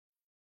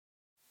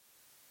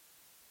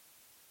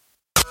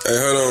Hey,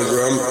 hold on,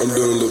 bro. I'm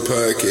doing a little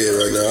podcast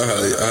right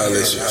now. I'll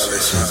let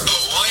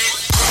you.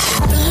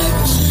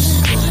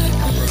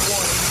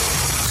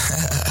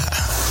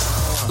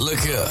 Look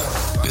here,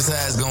 this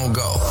how it's gonna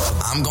go.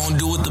 I'm gonna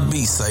do what the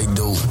beat say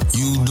do.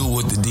 You do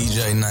what the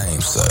DJ name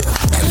say.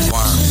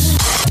 Confirm.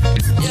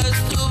 Yes,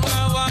 to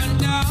burn one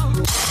down.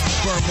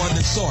 Burn one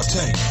and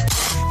saute.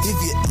 If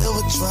you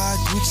ever try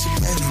Gucci,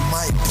 man, you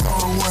might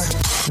burn one.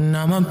 And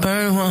I'ma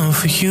burn one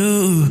for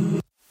you.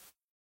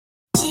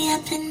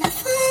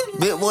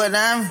 Big boy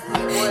down.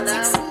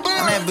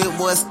 On that big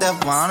boy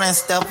stepper, on that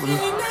stepper.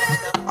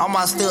 All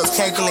my steps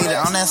calculated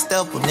on that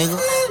stepper, nigga.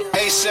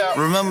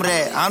 Remember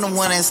that, I'm the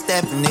one that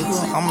stepping,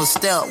 nigga. I'm a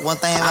step, one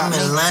thing about me.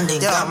 I'm in London,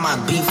 got my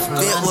beef from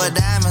Big boy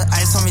diamond,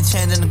 ice on me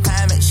changing the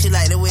climate. She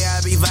like the way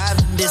I be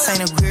vibing. This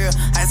ain't a grill,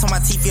 ice on my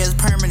teeth is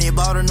permanent.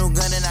 Bought a new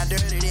gun and I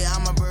dirtied it.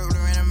 I'm a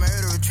burglar and a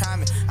murderer, try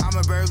me. I'm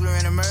a burglar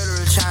and a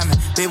murderer, try me.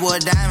 Big boy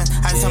diamond,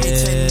 ice on me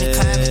changing the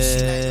climate. She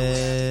like the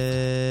way.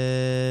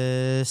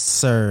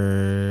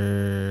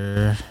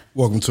 Sir.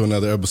 Welcome to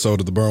another episode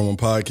of the Burn One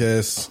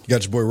Podcast. You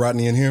got your boy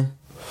Rodney in here.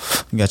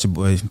 You got your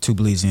boy Too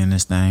Bleezy in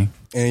this thing.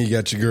 And you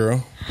got your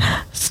girl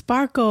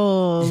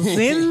Sparkles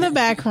in the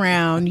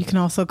background. You can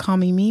also call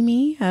me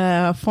Mimi,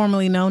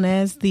 formerly known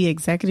as the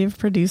executive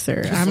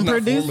producer. I'm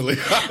formerly.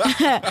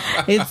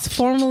 It's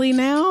formally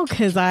now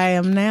because I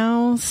am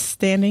now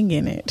standing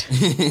in it.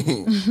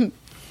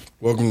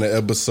 Welcome to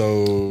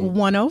episode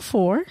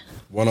 104.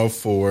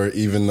 104,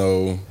 even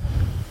though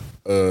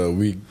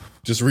we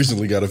just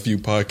recently got a few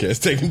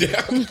podcasts taken down.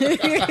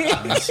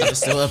 It's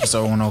still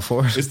episode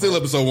 104. It's still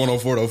episode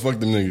 104 though. Fuck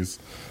them niggas.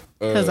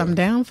 Because I'm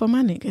down for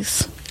my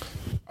niggas.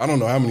 I don't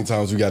know how many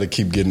times we got to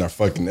keep getting our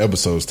fucking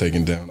episodes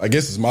taken down. I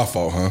guess it's my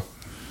fault, huh?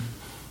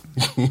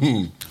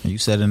 You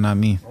said it, not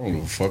me. I don't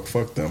know.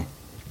 Fuck them.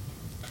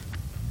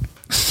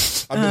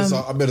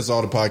 I bet it's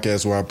all the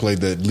podcasts where I played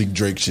that Leak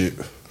Drake shit.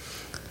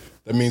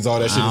 That means all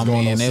that shit is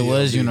going on. It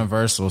was CLB.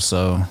 Universal,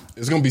 so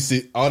It's gonna be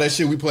all that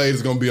shit we played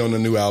is gonna be on the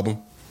new album.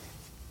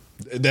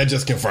 That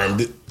just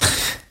confirmed it.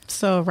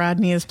 So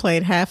Rodney has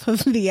played half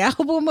of the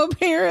album,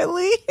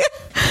 apparently.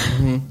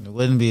 it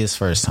wouldn't be his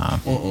first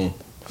time.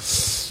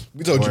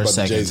 We told Or you about the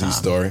second Jay-Z time.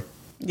 story.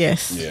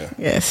 Yes. Yeah.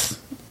 Yes.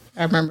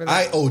 I remember that.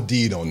 I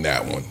OD'd on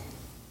that one.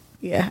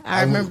 Yeah,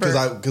 I remember.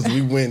 Because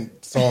we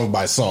went song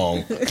by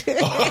song.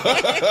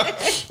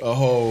 A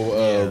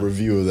whole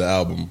review of the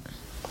album.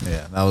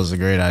 Yeah, that was a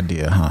great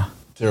idea, huh?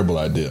 Terrible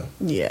idea.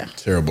 Yeah.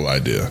 Terrible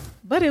idea.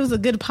 But it was a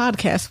good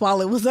podcast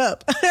while it was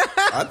up.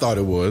 I thought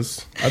it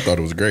was. I thought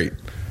it was great.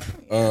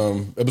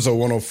 Episode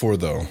 104,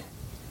 though.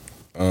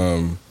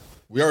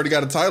 We already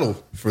got a title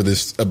for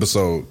this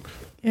episode.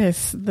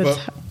 Yes. But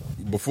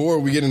before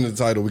we get into the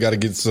title, we got to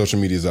get social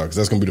medias out because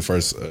that's going to be the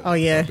first. Oh,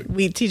 yeah. topic.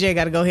 TJ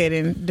got to go ahead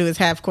and do his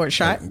half court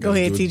shot. Go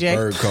ahead, do a TJ.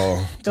 Bird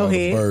call. Go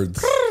ahead.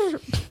 Birds.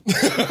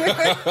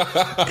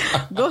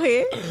 Go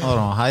ahead. Hold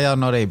on, how y'all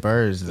know they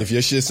birds? If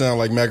your shit sound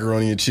like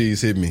macaroni and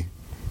cheese, hit me.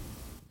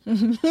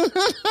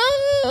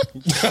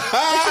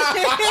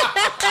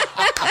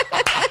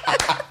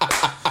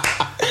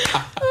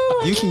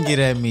 You can get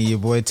at me, your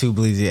boy Too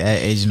Bleezy at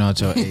Agent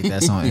Ocho 8.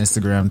 That's on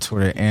Instagram,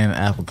 Twitter, and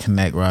Apple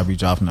Connect. Where I'll be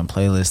dropping a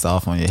playlist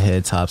off on your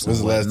head tops and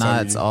When's the last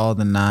time whatnots, you- all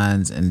the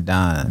nines and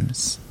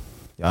dimes.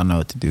 Y'all know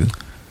what to do.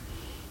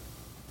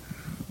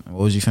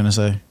 What was you finna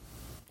say?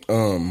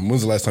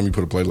 When's the last time you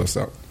put a playlist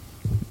out?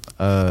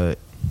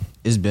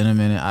 It's been a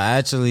minute. I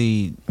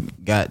actually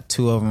got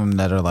two of them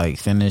that are like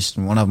finished.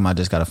 One of them I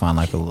just gotta find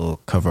like a little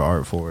cover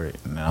art for it,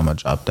 and then I'm gonna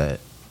drop that.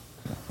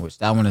 Which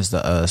that one is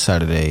the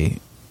Saturday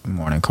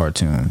morning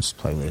cartoons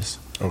playlist.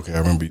 Okay, I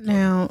remember.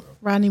 Now,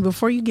 Rodney,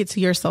 before you get to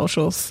your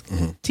socials,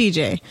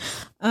 TJ,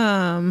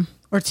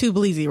 or Too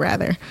Bleezy,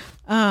 rather,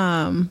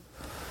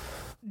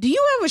 do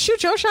you ever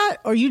shoot your shot,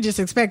 or you just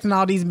expecting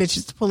all these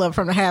bitches to pull up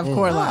from the half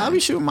court line? I'll be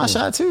shooting my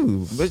shot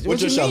too. But What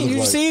your shot look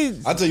like? See,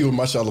 I'll tell you what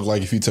my shot look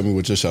like if you tell me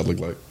what your shot look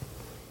like.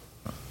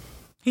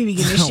 He be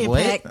getting his shit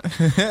What?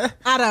 back.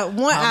 Out of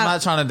one, I'm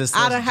not trying to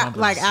discuss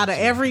out of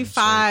every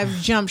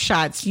 5 jump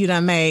shots you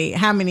done made,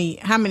 how many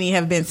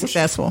have been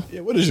successful? Yeah,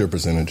 what is your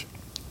percentage?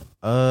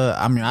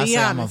 I mean, I Be say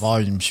I'm a honest.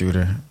 volume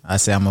shooter.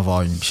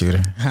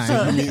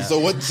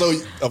 So So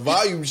a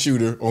volume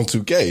shooter on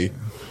 2K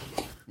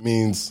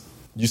means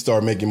you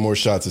start making more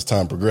shots as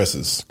time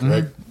progresses,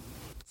 correct?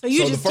 So you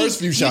So just the first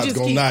keep- few shots you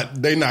just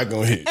keep- they not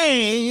gonna hit. I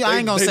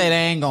ain't gonna say they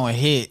ain't gonna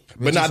hit,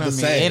 But not you feel the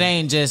me? same. It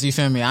ain't just, you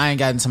feel me? I ain't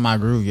got into my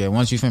groove yet.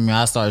 Once you feel me,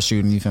 I start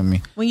shooting. You feel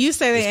me? When you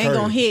say they It's ain't curved.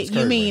 gonna hit, It's you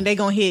curved, mean man. they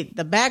gonna hit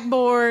the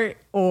backboard,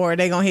 or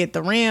they gonna hit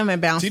the rim and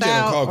bounce TJ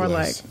out, don't call or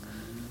like glass.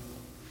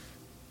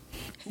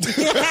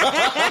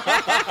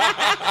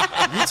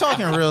 You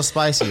talking real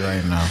spicy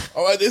right now.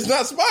 Oh, it's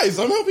not spice.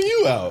 I'm helping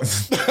you out.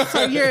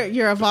 so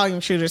you're a volume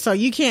shooter. So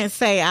you can't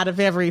say out of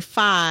every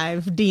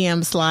 5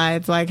 DM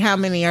slides, like how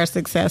many are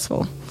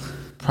successful.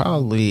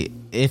 Probably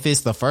if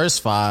it's the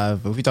first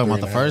 5. If we talking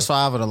about the first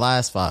 5 or the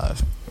last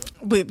 5.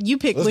 But you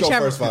pick Let's go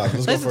whichever. first 5.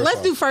 Let's go first let's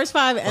 5. do first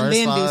 5 and First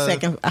then do five-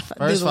 second.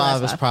 First do the last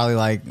 5 is probably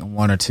like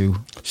 1 or 2.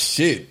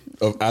 Shit.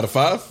 Out of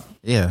 5?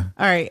 Yeah.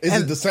 All right. Is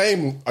it the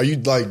same? Are you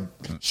like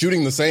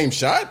shooting the same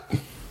shot?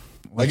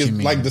 Like you it's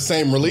mean? like the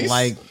same release?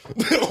 Like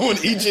on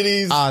each of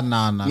these?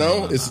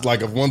 no. It's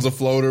like if one's a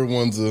floater,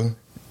 one's a.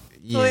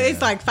 Yeah. So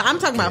it's like I'm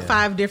talking about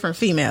 5 different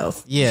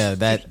females. Yeah,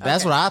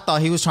 that's what I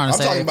thought he was trying to I'm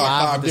say. talking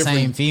about 5 with the same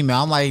different-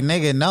 female. I'm like,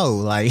 nigga, no.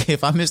 Like,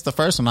 if I missed the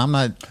first one, I'm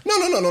not. No.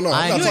 I'm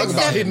not You talking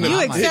about hitting You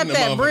hitting accept the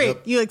that motherfucker.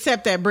 brick. You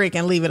accept that brick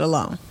and leave it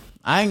alone.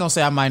 I ain't gonna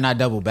say I might not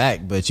double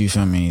back, but you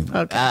feel me?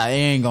 Okay. I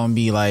ain't gonna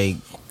be like,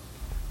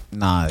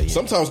 nah. Yeah.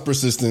 Sometimes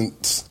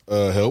persistence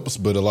helps,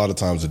 but a lot of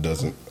times it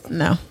doesn't.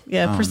 No.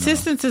 Yeah,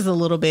 persistence is a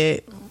little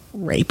bit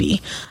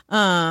rapey.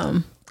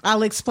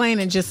 I'll explain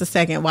in just a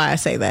second why I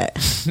say that.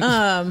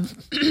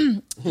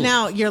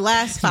 Now, your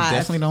last 5.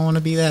 Definitely don't want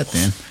to be that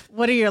then.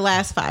 What are your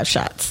last 5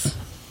 shots?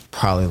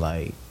 Probably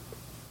like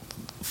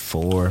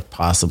 4,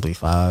 possibly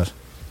 5.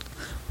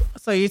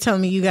 So you're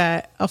telling me you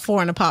got a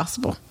 4 and a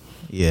possible?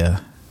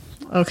 Yeah.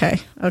 Okay.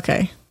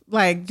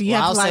 Like, do you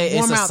Well, have I'll to like say it's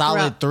warm a out solid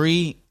throughout?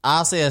 3.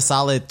 I'll say a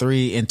solid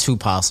 3 and 2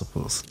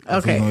 possibles.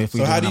 Okay.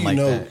 So how do you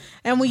know?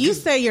 And when you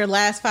say your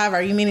last 5,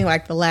 are you meaning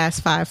like the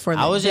last 5 for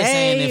the I was just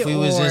saying if we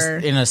was just or-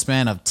 in a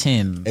span of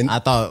 10, And- I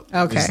thought it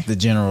Okay. was the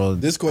general.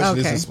 This question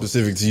Okay. isn't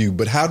specific to you,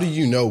 but how do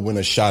you know when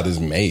a shot is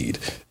made?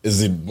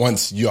 Is it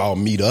once you all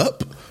meet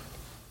up?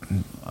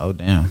 Oh,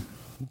 damn.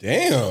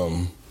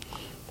 Damn.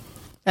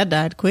 That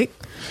died quick.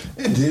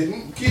 It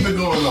didn't. Keep it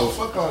going though.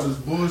 Fuck all this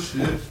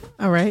bullshit.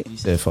 All right. You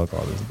said fuck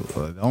all this.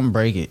 Don't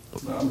break it.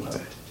 No, I'm not.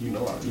 You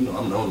know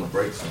I'm known to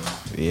break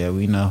something. Yeah,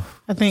 we know.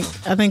 I think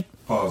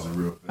Pause it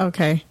real quick.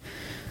 okay.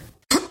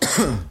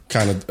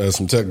 Kind of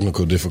some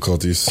technical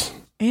difficulties.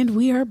 And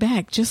we are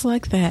back just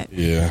like that.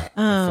 Yeah.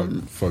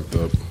 Fucked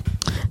up.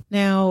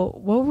 Now,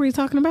 what were we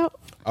talking about?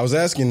 I was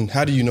asking,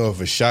 how do you know if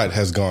a shot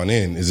has gone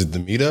in? Is it the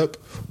meetup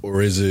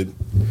or is it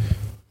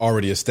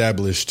already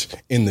established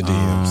in the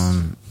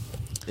DMs?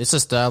 It's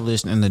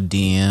established in the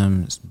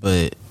DMs,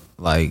 but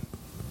like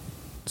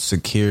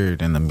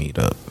secured in the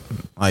meetup.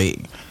 Like,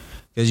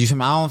 because you feel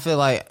me? I don't feel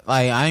like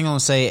I ain't gonna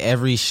say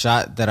every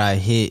shot that I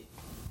hit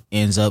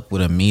ends up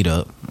with a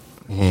meetup.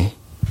 Mm-hmm.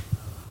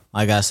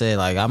 Like I said,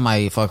 like I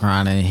might fuck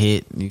around and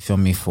hit, you feel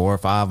me, 4 or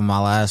 5 of my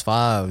last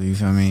 5. You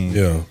feel me?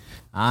 Yeah.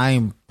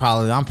 I'm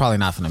probably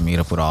not gonna meet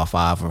up with all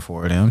 5 or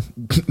 4 of them.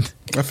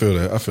 I feel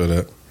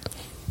that.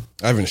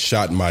 I haven't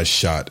shot my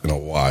shot in a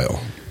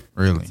while.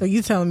 Really? So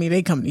you telling me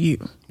they come to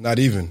you? Not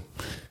even.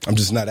 I'm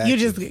just not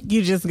active.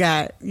 You just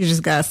got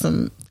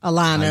a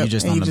lineup. You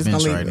just and on you the just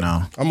bench gonna right leave it.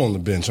 now. I'm on the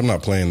bench. I'm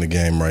not playing the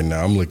game right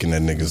now. I'm looking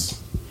at niggas.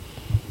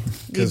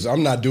 Because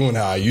I'm not doing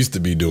how I used to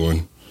be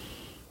doing.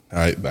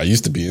 I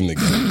used to be in the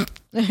game.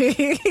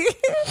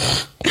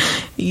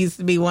 He used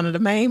to be one of the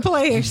main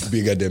players.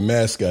 Be a goddamn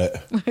mascot.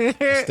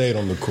 Stayed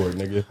on the court,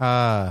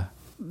 nigga.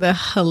 The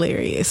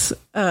hilarious.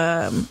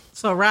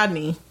 So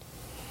Rodney,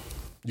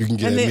 You can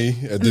get and at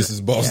then- me at This Is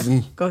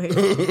Boston. go ahead.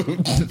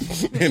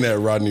 And at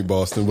Rodney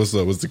Boston. What's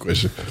up? What's the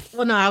question?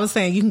 Well, no, I was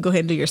saying you can go ahead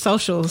and do your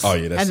socials. Oh,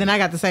 yeah, that's and then it. I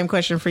got the same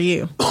question for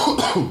you.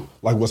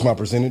 Like, what's my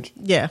percentage?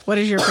 Yeah, what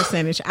is your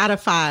percentage out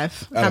of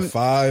 5? Out of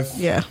 5?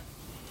 Yeah.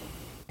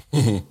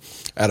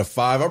 Out of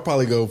 5, I'll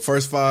probably go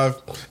first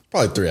 5,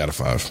 probably 3 out of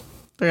 5.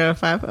 3 out of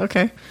 5.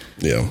 Okay.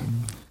 Yeah.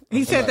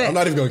 He said that. I'm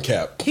not even going to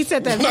cap. He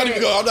said that I'm not very-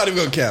 even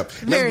going to cap.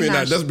 very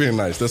nice. That's being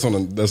nice. That's on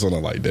a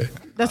light day.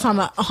 That's on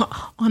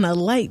a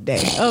light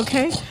day.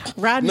 Okay.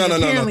 Rodney No,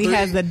 apparently 3.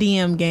 has the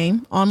DM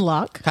game on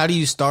lock. How do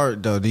you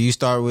start though? Do you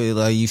start with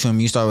like you feel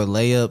me? You start with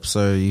layups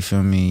or you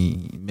feel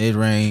me mid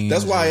range?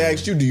 That's why I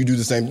asked you, do you do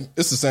the same?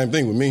 It's the same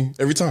thing with me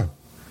every time.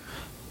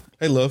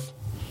 Hey, love.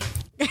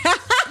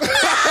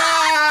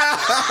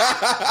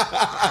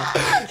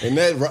 And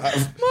then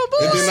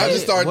I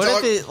just start What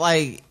talking if it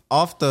like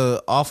off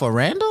a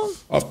random?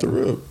 off the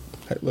rip.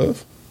 Hey,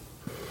 love.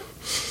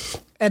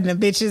 And the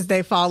bitches,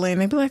 they fall in.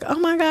 They be like, oh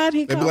my God,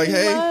 he They be called like, me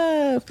hey.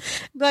 love.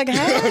 Be like,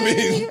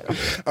 hey.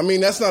 I mean,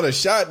 that's not a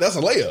shot. That's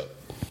a layup.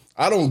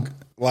 I don't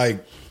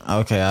like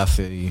Okay, I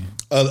feel you.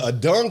 a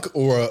dunk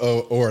or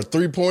a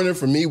 3-pointer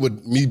for me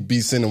would me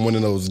be sending one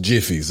of those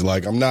jiffies.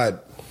 Like I'm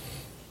not.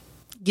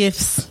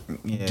 Gifts.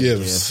 Yeah,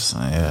 Gifts.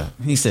 Yeah,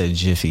 he said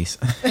jiffies.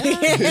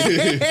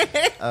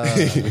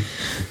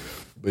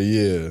 But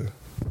yeah.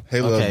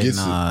 Hey, love Okay, gets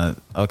nah.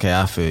 Okay,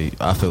 I feel you.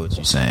 I feel what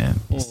you're saying.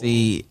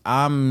 See,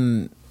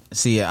 I'm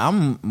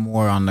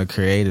more on the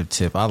creative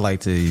tip. I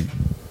like to.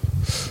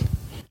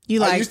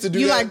 You I like used to do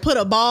you that. like put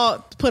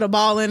a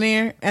ball in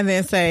there and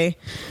then say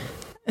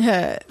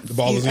the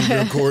ball is in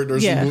your court or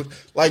Yeah. something.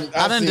 Like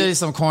I done did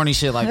some corny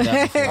shit like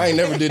that before. I ain't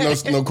never did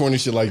no corny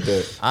shit like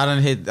that. I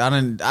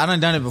done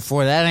done it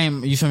before. That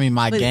ain't, you feel me,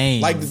 my game.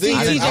 like the thing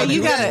I is, done TJ, done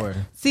you it gotta before.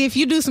 see if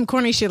you do some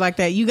corny shit like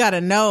that. You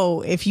gotta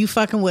know if you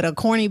fucking with a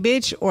corny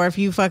bitch or if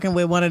you fucking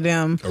with one of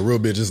them. A real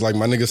bitch is like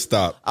my nigga.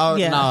 Stop. Oh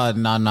Yeah.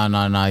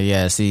 no.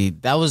 Yeah, see,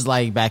 that was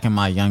like back in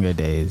my younger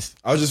days.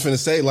 I was just finna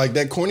say like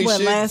that corny What,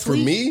 shit last for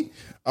week? me.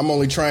 I'm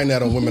only trying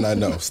that on women I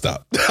know.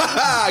 Stop,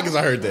 because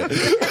I heard that.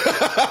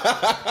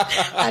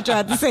 I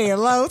tried to say it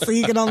low so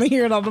you can only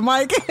hear it on the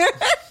mic.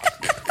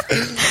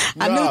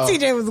 I Nah. knew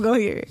TJ was gonna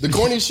hear it. The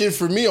corny shit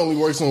for me only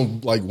works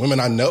on like women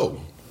I know.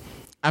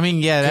 I mean,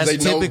 yeah, that's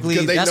typically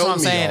that's what I'm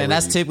saying, already. and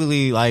that's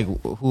typically like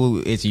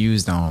who it's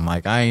used on.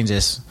 Like, I ain't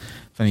just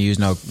finna use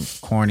no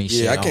corny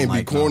shit. Yeah, I can't on, be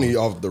like, corny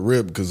off the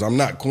rip because I'm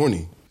not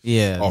corny.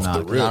 Yeah, off nah,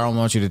 the rip. I don't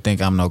want you to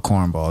think I'm no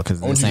cornball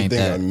because I want this you to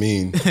ain't think that. I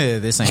mean,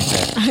 This ain't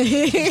that.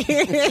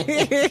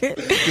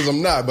 because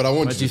I'm not. But I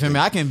want But you feel me?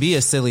 I can be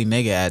a silly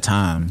nigga at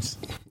times.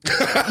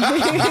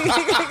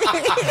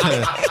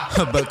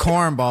 But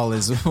cornball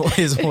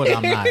is what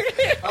I'm not.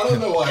 I don't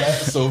know why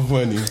that's so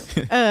funny.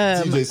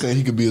 TJ saying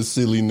he could be a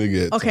silly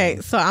nigga. At Okay,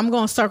 times. so I'm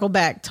going to circle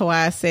back to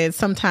why I said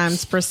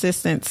sometimes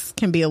persistence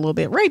can be a little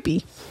bit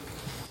rapey.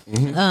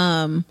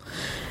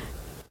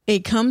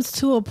 It comes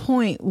to a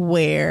point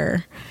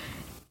where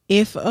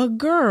if a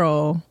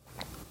girl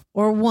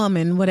or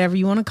woman, whatever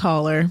you want to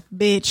call her,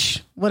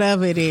 bitch,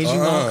 whatever it is you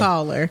want to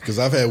call her. Because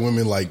I've had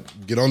women like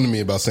get on to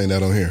me about saying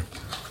that on here.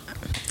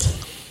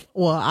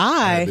 Well,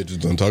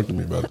 Bitches don't talk to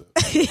me about that.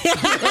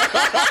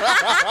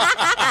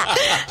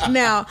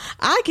 now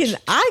I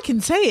can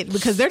say it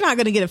because they're not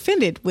going to get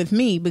offended with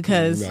me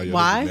because Nah, y'all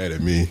why? mad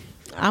at me.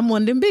 I'm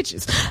one of them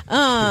bitches.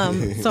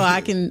 So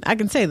I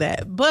can say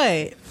that.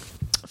 But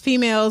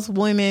females,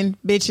 women,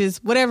 bitches,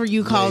 whatever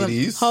you call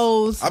Ladies. them,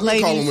 hoes, I've been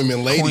ladies, calling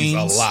women ladies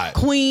queens. a lot.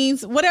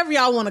 queens, whatever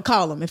y'all want to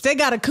call them. If they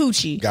got a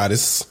coochie,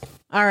 Goddess,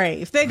 all right.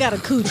 If they got a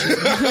coochie,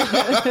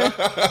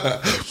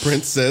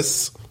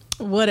 princess.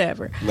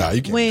 whatever. Nah,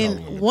 you can't when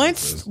call them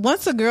a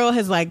once a girl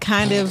has like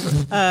kind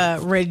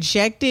of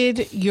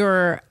rejected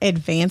your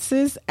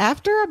advances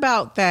after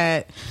about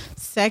that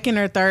second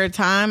or third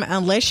time,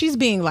 unless she's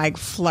being like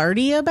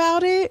flirty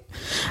about it,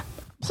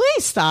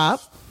 please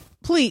stop.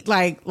 Please,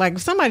 like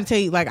if somebody tell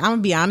you, like, I'm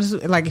gonna be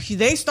honest, like if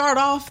they start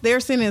off their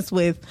sentence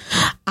with,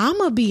 "I'm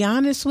gonna be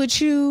honest with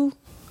you,"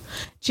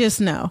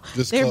 just know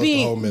Just they're close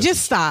the whole being. message.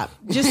 Just stop.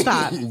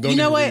 Don't You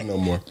know even what? read no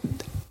more.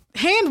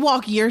 Hand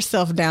walk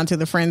yourself down to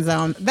the friend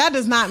zone. That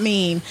does not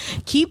mean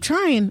keep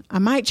trying. I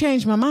might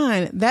change my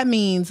mind. That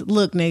means,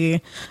 look,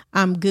 nigga,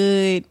 I'm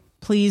good.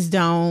 Please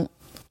don't.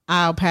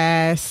 I'll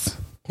pass.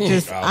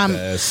 Just I'll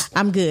pass.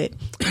 I'm good.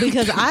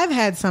 Because I've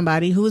had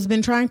somebody who has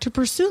been trying to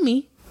pursue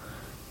me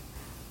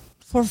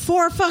for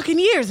 4 fucking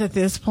years at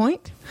this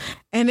point.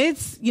 And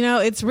it's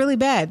really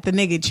bad. The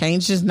nigga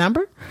changed his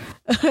number.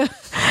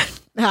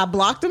 I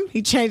blocked him.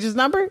 He changed his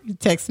number. He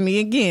texted me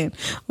again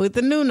with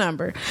the new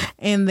number.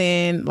 And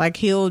then like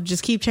he'll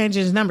just keep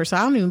changing his number. So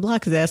I don't even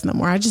block his ass no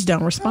more. I just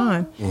don't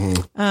respond.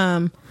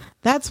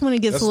 That's when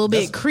it gets a little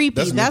bit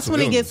creepy. That's when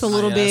it gets a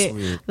little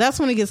bit. That's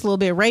when it gets a little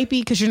bit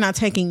rapey because you're not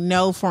taking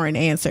no for an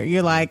answer.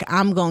 You're like,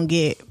 I'm gonna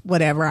get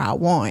whatever I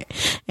want,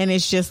 and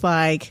it's just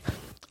like,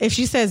 if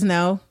she says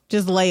no,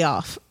 just lay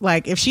off.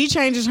 Like if she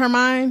changes her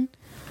mind,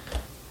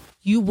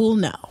 you will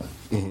know.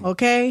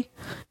 Okay, if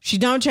she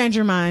don't change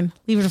her mind,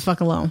 leave her the fuck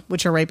alone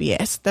with your rapey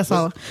ass. That's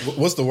all.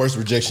 What's the worst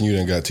rejection you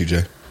done got,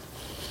 TJ?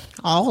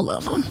 All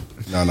of them.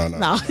 No. No.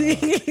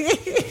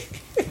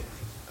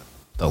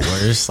 The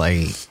worst,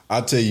 like,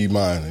 I'll tell you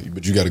mine,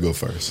 but you got to go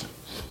first.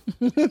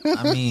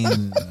 I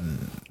mean,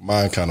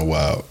 Mine kind of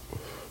wild.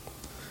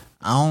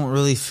 I don't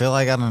really feel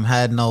like I done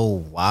had no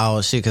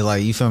wild shit because,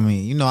 like, you feel me?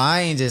 You know,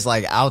 I ain't just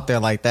like out there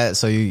like that.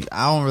 So I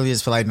don't really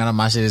just feel like none of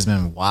my shit has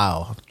been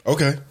wild.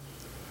 Okay.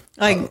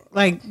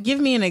 Like, give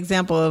me an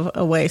example of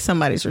a way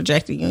somebody's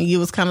rejecting you. You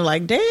was kind of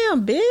like,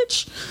 damn,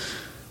 bitch.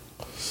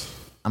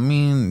 I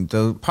mean,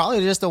 probably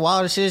just the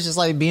wildest shit is just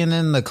like being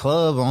in the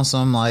club on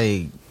some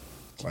like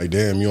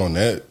damn, you on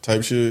that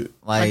type shit?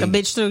 Like a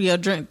bitch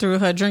threw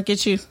her drink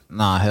at you.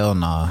 Nah, hell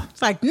nah.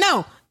 It's like,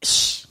 no.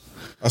 Shh.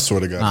 I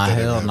swear to God. Nah,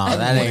 hell nah.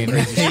 That ain't.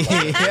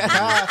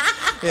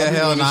 Yeah,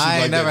 hell nah. I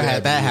ain't never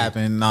had that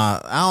happen. Nah,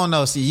 I don't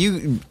know.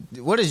 See,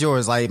 what is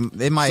yours? Like,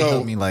 it might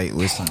help me like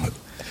with some.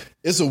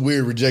 It's a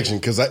weird rejection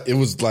because it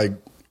was like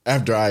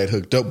after I had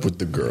hooked up with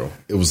the girl,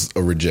 it was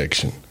a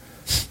rejection.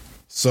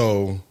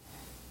 So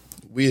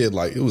we had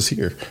it was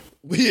here.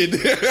 We had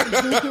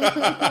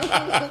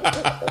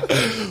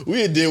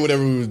did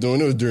whatever we was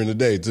doing. It was during the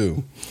day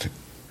too.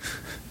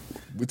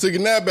 We took a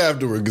nap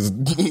afterward because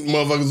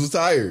motherfuckers was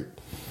tired.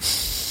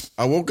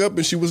 I woke up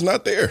and she was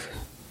not there.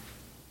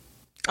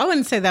 I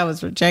wouldn't say that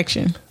was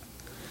rejection.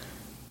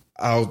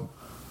 I'll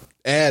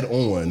add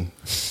on.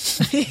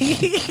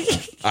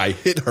 I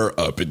hit her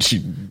up and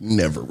she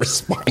never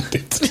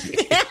responded to me.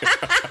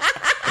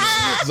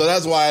 So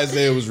that's why I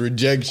say it was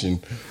rejection.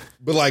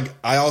 But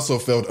I also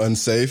felt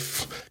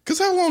unsafe. Because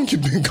how long you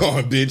been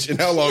gone, bitch? And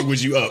how long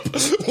was you up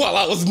while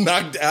I was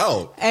knocked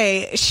out?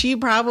 Hey, she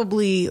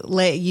probably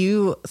let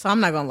you, so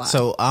I'm not going to lie.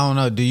 So, I don't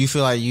know. Do you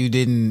feel like you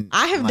didn't?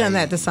 I have done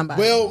that to somebody.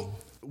 Well,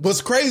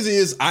 what's crazy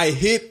is I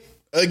hit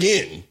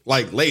again,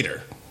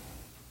 later.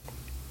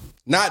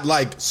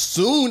 Not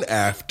soon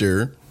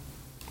after.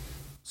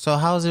 So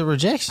how is it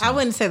rejection? I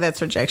wouldn't say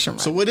that's rejection.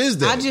 Right? So what is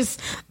that?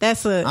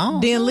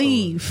 Then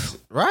leave.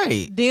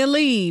 Right. Then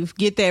leave.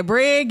 Get that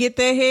bread, get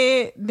that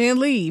head, then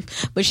leave.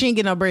 But she ain't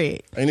get no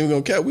bread. Ain't even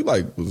gonna cap.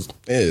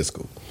 It's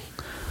cool.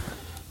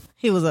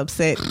 He was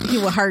upset. He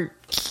was hurt.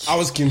 I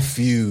was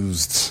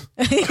confused.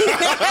 I mean,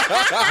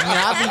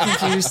 I'd be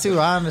confused too.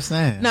 I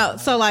understand. No,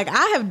 so I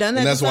have done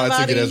that. And that's to why I took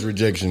somebody. it as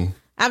rejection.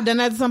 I've done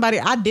that to somebody.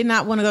 I did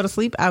not want to go to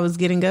sleep. I was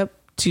getting up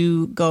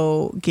to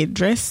go get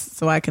dressed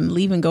so I can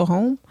leave and go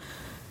home.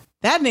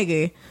 That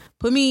nigga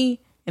put me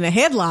in a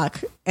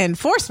headlock and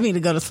forced me to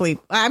go to sleep.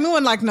 I mean,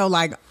 wasn't like no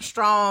like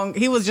strong.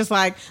 He was just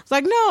like, it's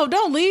like, no,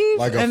 don't leave.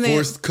 Like a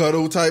forced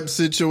cuddle type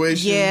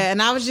situation. Yeah,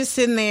 and I was just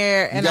sitting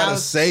there, and you gotta I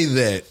was, say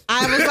that.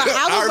 I was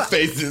like, our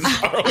faces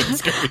are on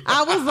screen.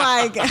 I was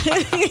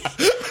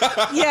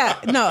like, yeah,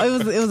 no,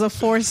 it was a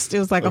forced. It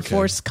was like a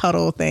forced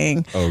cuddle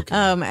thing. Okay.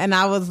 And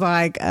I was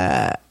like,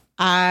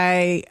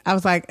 I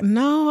was like,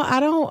 no, I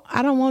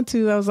don't want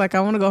to. I was like,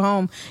 I want to go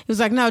home. He was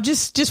like, no,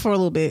 just for a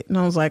little bit. And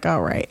I was like,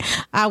 all right.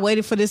 I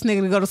waited for this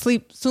nigga to go to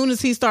sleep. Soon as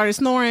he started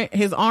snoring,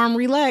 his arm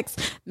relaxed.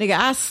 Nigga,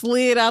 I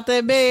slid out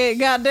that bed.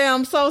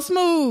 Goddamn, so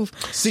smooth.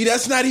 See,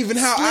 that's not even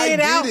how I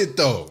did it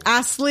though.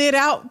 I slid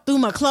out, threw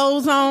my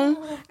clothes on,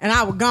 and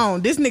I was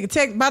gone. This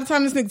nigga by the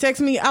time this nigga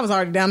texted me, I was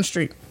already down the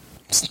street.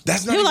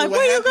 That's not even like, what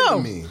where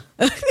happened you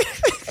to me.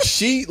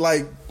 She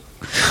like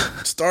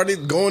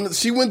started going.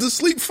 She went to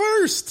sleep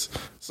first,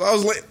 so I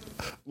was like,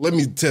 let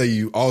me tell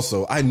you.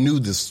 Also, I knew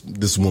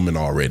this woman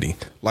already.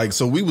 Like,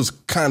 so we was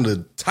kind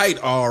of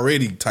tight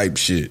already. Type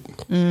shit.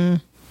 You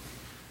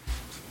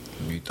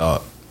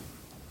thought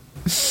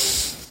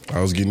I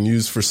was getting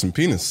used for some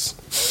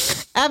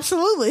penis.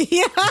 Absolutely,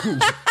 yeah.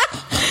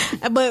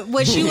 But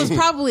what she was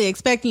probably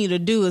expecting you to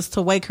do is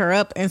to wake her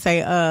up and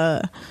say,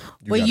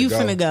 "Where you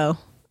finna go?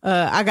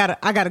 I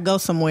gotta go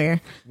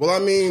somewhere." Well, I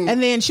mean,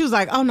 and then she was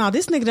like, "Oh no,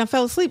 this nigga done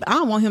fell asleep. I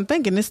don't want him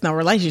thinking this no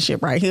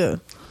relationship right here."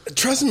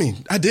 Trust me,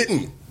 I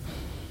didn't.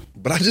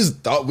 But I just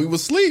thought we would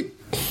sleep.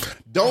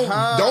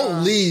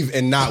 Don't leave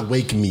and not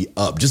wake me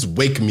up. Just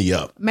wake me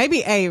up.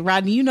 Maybe, hey,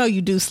 Rodney, you know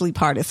you do sleep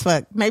hard as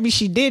fuck. Maybe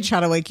she did try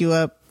to wake you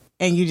up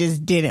and you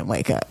just didn't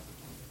wake up.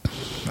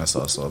 that's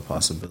also a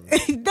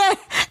possibility.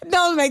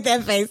 Don't make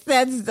that face.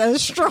 That's a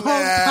strong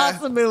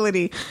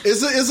possibility.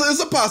 It's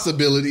a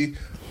possibility.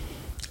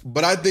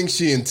 But I think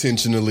she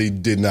intentionally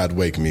did not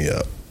wake me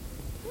up.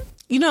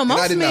 You know,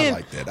 most men, men,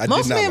 like that.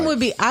 most men would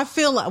be. I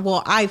feel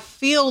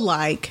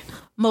like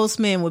most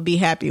men would be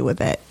happy with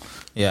that.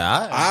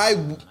 Yeah,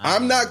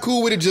 I'm not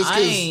cool with it just I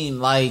because ain't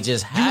like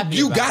just happy.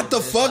 you about got it. the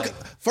It's fuck. like-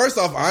 First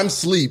off, I'm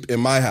sleep in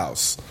my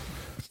house.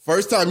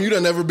 First time you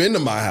done ever been to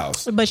my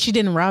house. But she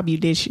didn't rob you,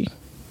 did she?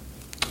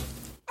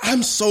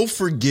 I'm so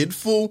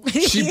forgetful.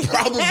 She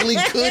probably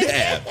could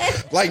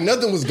have. Like,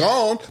 nothing was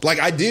gone. Like,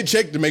 I did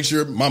check to make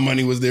sure my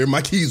money was there,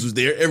 my keys was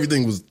there,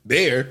 everything was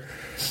there.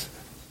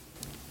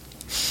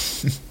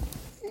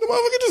 The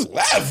motherfucker just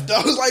left.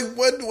 I was like,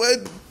 what?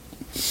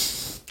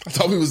 I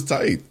thought we was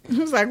tight. I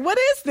was like, what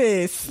is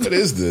this? What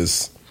is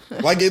this?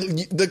 Like,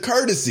 the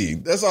courtesy.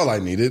 That's all I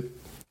needed.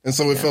 And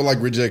so it felt like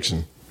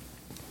rejection.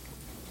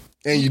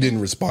 And you didn't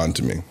respond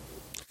to me.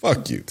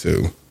 Fuck you,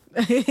 too.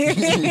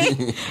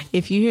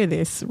 If you hear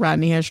this,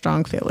 Rodney has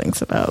strong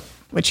feelings about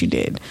what you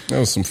did. That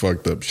was some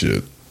fucked up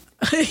shit.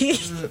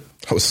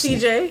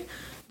 TJ,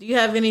 do you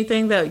have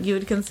anything that you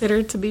would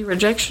consider to be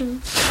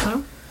rejection?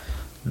 No?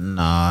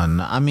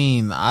 Nah. I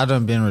mean, I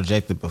done been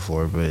rejected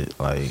before, but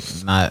like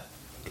not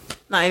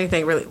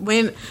anything really.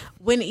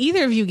 When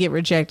either of you get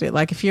rejected,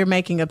 like if you're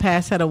making a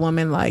pass at a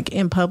woman like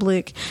in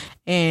public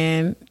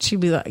and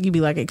you'd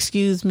be like,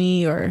 excuse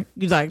me, or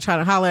you'd like try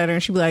to holler at her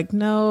and she'd be like,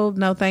 no,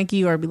 thank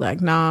you, or be like,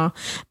 nah.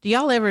 Do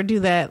y'all ever do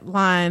that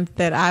line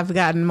that I've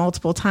gotten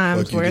multiple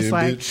times Fuck where you it's then,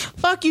 like, bitch.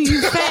 fuck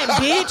you fat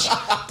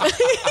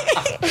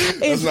bitch?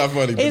 That's not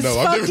funny, but no,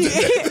 I've never done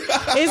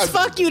that. It's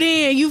fuck you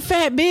then, you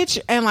fat bitch.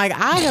 And like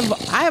I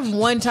have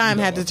one time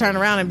had to turn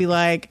around and be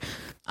like,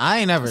 I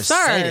ain't never Sir,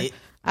 said it.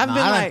 I've been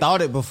I done like-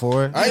 thought it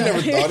before. I ain't never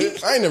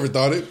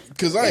thought it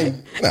because I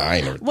ain't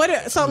never.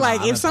 what? So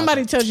like, if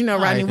somebody tells you no,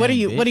 Rodney, what are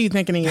you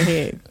thinking in your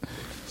head?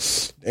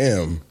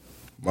 Damn,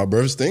 my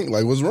breath stink.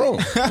 Like, what's wrong?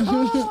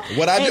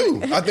 What I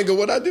do? I think of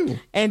what I do.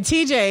 And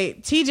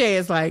TJ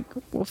is like,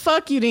 well,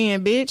 fuck you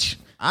then, bitch.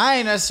 I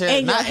ain't necessarily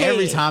In your not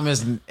every head. time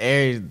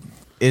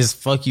is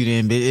fuck you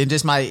then, bitch. It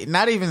just might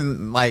not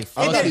even like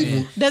fuck not you.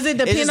 even- Does it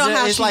depend on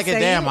how it's she like a say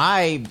damn.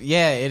 it?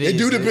 It is. It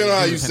do depend on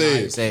how you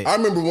say depend it. I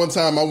remember one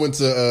time I went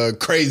to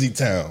Crazy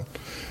Town.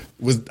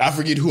 I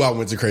forget who I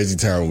went to Crazy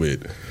Town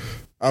with.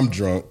 I'm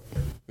drunk.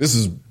 This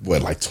is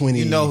what, like 20.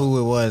 You know who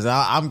it was.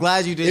 I'm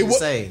glad you didn't It wa-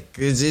 say.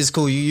 It's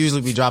cool. You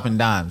usually be dropping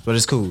dimes, but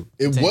it's cool.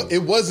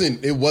 It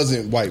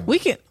wasn't white. We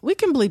can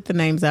bleep the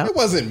names out. It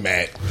wasn't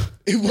Matt.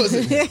 It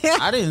wasn't.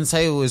 I didn't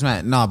say it was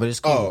Matt. No, but it's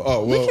cool.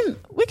 Oh well.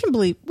 We can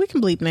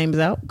bleep names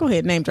out. Go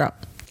ahead, name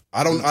drop.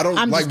 I don't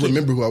I'm like just kidding.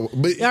 remember who I was.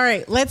 But All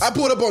right, let's I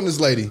pulled up on this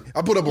lady.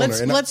 I put up on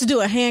her, and let's do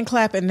a hand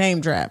clap and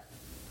name drop.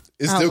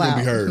 it's out still gonna loud.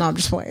 be heard. No, I'm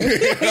just playing.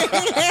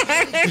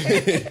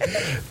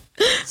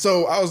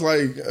 So I was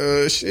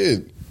like,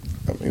 shit.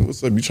 I mean,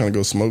 what's up? You trying to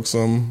go smoke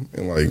something?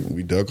 And like,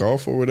 we duck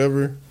off or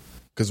whatever?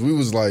 Because we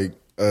was like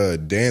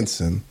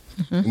dancing.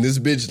 And this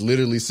bitch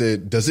literally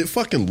said, does it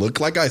fucking look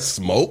like I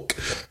smoke?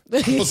 I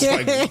was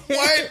like,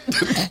 what?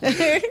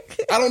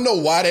 I don't know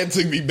why that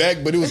took me back,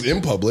 but it was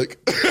in public.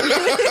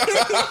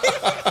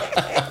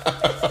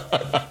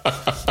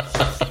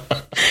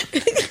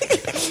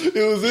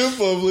 It was in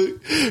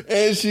public.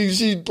 And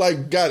she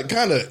like got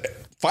kind of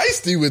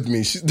feisty with me.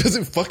 Does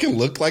it fucking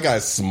look like I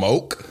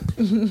smoke?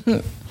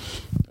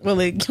 Well,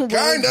 Kinda.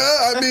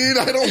 I mean,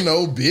 I don't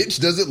know, bitch.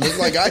 Does it look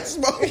like I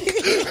smoke?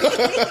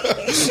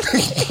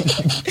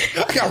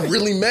 I got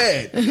really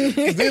mad.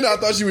 Then I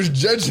thought she was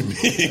judging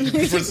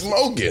me for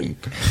smoking.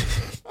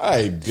 All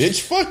right,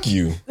 bitch, fuck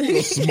you. I'm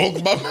gonna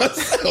smoke by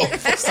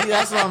myself. See,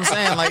 that's what I'm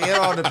saying. Like, it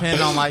all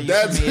depends on, like,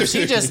 if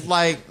she just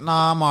like,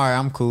 nah, I'm all right,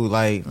 I'm cool.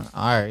 Like, all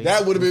right.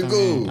 That would have been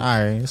cool. All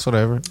right, it's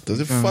whatever. Does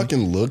it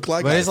fucking look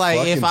like But it's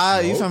like, if I,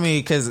 you feel smoke? me?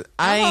 Because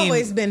I've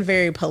always been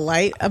very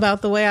polite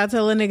about the way I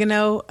tell a nigga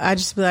no. I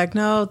just be like,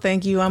 no,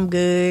 thank you, I'm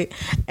good.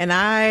 And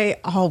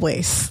I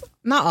always,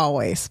 not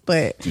always,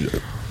 but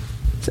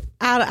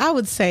I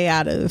would say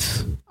out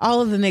of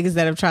all of the niggas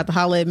that have tried to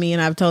holler at me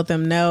and I've told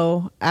them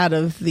no, out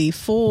of the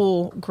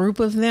full group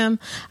of them,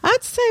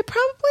 I'd say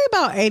probably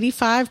about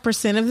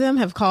 85% of them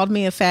have called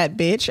me a fat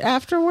bitch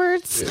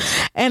afterwards.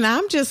 Yeah. And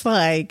I'm just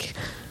like,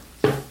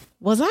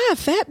 was I a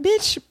fat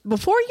bitch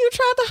before you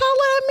tried to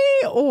holler at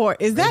me? Or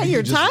is that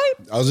your type?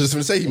 I was just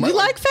going to say, you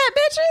like fat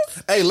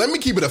bitches? Hey, let me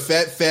keep it a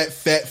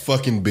fat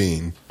fucking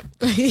bean.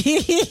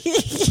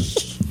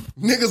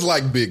 Niggas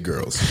like big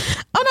girls.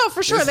 Oh no,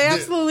 for sure, they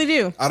absolutely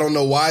do. I don't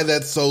know why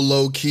that's so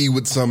low key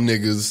with some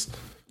niggas.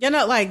 You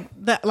know, like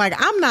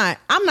I'm not.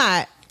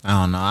 I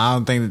don't know. I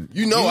don't think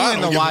you know. I in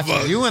don't the give a watchers.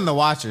 fuck. You in the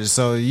watchers,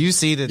 so you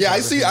see the. Yeah,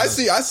 I see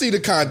the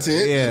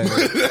content. Yeah,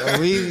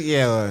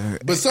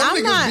 But some I'm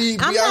niggas not. be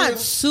I'm out not here,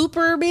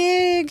 super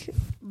big,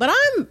 but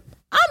I'm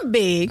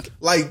big.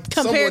 like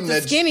compared to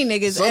that, skinny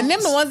niggas, and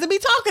them the ones that be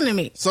talking to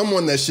me.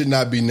 Someone that should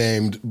not be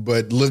named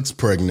but looks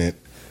pregnant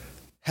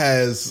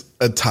has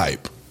a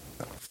type.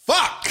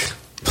 Fuck.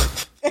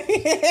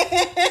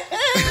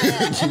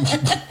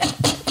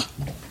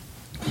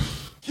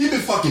 Keep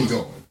it fucking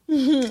going.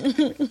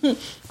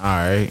 All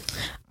right.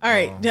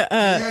 He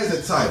has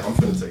a type. I'm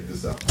gonna take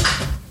this out.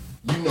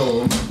 You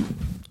know him.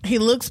 He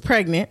looks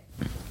pregnant.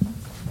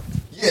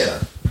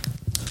 Yeah.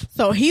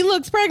 So he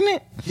looks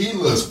pregnant? He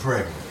looks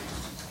pregnant.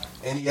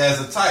 And he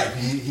has a type.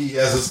 He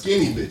has a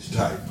skinny bitch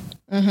type.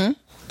 Mm-hmm.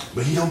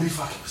 But he don't be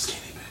fucking with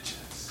skinny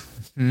bitches.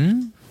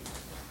 Hmm?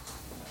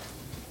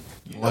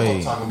 You know what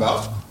I'm talking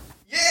about?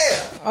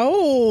 Yeah.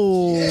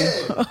 Oh.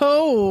 Yeah.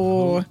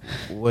 Oh.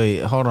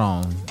 Wait, hold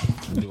on.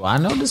 Do I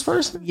know this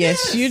person?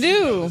 Yes, you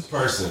do. This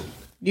person.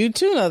 You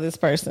too know this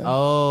person.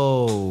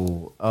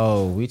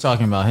 Oh, we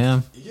talking about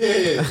him?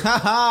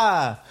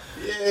 Yeah.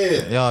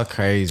 Yeah. Y'all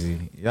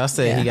crazy. Y'all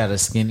say he got a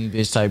skinny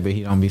bitch type, but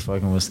he don't be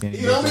fucking with skinny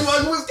bitches. He don't be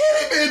fucking with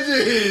skinny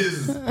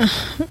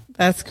bitches.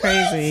 That's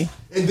crazy.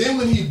 And then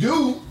when he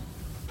do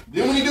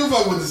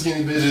fuck with the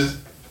skinny bitches,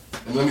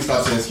 and let me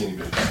stop saying skinny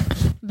bitches.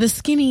 The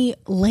skinny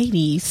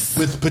ladies.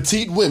 With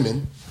petite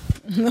women.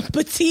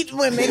 Petite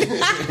women.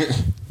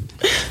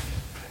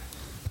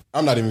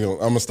 I'm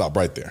gonna stop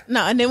right there.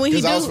 No, and then when he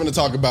Because I was gonna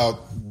talk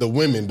about the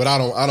women, but I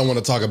don't want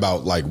to talk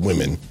about like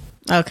women.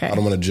 Okay. I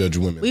don't want to judge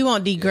women. We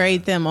won't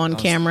degrade them on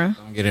camera.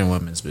 Don't get in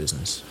women's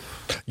business.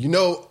 You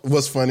know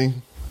what's funny?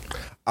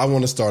 I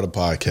want to start a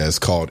podcast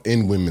called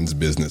In Women's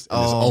Business.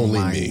 And it's only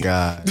me.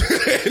 God.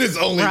 It is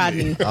only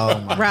Rodney. me. Oh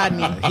my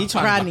Rodney. God. He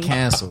trying to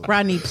cancel.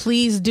 Rodney,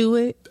 please do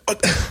it.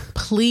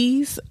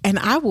 Please. And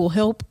I will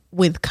help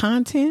with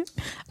content.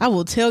 I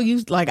will tell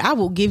you, like, I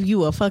will give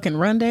you a fucking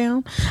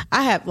rundown.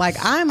 I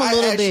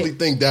actually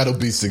think that'll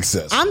be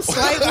successful. I'm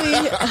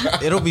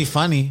slightly. It'll be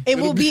funny. It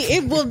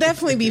will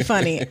definitely be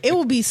funny. It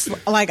will be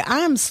like,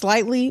 I'm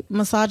slightly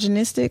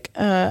misogynistic.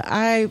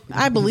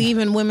 I believe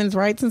in women's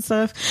rights and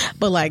stuff,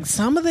 but like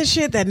some of the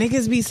shit that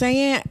niggas be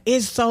saying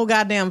is so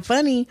goddamn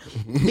funny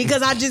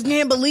because I just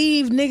can't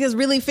believe niggas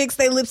really fix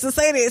their lips to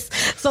say this.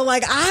 So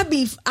like I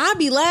be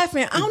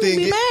laughing. I don't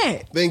even be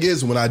mad. Thing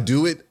is, when I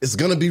do it, it's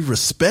gonna be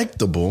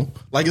respectable.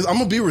 Like I'm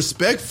gonna be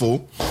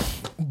respectful,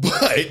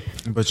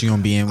 but you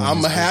gonna be in.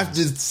 I'm gonna have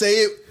to say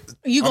it.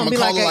 You gonna be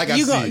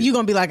you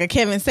gonna be like a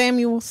Kevin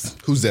Samuels?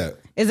 Who's that?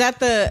 Is that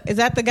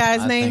the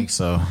guy's name? I think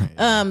so.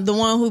 The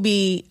one who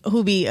be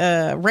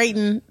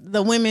rating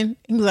the women.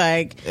 He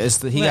like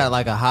he got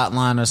like a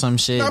hotline or some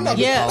shit. No, I'm not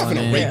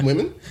gonna rate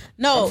women.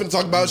 No, I'm gonna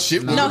talk about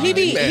shit. No, he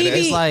be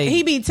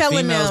telling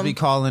females them. Be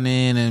calling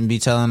in and be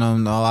telling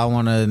them, "Oh, I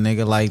want a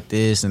nigga like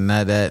this and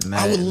that." And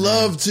that I would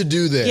love to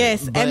do that.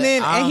 Yes, But and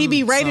then he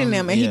be rating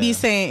them, and he be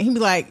saying,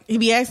 he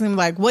be asking them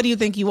like, "What do you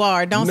think you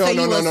are?" Don't say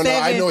you a 7.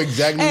 I know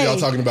exactly what y'all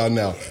talking about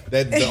now.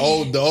 That the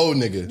old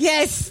nigga.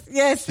 Yes.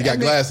 He got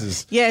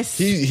glasses. Yes.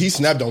 He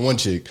snapped on one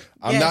chick.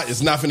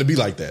 It's not finna be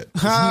like that.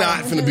 It's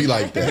not finna be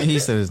like that. He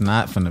said it's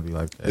not finna be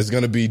like that. It's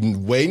gonna be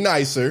way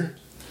nicer.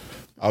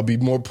 I'll be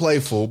more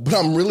playful, but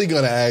I'm really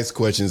gonna ask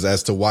questions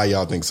as to why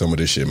y'all think some of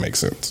this shit makes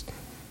sense.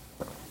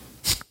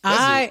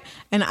 I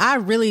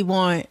really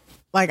want,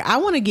 like, I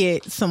want to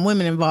get some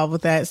women involved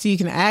with that so you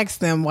can ask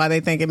them why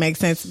they think it makes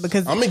sense,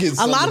 because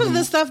a lot of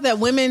the stuff that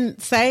women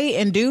say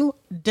and do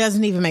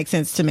doesn't even make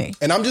sense to me.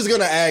 And I'm just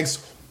gonna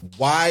ask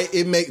why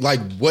it make,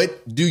 like,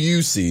 what do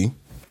you see?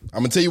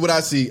 I'm gonna tell you what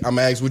I see. I'm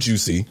gonna ask what you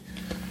see,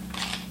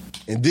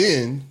 and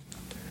then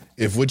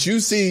if what you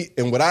see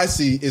and what I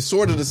see is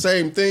sort of the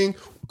same thing,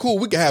 cool,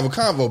 we can have a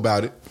convo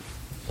about it.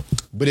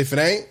 But if it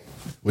ain't,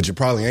 which it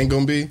probably ain't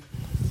gonna be,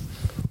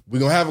 we're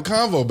gonna have a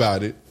convo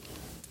about it.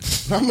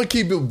 I'm gonna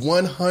keep it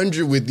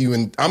 100 with you,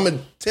 and I'm gonna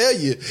tell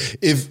you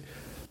if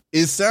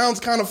it sounds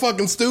kind of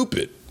fucking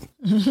stupid.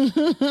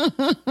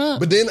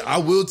 But then I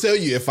will tell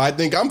you if I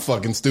think I'm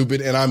fucking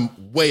stupid and I'm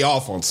way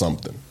off on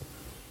something.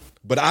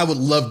 But I would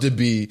love to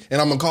be,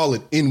 and I'm gonna call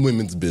it in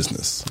women's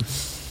business.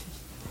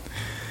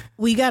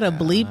 We gotta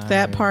bleep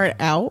that part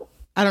out.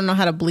 I don't know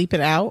how to bleep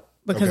it out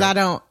because Okay. I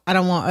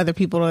don't want other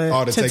people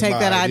to take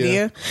that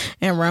idea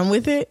and run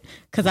with it,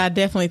 because I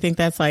definitely think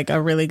that's like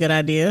a really good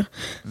idea.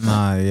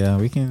 Nah, yeah,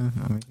 we can.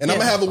 And I'm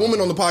gonna have a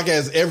woman on the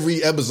podcast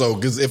every episode,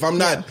 because if I'm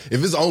not,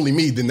 if it's only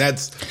me, then that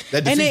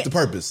defeats the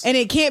purpose. And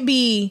it can't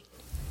be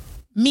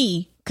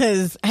me,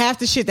 because half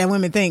the shit that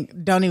women think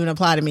don't even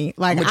apply to me.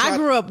 Like, I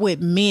grew up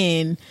with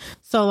men,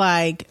 so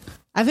like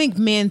I think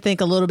men think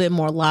a little bit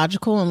more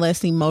logical and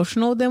less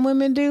emotional than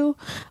women do.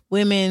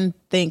 Women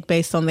think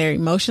based on their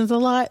emotions a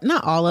lot.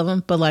 Not all of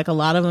them, but like a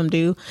lot of them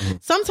do. Mm-hmm.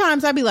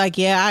 Sometimes I'd be like,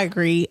 yeah, I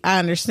agree, I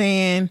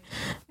understand.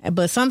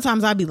 But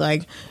sometimes I'd be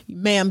like,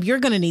 ma'am, you're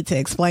going to need to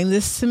explain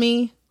this to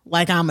me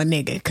like I'm a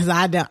nigga, because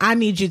I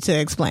need you to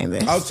explain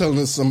this. I was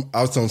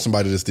telling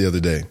somebody this the other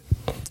day.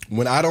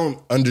 When I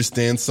don't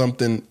understand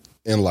something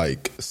in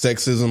like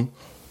sexism,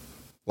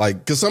 like,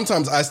 because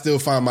sometimes I still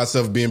find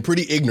myself being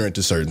pretty ignorant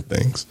to certain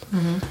things.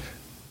 Mm-hmm.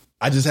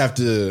 I just have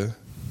to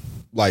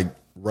like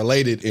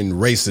relate it in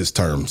racist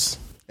terms,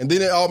 and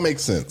then it all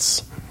makes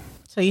sense.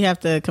 So you have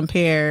to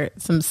compare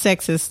some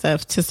sexist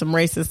stuff to some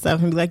racist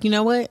stuff and be like, you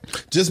know what?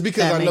 Just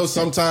because That I know makes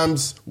sense.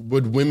 sometimes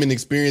what women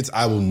experience,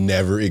 I will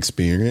never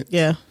experience.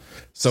 Yeah.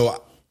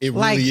 So it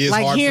Like, really is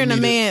like hard hearing for me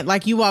a man,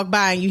 like you walk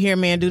by and you hear a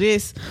man do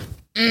this.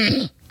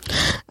 Shit.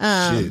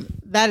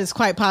 That is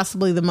quite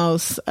possibly the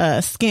most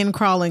skin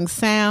crawling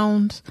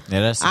sound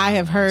Yeah, I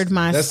have heard That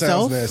myself.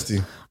 sounds nasty.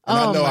 And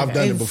I know I've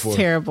done it before. It's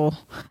terrible.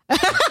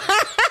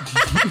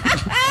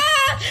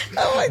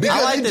 Because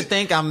I like to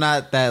think I'm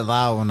not that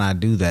loud when I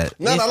do that.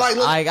 No, It's- like,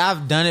 look-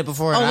 I've done it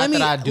before. Oh, Not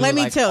that I do let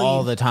me like tell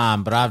all you. the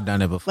time, but I've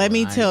done it before. Let me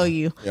I ain't- tell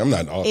you, I'm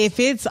not. if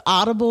it's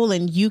audible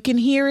and you can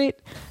hear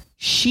it,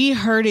 she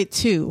heard it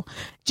too.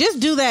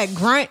 Just do that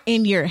grunt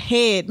in your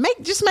head.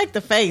 Just make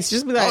the face.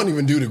 Just be I like, don't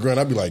even do the grunt.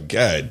 I'd be like,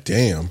 God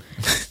damn.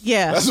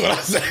 yeah. That's what I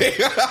say.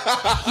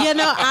 Yeah,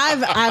 no,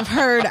 I've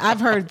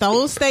heard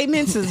those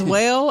statements as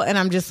well, and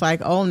I'm just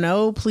like, oh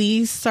no,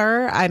 please,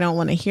 sir, I don't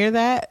want to hear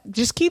that.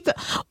 Just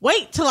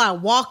wait till I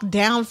walk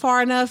down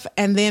far enough,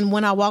 and then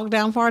when I walk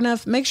down far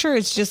enough, make sure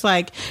it's just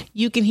like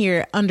you can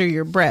hear it under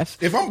your breath.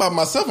 If I'm by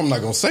myself, I'm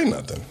not gonna say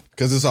nothing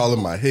because it's all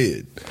in my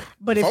head.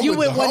 But if I'm you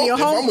with one of your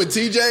if I'm homies, with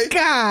TJ,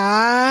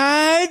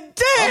 God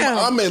damn,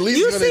 I'm at least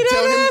you gonna see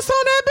tell that him- ass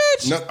on that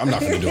bitch? no, I'm not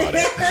gonna do all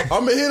that.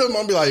 I'm gonna hit him. I'm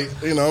gonna be like,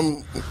 you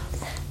know,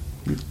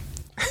 you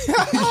see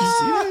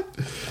that?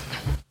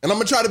 And I'm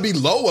gonna try to be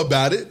low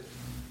about it.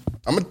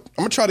 I'm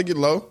gonna try to get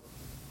low.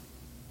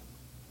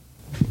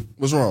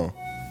 What's wrong?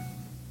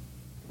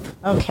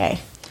 Okay,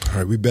 All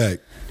right, we back.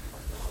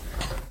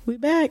 we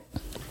back.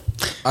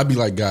 I'd be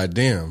like, God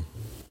damn.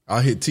 I'll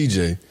hit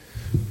TJ.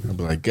 I'd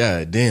be like,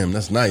 God damn,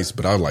 that's nice,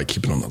 but I'll like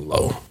keep it on the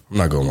low. I'm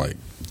not gonna like.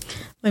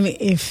 Let me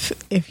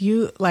if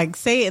you like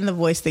say it in the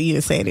voice that you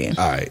would say it in.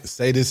 All right,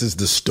 say this is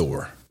the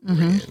store.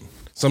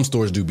 Some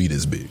stores do be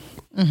this big.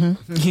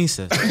 He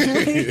says,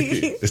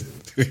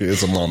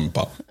 It's a mom and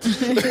pop.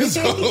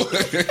 So,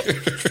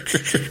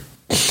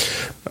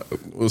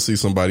 we'll see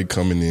somebody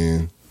coming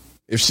in.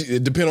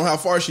 It depends on how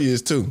far she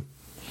is too.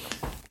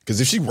 Because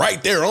if she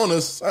right there on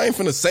us, I ain't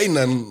finna say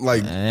nothing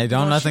like.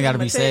 don't nothing got to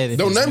be said. if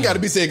Don't it's nothing me. got to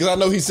be said because I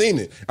know he's seen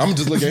it. I'm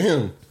just looking at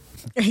him.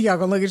 Y'all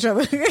gonna look at each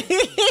other.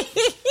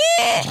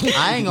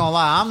 I ain't gonna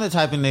lie, I'm the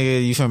type of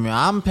nigga, you feel me?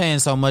 I'm paying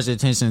so much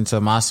attention to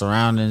my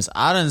surroundings.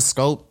 I done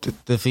scoped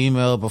the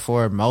female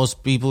before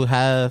most people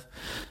have.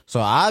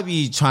 So I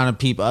be trying to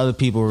peep other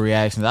people's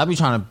reactions. I be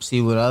trying to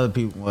see what other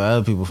people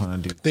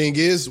finna do. Thing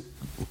is,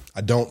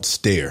 I don't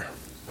stare.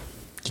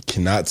 You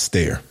cannot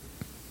stare.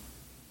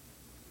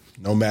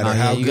 No matter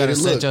how you good gotta it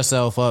set looks.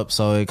 yourself up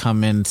so it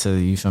come into,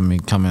 you feel me,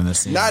 come in the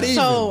scene. Not even.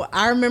 So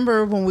I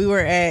remember when we were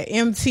at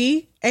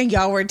MT and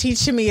y'all were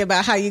teaching me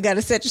about how you got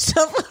to set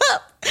yourself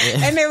up.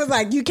 Yeah. And it was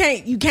like you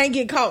can't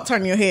get caught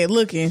turning your head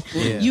looking.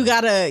 Yeah. You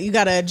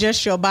gotta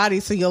adjust your body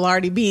so you'll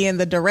already be in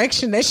the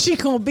direction that she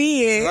gonna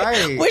be in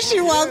Right. when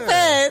she walks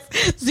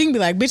past. So you can be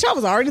like, bitch, I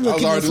was already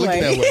looking I was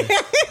already this looking way.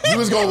 that way. You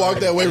was gonna walk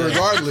that way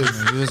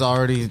regardless. He was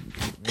already,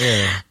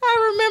 yeah.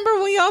 I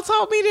remember when y'all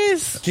taught me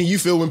this. Can you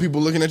feel when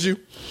people looking at you?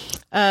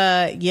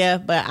 Yeah,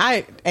 but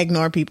I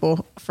ignore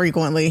people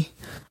frequently.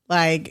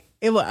 Like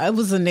it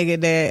was a nigga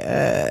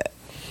that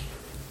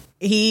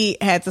he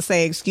had to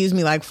say excuse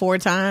me like 4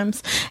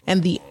 times,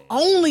 and the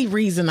only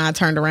reason I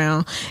turned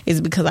around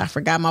is because I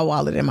forgot my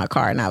wallet in my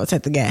car and I was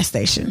at the gas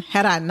station.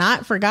 Had I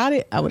not forgot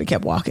it, I would have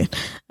kept walking.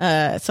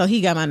 So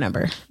he got my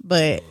number,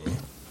 but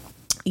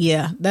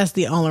yeah, that's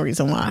the only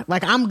reason why.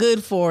 Like, I'm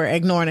good for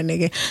ignoring a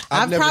nigga.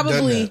 I've never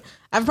done that.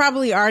 I've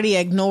probably already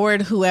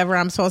ignored whoever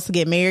I'm supposed to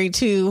get married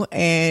to,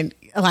 and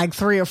like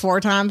 3 or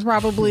 4 times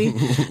probably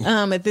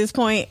at this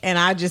point, and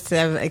I just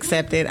have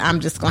accepted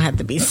I'm just gonna have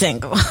to be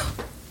single.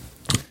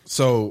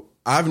 So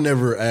I've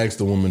never asked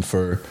a woman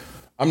for.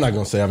 I'm not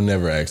gonna say I've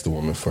never asked a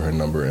woman for her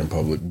number in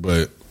public,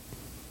 but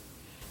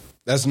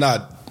that's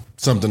not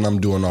something I'm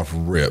doing off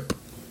rip.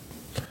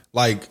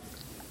 Like,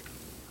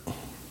 I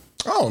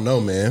don't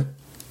know, man.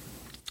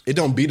 It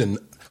don't be the.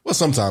 Well,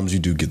 sometimes you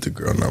do get the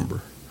girl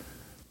number,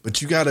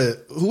 but you gotta.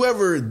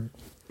 Whoever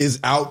is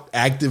out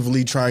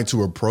actively trying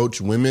to approach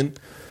women,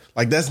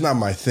 like that's not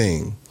my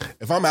thing.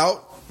 If I'm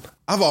out,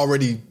 I'm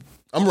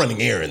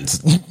running errands,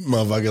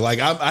 motherfucker. Like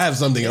I have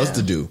something else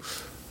to do.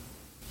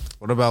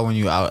 What about when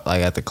you out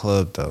like at the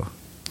club though?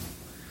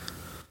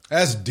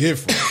 That's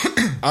different.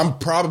 I'm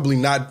probably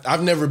not.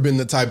 I've never been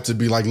the type to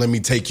be like, let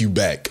me take you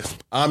back.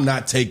 I'm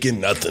not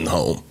taking nothing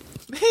home.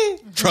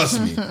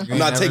 Trust me. I'm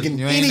not taking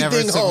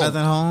anything home.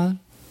 Nothing home?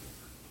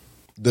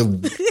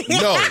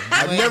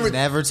 I've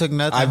never took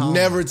nothing home. I've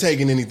never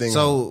taken anything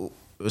home.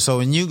 So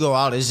when you go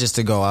out, it's just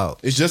to go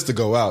out. It's just to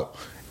go out.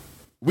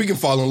 We can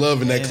fall in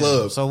love in that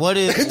club. So what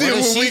is? And then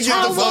when we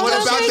get the fuck up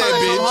out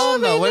that bitch.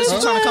 Home, though? What is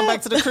she trying to come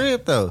back to the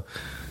crib though?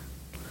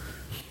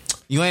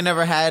 You ain't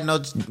never had no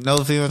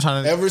female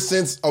trying to. Ever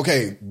since,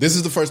 okay, this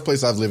is the first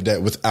place I've lived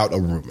at without a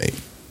roommate.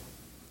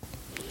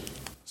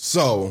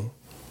 So,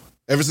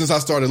 ever since I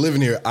started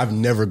living here, I've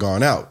never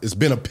gone out. It's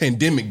been a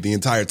pandemic the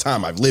entire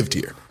time I've lived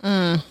here.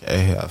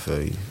 Yeah, I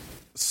feel you.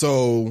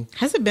 So,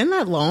 has it been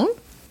that long?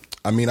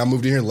 I mean, I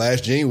moved in here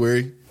last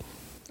January,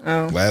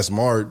 last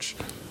March.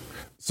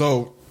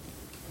 So,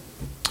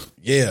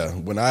 yeah,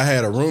 when I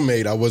had a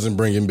roommate, I wasn't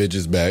bringing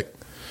bitches back.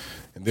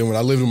 And then when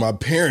I lived with my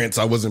parents,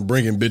 I wasn't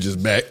bringing bitches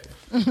back.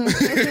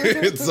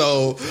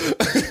 So,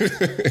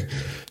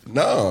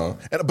 no.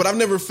 But I've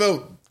never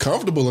felt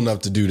comfortable enough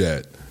to do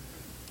that.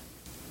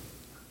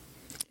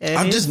 It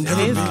ain't just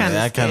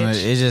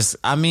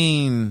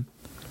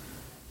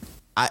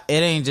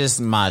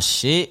my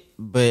shit,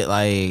 but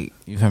like,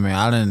 you feel me?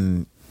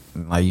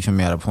 You feel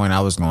me? At a point,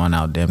 I was going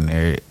out damn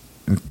near.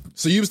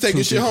 So you was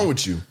taking shit home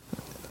with you?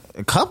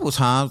 A couple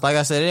times. Like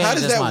I said, it ain't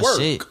just my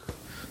shit.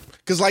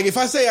 Because, like, if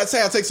I say I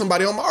take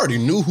somebody home, I already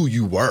knew who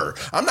you were.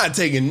 I'm not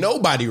taking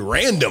nobody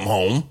random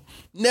home.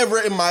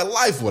 Never in my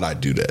life would I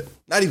do that.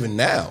 Not even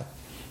now.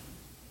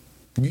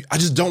 I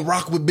just don't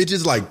rock with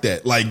bitches like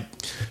that. Like,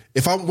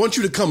 if I want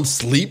you to come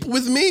sleep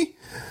with me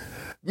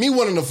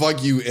wanting to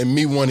fuck you and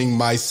me wanting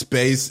my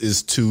space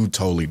is two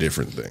totally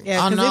different things.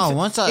 Yeah,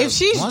 if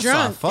she's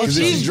drunk,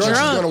 she's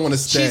gonna want to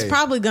stay. She's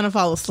probably gonna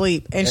fall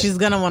asleep and she's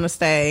gonna want to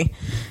stay.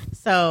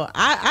 So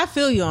I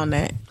feel you on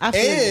that. I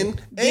feel you.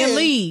 Then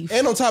leave.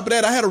 And on top of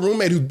that, I had a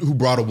roommate who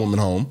brought a woman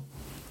home,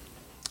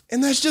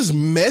 and that's just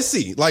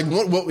messy. Like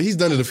he's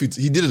done it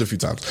he did it a few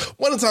times.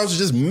 One of the times was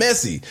just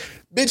messy.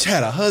 Bitch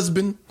had a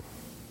husband.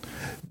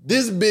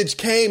 This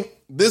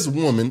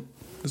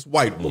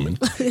white woman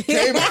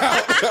came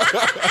out,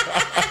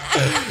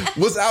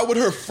 was out with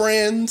her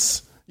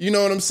friends. You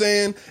know what I'm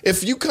saying?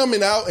 If you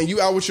coming out and you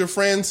out with your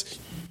friends,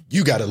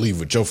 you got to leave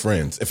with your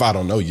friends. If I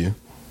don't know you.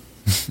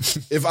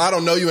 If I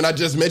don't know you and I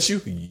just met you,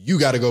 you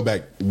got to go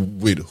back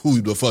with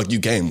who the fuck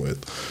you came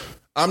with.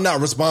 I'm not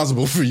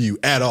responsible for you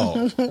at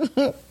all.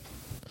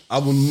 I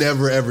will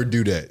never, ever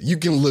do that. You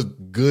can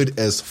look good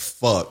as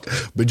fuck,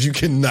 but you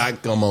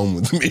cannot come home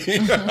with me.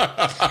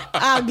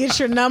 I'll get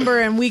your number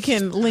and we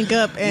can link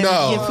up and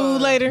get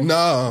food later.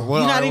 No.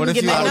 You're not even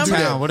getting that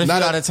number. What if you're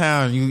out of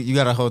town? You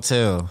got a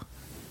hotel.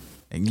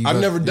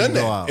 I've never done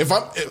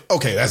that.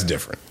 Okay, that's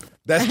different.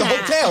 That's the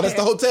hotel.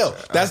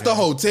 That's the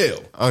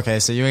hotel. Okay,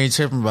 so you ain't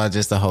tripping about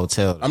just the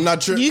hotel. I'm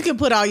not tripping. You can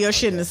put all your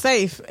shit in the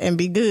safe and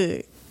be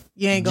good.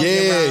 You ain't gonna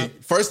get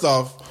robbed. First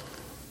off,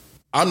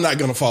 I'm not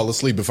gonna fall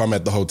asleep if I'm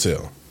at the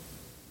hotel.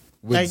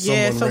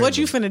 So what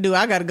you finna do?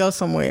 I gotta go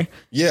somewhere.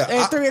 Yeah,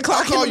 at 3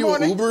 o'clock I'll call in the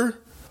morning. you an Uber.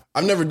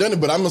 I've never done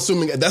it, but I'm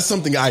assuming that's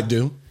something I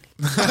do.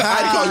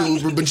 I'd call you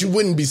Uber, but you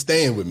wouldn't be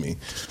staying with me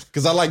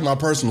because I like my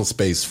personal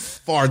space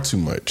far too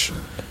much.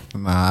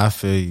 Nah, I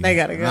feel you. They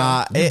gotta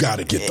go. You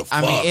gotta get the fuck.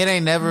 I mean, it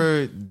ain't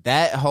never,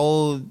 that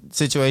whole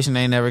situation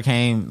ain't never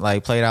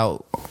played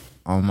out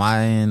on my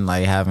end,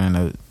 like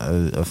having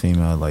a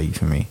female, like, you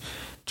feel me,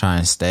 try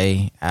and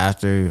stay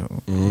after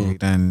we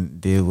done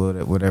did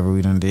whatever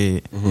we done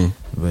did.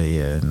 But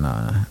yeah,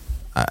 nah,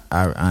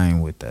 I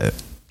ain't with that.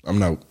 I'm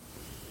not.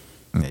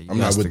 I'm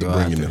not with the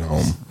bringing it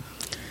home.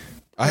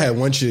 I had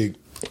one chick.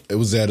 It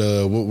was at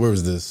where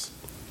was this?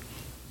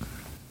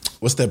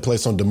 What's that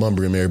place on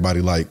Demumbrium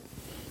everybody like?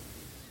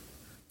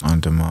 On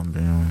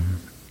Demumbrium,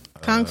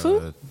 Kung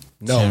Fu?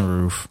 No, Tin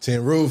Roof.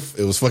 Tin Roof.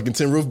 It was fucking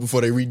Tin Roof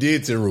before they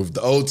redid Tin Roof.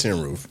 The old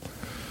Tin Roof.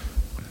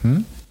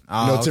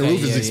 Oh, Tin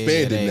Roof is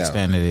expanded now.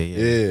 Expanded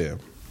it.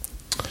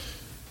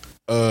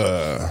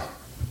 Yeah.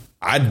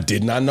 I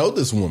did not know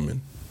this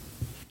woman,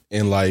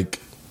 and like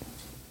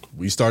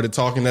we started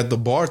talking at the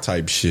bar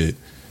type shit,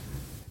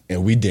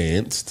 and we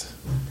danced,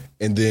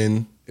 and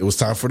then it was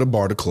time for the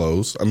bar to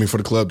close. I mean, for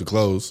the club to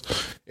close.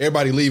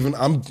 Everybody leaving.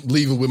 I'm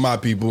leaving with my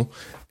people,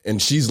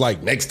 and she's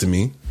like next to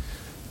me.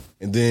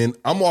 And then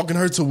I'm walking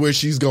her to where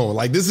she's going.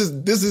 Like this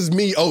is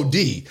me OD.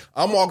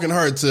 I'm walking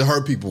her to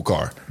her people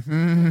car.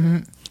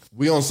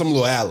 We on some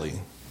little alley.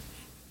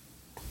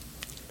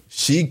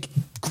 She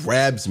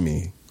grabs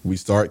me We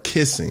start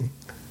kissing.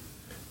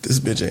 This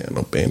bitch ain't had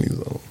no panties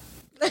on.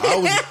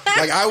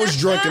 I was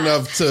drunk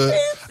enough to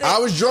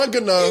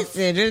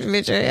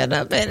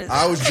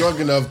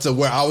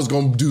where I was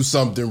gonna do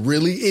something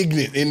really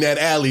ignorant in that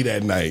alley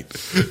that night.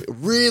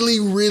 Really,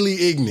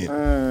 really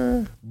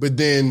ignorant. But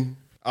then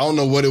I don't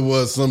know what it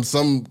was,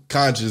 some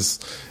conscious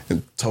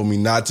and told me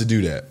not to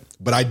do that.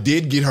 But I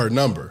did get her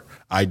number.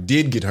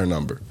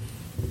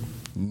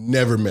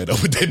 Never met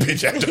up with that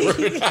bitch afterward.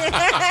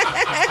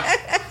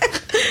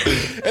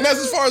 And that's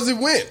as far as it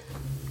went.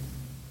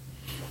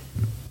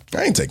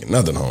 I ain't taking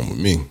nothing home with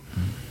me.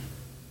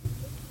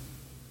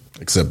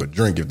 Except a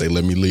drink if they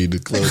let me leave the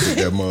club with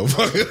that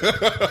motherfucker.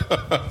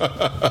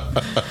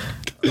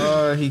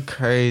 Oh, he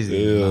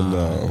crazy. Hell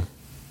no.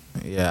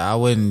 Yeah, I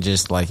wouldn't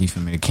just like, you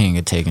feel me, the king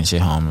of taking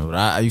shit home.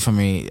 But you feel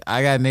me,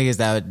 I got niggas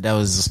that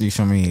was, you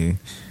feel me.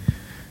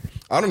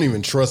 I don't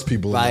even trust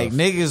people like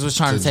niggas was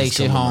trying to take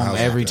shit home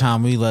every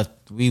time we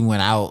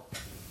went out.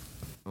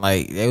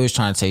 Like they was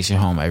trying to take shit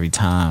home every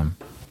time.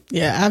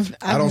 Yeah,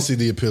 I don't see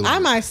the appeal. I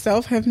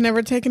myself have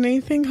never taken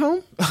anything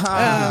home.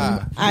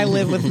 I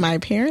live with my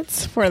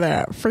parents for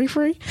the free.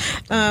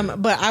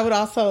 But I would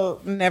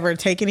also never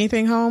take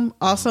anything home.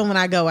 Also, when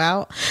I go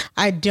out,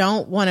 I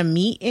don't want to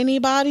meet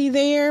anybody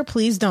there.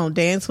 Please don't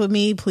dance with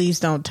me. Please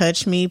don't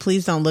touch me.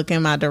 Please don't look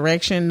in my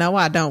direction. No,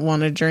 I don't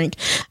want to drink.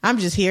 I'm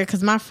just here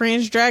because my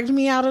friends dragged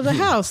me out of the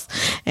house.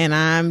 And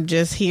I'm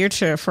just here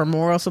for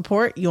moral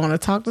support. You want to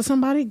talk to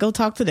somebody? Go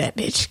talk to that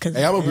bitch. Because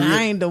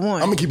I ain't the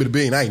one. I'm going to keep it a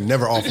bean. I ain't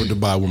never offered to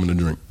buy a woman a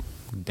drink.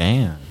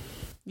 Damn.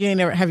 You ain't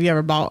never? Have you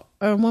ever bought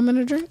a woman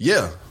a drink?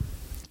 Yeah.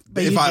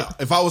 But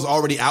if I was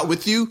already out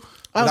with you,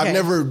 but I've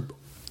never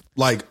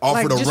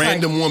offered a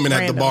random woman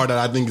at the bar that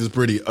I think is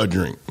pretty a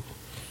drink.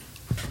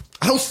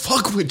 I don't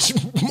fuck with you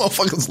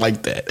motherfuckers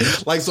like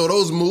that. Like, so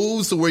those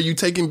moves to where you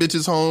taking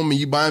bitches home and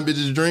you buying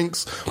bitches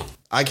drinks,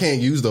 I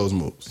can't use those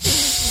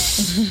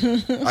moves.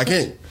 I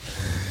can't.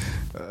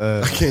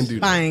 I can't do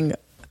that. Buying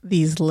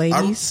these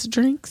ladies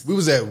drinks. We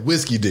was at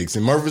Whiskey Dicks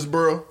in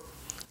Murfreesboro,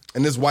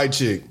 and this white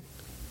chick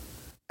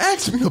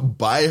asked me to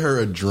buy her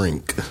a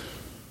drink.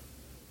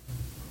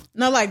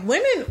 No, like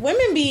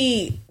women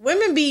be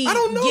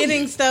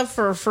getting stuff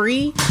for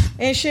free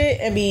and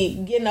shit and be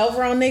getting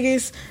over on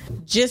niggas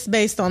just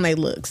based on their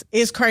looks.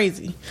 It's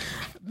crazy.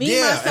 And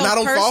I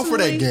don't fall for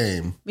that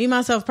game. Me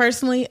myself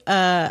personally,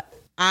 I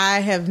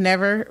have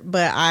never,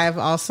 but I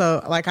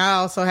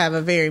also have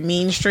a very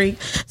mean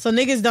streak. So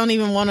niggas don't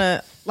even want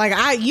to,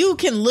 you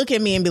can look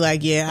at me and be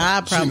like, yeah,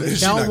 I probably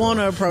don't want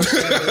to approach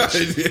that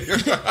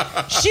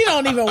bitch. She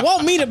don't even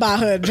want me to buy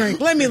her a drink.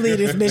 Let me leave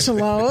this bitch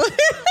alone.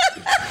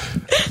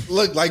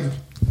 Look,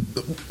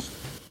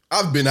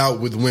 I've been out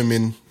with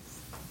women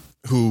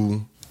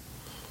who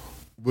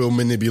will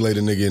manipulate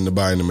a nigga into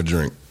buying them a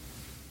drink.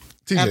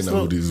 TJ Absolutely. know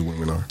who these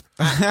women are.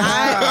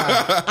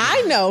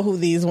 I know who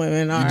these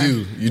women are.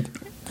 You do.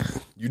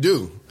 You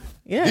do.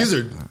 Yeah.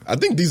 I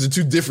think these are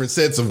two different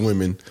sets of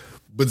women,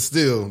 but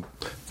still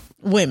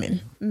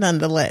women,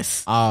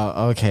 nonetheless.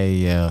 Okay,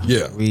 yeah.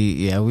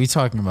 Yeah. We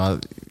talking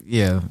about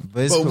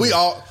but it's cool. we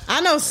all.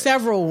 I know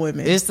several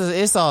women.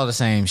 It's all the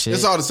same shit.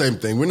 It's all the same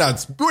thing. We're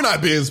not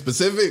being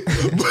specific.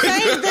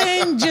 Same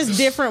thing, just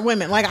different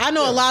women. Like, I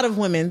know a lot of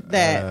women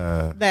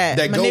that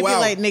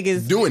manipulate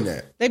niggas doing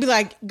that. They be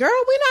like, "Girl,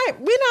 we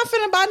not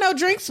finna buy no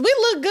drinks. We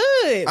look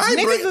good. I'm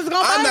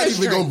not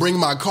even gonna bring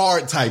my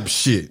card type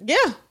shit.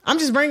 Yeah, I'm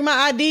just bringing my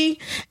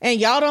ID, and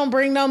y'all don't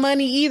bring no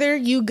money either.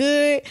 You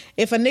good?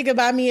 If a nigga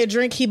buy me a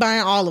drink, he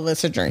buying all of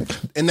us a drink.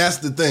 And that's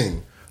the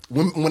thing.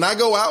 When I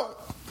go out,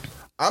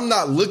 I'm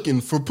not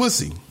looking for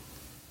pussy.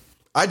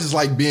 I just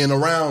like being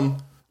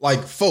around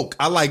folk.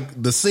 I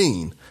like the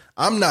scene.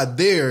 I'm not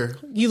there.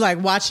 You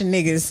like watching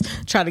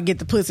niggas try to get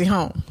the pussy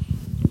home.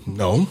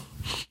 No.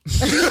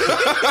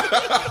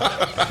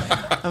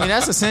 I mean,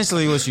 that's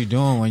essentially what you're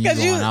doing when you're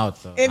going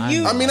out, though.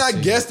 I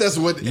guess that's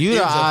what you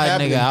the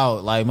odd nigga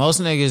out. Like, most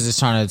niggas is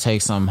trying to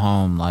take something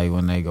home, like,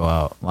 when they go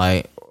out,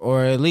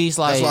 or at least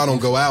that's why I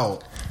don't go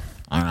out.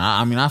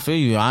 I mean, I feel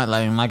you.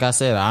 Like I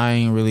said, I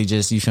ain't really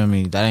just, you feel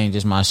me, that ain't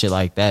just my shit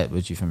like that,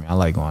 but you feel me, I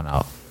like going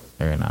out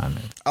every now and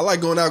then. I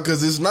like going out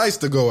because it's nice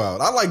to go out.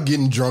 I like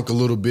getting drunk a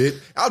little bit.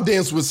 I'll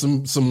dance with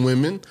some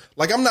women.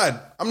 Like, I'm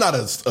not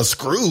a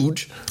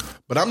Scrooge,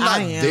 but I'm not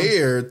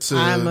there to.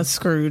 I'm a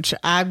Scrooge.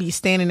 I be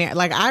standing there.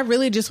 Like, I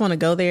really just want to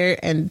go there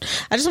and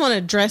I just want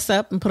to dress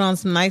up and put on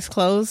some nice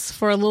clothes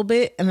for a little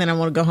bit, and then I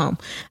want to go home.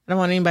 I don't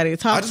want anybody to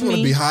talk to me. I just want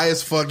to be high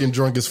as fuck and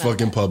drunk as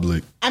fuck in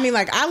public. I mean,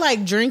 I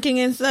like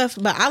drinking and stuff,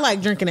 but I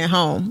like drinking at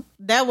home.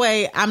 That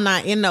way, I'm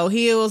not in no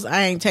heels.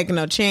 I ain't taking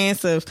no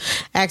chance of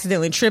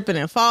accidentally tripping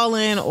and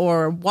falling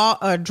or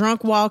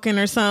drunk walking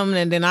or something,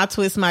 and then I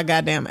twist my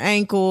goddamn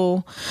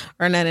ankle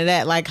or none of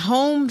that. Like,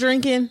 home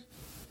drinking,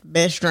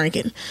 best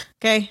drinking.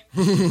 Okay.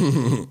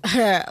 We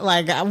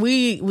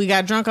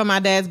got drunk on my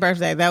dad's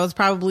birthday. That was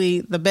probably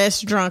the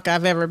best drunk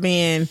I've ever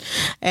been.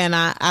 And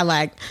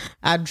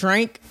I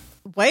drank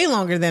way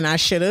longer than I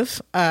should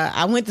have.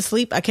 I went to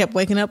sleep. I kept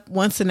waking up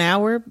once an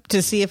hour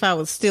to see if I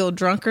was still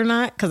drunk or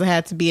not because I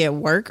had to be at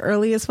work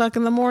early as fuck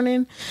in the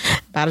morning.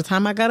 By the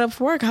time I got up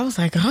for work, I was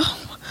like,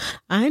 oh,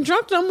 I ain't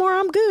drunk no more.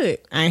 I'm good.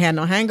 I ain't had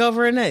no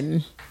hangover or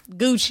nothing.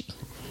 Gucci.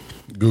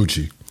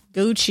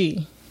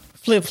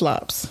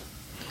 Flip-flops.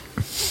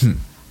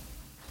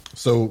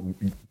 So,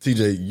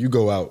 TJ, you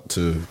go out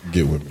to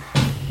get women,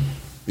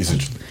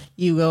 essentially.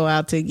 You go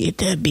out to get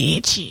the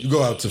bitch. You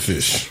go out to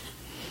fish,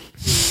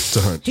 to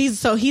hunt.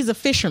 He's a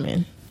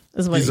fisherman.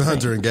 Is what He's a saying.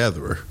 hunter and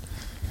gatherer.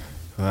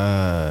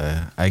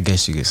 I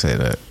guess you could say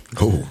that.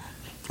 Oh,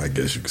 I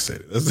guess you could say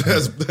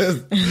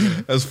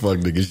that. That's fuck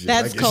nigga shit.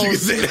 That's I guess cold. you could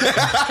say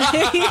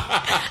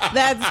that.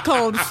 That's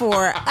code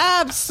for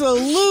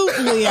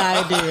absolutely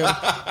I do.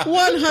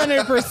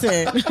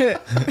 100%.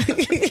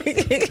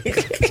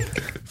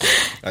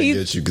 I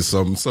guess you could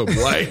something so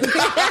light.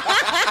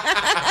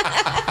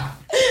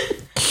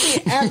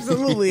 He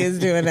absolutely is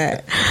doing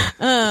that.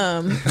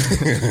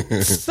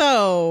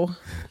 So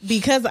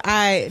because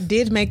I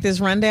did make this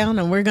rundown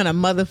and we're gonna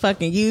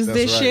motherfucking use That's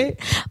this right. shit,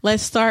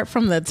 let's start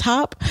from the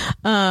top.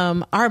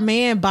 Our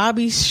man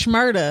Bobby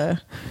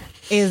Shmurda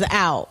is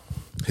out.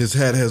 His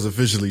hat has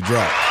officially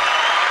dropped.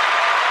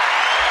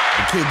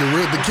 The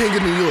king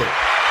of New York.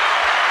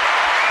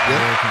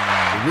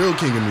 Yeah, the real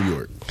king of New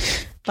York.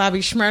 Bobby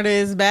Shmurda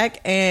is back,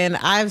 and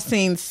I've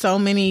seen so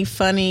many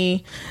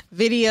funny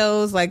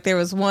videos. Like there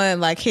was one,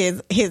 like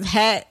his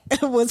hat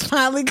was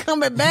finally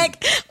coming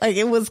back, like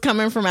it was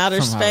coming from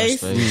outer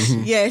space.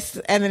 Yes,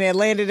 and then it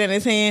landed in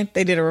his hand.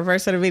 They did a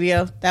reverse of the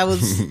video. That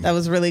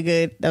was really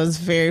good. That was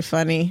very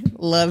funny.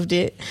 Loved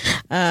it.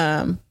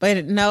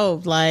 But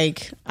no,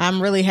 like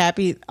I'm really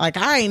happy. Like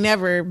I ain't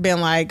never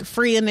been like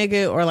free a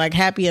nigga or like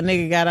happy a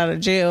nigga got out of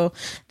jail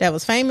that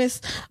was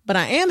famous, but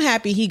I am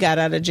happy he got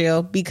out of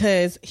jail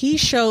because he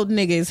showed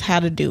niggas how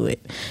to do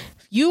it.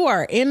 If you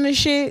are in the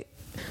shit,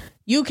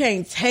 you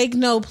can't take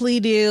no plea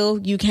deal.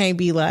 You can't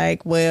be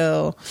like,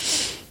 well,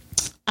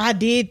 I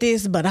did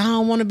this, but I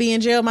don't want to be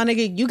in jail, my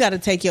nigga. You got to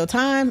take your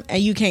time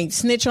and you can't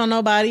snitch on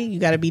nobody. You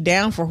got to be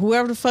down for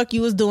whoever the fuck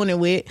you was doing it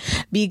with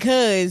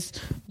because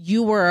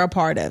you were a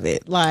part of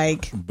it.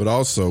 Like, But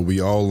also, we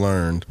all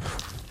learned,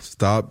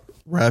 stop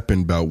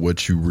rapping about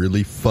what you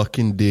really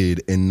fucking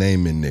did and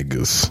naming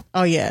niggas.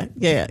 oh yeah. Don't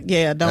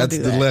That's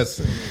do the that.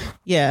 lesson.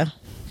 Yeah.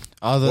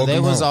 Although Welcome they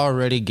was home.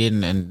 already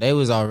getting, and they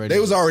was already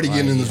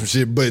getting into some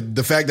shit, but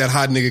the fact that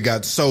Hot Nigga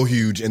got so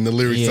huge and the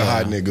lyrics to Yeah.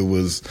 Hot Nigga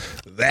was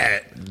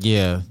that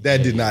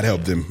did not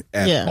help them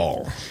at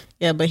all.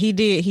 Yeah, but he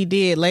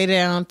did lay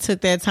down,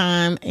 took that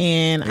time,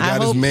 and He I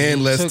got hope his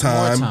man less took more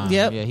time. time.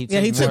 Yep. Yeah, he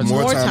he took took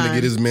More more time to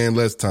get his man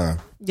less time.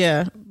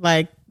 Yeah,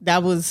 like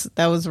that was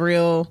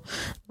real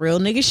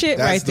nigga shit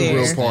That's right the there.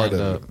 real part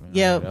of it.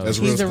 Yeah, That's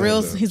he's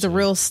real a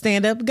real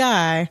stand up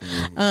guy.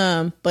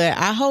 But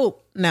I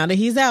hope now that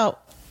he's out,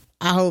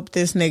 I hope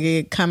this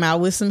nigga come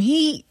out with some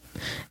heat,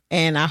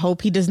 and I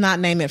hope he does not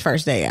name it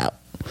First Day Out.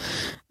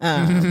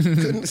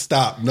 Couldn't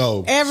stop.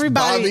 No,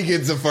 Everybody- Bobby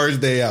gets the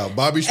first day out.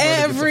 Bobby Shmurda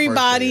Everybody gets the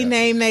first day out.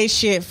 name they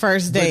shit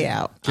First Day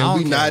Out. I don't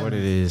we care not- what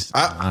it is,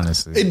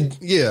 honestly. I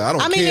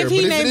don't I mean, care. if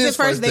he but names it it is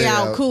First Day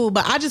Out, cool.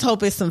 But I just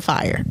hope it's some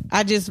fire.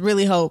 I just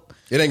really hope.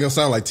 It ain't gonna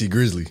sound like T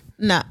Grizzly.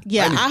 Nah,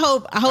 yeah. I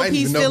hope didn't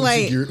he even know still who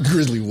ain't. T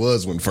Grizzly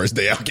was when First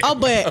Day Out came. Oh,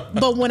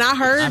 but when I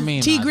heard I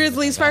mean, T I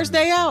Grizzly's think First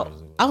Day Out,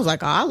 I was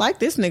like, oh, I like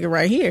this nigga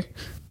right here.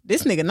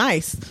 This nigga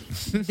nice.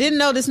 Didn't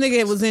know this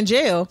nigga was in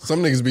jail.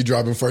 Some niggas be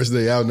dropping First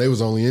Day Out and they was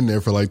only in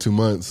there for like 2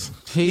 months.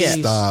 He's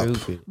Stop.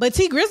 stupid. But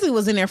T Grizzly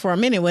was in there for a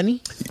minute,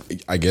 wasn't he?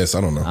 I guess. I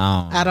don't know.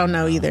 I don't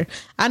know either.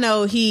 I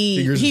know T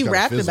he Grizzly's kinda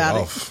rapped fizzled about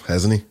off,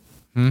 hasn't he?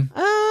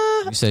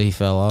 You said he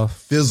fell off.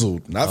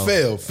 Fizzled, not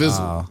failed.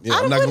 Fizzled. Yeah,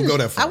 I'm not gonna go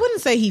that far. I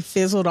wouldn't say he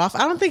fizzled off. I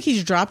don't think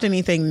he's dropped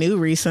anything new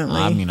recently.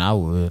 I mean, I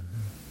would.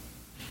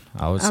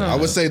 I would say. I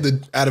would say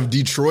that out of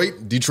Detroit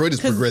has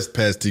progressed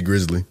past T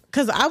Grizzly.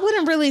 Because I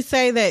wouldn't really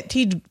say that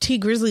T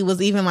Grizzly was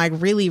even like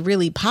really,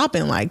 really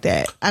popping like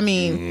that. I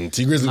mean,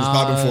 T Grizzly was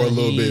popping for a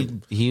little bit.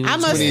 He was, I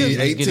must have- he was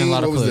getting a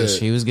lot of 2018, what was push.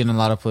 that? He was getting a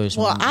lot of push.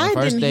 well, When I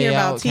First didn't Day hear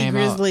Out about T came out,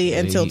 Grizzly yeah,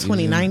 until he was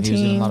getting a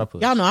 2019. lot of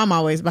push. Y'all know I'm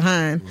always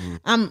behind.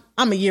 I'm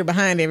a year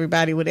behind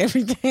everybody with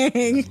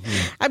everything.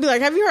 I'd be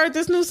like, have you heard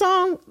this new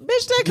song?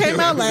 Bitch, that came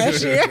out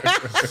last year.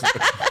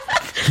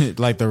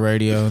 like the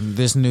radio.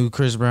 This new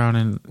Chris Brown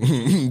and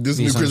This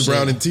new some Chris shit.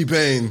 Brown and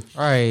T-Pain.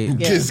 right.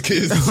 Yeah. Kiss,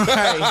 kiss.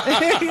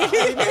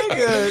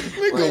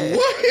 Nigga,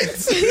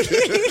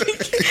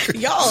 what?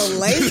 Y'all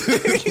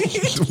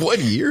late. What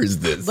year is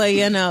this? But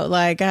you know,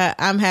 like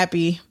I'm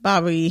happy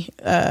Bobby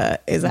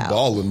is out.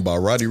 Balling by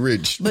Roddy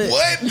Ricch. But-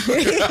 What?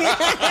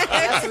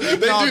 They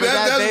do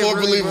that. That's more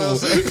believable.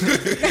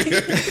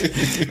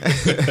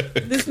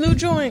 This new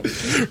joint.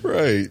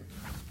 Right.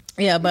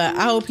 Yeah, but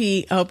I hope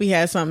he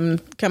has something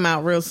come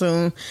out real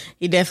soon.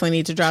 He definitely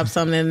need to drop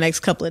something in the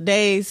next couple of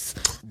days.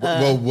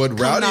 Well, what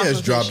coming Rowdy off has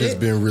of dropped his has shit.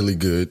 been really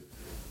good.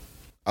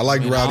 I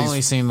like I Rowdy's.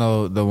 only seen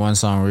the one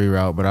song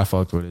Reroute, but I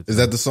fucked with it. Is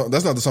that the song?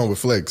 That's not the song with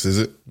Flex, is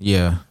it?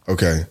 Yeah.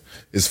 Okay.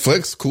 Is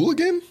Flex cool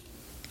again?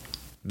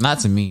 Not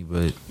to me,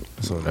 but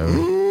it's whatever.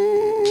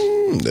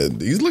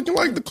 He's looking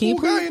like the cool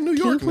guy in New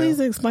York. Can you please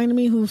explain to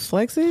me who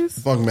Flex is?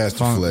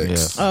 Funkmaster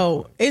Flex. Yeah.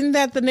 Oh, isn't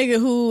that the nigga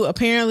who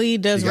apparently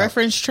does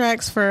reference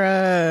tracks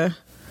for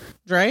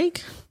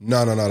Drake?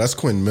 No, that's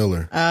Quentin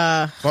Miller.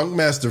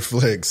 Funkmaster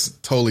Flex,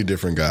 totally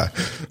different guy.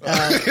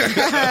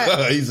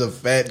 He's a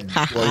fat.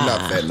 Well, he's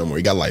not fat no more.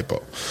 He got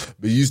lipo,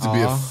 but he used to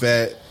be a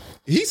fat.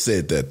 He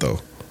said that though.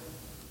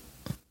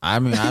 I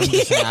mean, I'm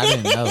just saying, I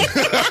didn't know. He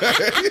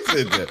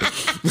said that.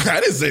 I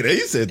didn't say that.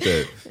 He said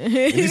that. And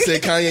he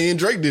said Kanye and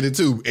Drake did it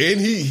too,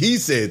 and he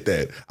said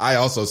that. I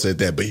also said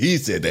that, but he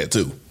said that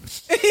too.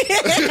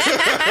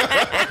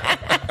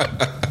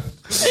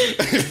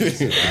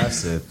 I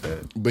said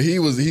that. But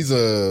he's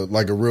a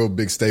real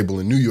big staple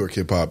in New York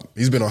hip hop.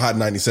 He's been on Hot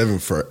 97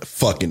 for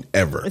fucking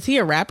ever. Is he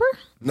a rapper?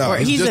 No, or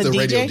he's just a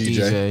radio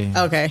DJ.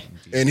 Okay.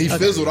 And he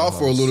fizzled off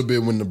for a little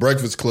bit when the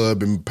Breakfast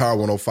Club and Power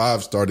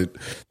 105 started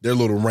their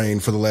little reign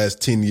for the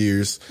last 10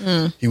 years.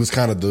 He was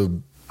kind of the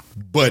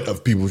butt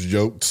of people's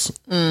jokes.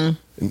 And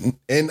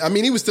I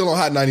mean, he was still on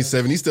Hot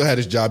 97. He still had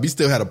his job. He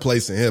still had a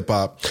place in hip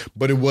hop,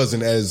 but it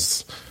wasn't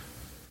as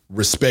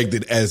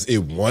respected as it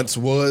once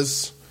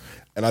was.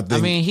 And I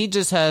think, he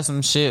just had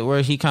some shit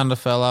where he kind of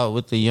fell out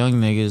with the young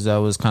niggas that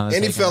was kind of.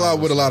 And he fell out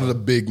with a lot of the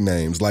big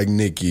names like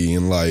Nicki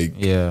and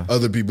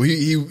other people.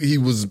 He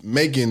was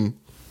making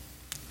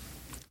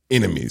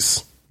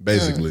enemies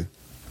basically,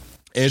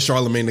 and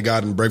Charlamagne the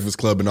God and Breakfast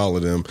Club and all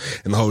of them,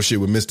 and the whole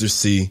shit with Mr.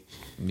 C.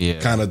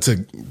 Yeah, kind of took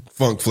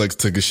Funk Flex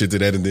took a shit to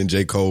that, and then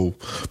J. Cole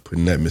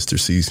putting that Mr.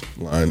 C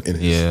line in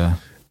his. Yeah,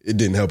 it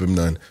didn't help him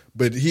none.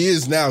 But he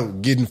is now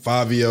getting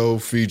Fabio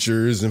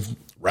features and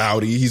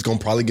Rowdy. He's gonna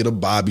probably get a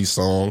Bobby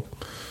song.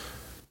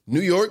 New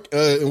York.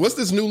 What's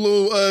this new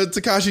little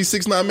Tekashi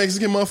 6ix9ine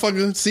Mexican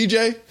motherfucker?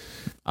 CJ.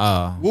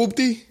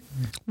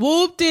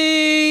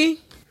 Whoopty.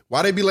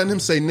 Why they be letting him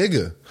say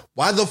nigga?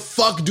 Why the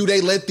fuck do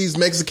they let these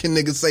Mexican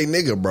niggas say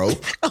nigga, bro?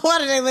 Why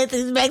do they let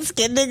these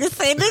Mexican niggas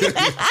say nigga?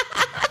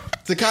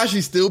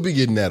 Tekashi still be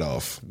getting that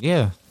off.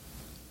 Yeah.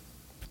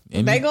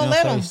 They gonna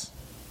let him.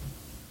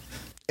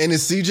 And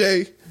it's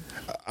CJ.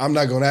 I'm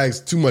not gonna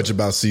ask too much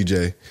about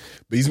CJ,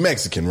 but he's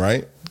Mexican,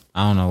 right?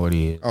 I don't know what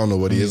he is. I'm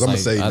gonna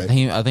say I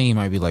think he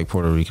might be like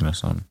Puerto Rican or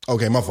something.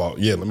 Okay, my fault.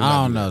 Yeah, let me.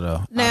 I don't know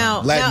though.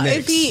 Now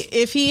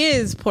if he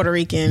is Puerto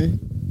Rican,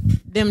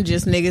 them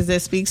just niggas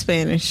that speak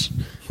Spanish.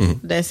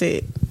 That's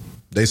it.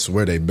 They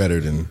swear they better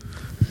than.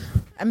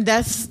 I mean,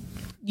 that's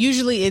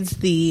usually it's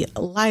the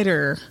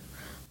lighter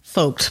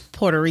folked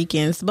Puerto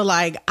Ricans, but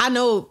I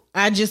know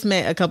I just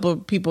met a couple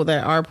of people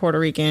that are Puerto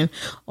Rican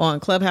on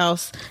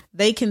Clubhouse.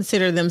 They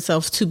consider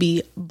themselves to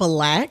be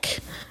black.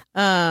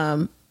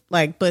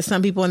 But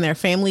some people in their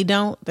family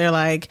don't.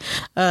 They're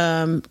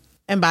and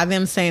by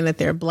them saying that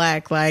they're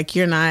black,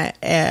 you're not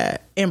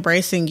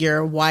embracing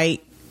your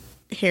white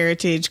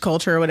heritage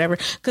culture or whatever.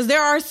 Because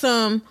there are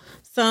some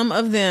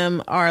of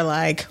them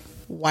are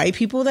white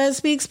people that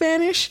speak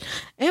Spanish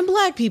and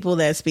black people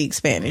that speak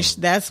Spanish.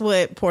 That's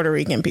what Puerto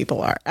Rican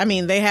people are. I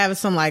mean, they have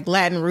some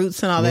Latin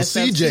roots and all that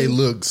stuff. CJ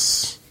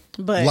looks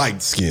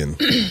light skinned.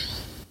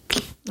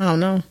 I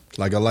don't know.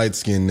 Like a light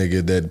skinned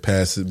nigga that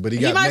passes, but he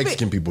got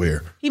Mexican people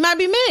here. He might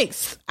be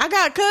mixed. I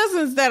got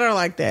cousins that are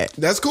like that.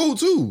 That's cool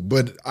too,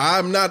 but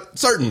I'm not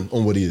certain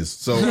on what he is.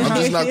 So I'm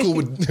just not cool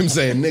with him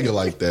saying nigga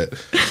like that.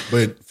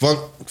 But Funk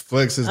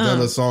Flex has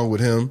done a song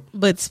with him.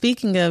 But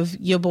speaking of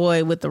your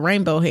boy with the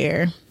rainbow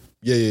hair.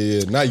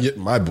 Yeah. Not yet,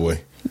 my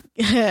boy.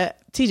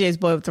 TJ's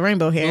boy with the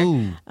rainbow hair.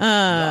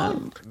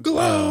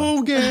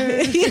 Glow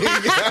gang.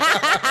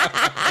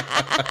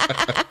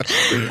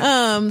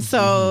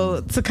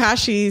 So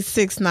Tekashi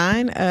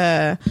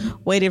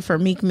 6ix9ine waited for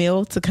Meek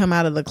Mill to come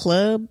out of the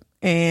club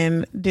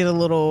and did a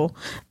little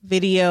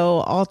video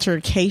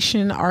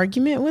altercation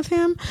argument with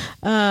him,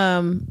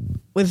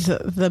 with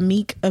the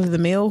Meek of the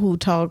Mill, who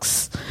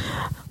talks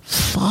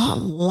a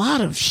lot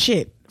of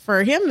shit.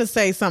 For him to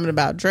say something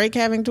about Drake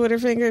having Twitter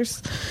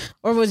fingers,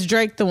 or was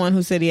Drake the one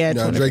who said he had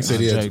Twitter Drake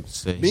fingers?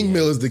 said he had. Meek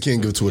Mill is the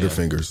king of Twitter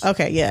fingers.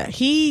 Okay, yeah.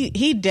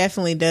 He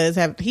definitely does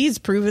have, he's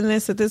proven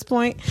this at this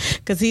point,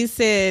 because he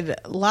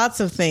said lots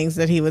of things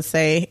that he would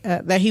say,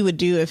 that he would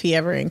do if he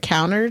ever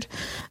encountered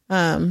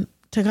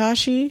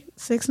Tekashi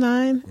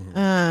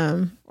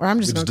 6ix9ine, or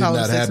I'm just going to call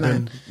him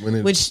 6ix9ine.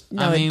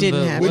 It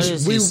didn't happen. What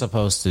is he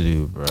supposed to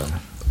do, bro?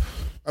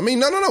 I mean,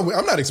 no.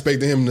 I'm not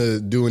expecting him to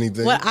do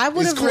anything. Well, I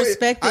would have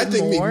respected more. I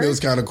think Meek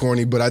Mill's kind of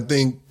corny, but I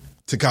think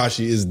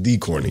Tekashi is the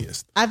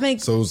corniest. I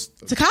think so.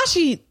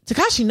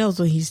 Tekashi knows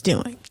what he's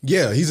doing.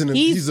 Yeah, he's an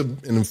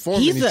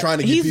informant. He's trying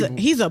to get people.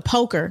 He's a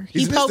poker.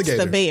 He pokes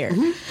the bear.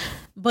 Mm-hmm.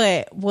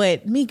 But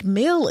what Meek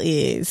Mill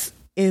is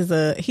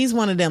he's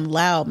one of them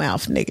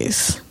loudmouth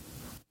niggas.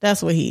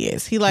 That's what he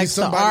is. He likes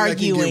to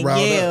argue and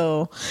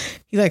yell.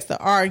 He likes to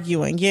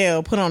argue and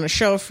yell, put on a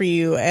show for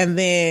you, and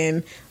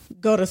then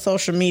go to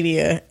social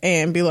media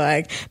and be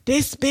like,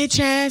 this bitch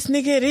ass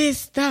nigga,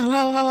 this, la,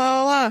 la,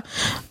 la, la.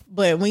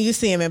 But when you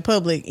see him in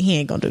public, he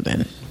ain't gonna do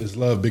nothing. It's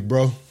love, big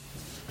bro.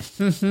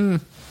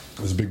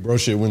 It's big bro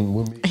shit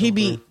when he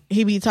be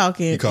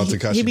talking. He calls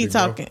Tekashi he be big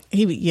talking.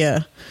 Bro. Yeah.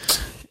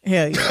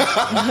 Hell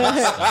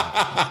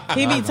yeah.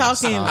 He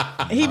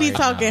be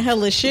talking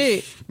hella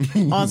shit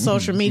on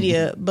social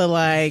media, but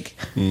like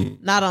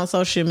not on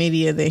social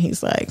media. Then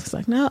he's like,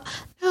 no,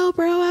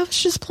 bro, I was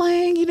just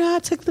playing. You know,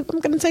 I'm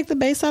gonna take the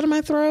bass out of my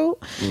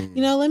throat.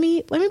 You know, let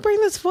me bring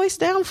this voice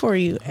down for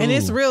you. And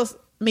it's real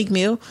Meek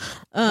Mill.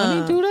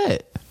 Let me do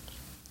that.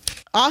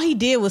 All he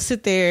did was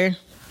sit there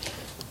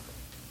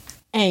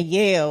and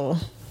yell.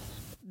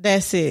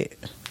 That's it.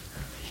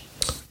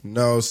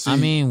 No, see, I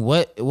mean,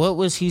 what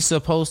was he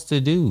supposed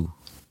to do?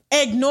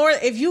 Ignore,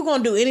 if you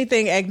gonna do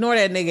anything, ignore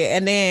that nigga,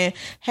 and then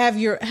have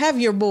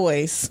your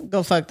boys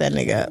go fuck that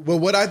nigga up. well,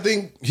 what I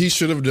think he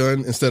should have done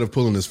instead of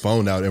pulling his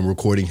phone out and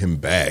recording him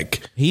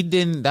back, He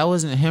didn't. That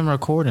wasn't him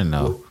recording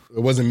though. it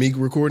wasn't Meek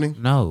recording.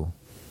 No,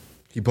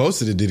 He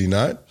posted it, did he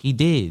not? he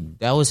did.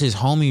 That was his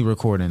homie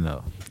recording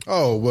though.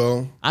 Oh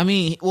well, I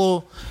mean,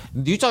 well,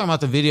 you talking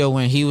about the video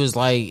when he was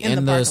like In the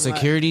in the parking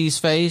security's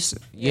face?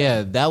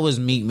 Yeah, that was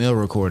Meek Mill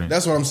recording.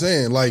 that's what I'm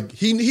saying. Like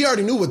he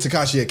already knew what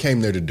Tekashi had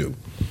came there to do.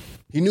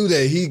 He knew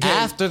that he came.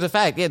 After the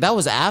fact. Yeah, that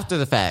was after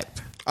the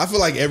fact. I feel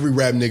like every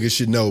rap nigga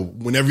should know.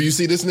 Whenever you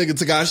see this nigga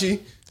Tekashi,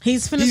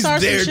 He's finna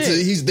start some shit.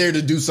 he's there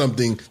to do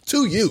something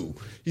to you.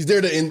 He's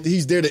there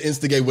to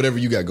instigate whatever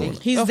you got going on.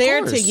 He's Of there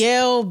course. to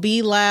yell,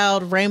 be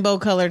loud, rainbow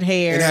colored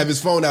hair, And have his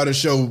phone out and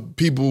show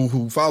people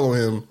who follow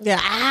him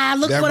yeah.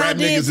 Look that what I rap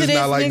did niggas to is this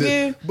not like nigga.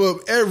 this.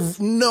 But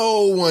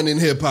no one in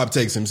hip hop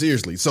takes him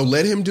seriously. So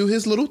let him do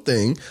his little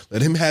thing.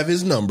 Let him have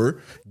his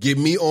number. Get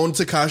me on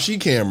Tekashi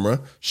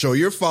camera. Show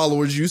your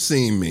followers you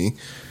seen me.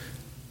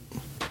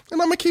 And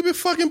I'm going to keep it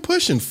fucking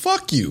pushing.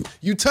 Fuck you.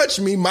 You touch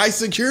me, my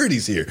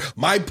security's here.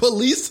 My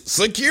police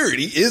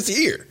security is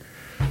here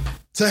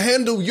to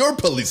handle your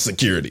police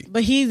security.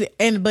 But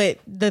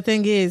the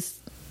thing is,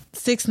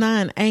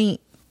 6ix9ine ain't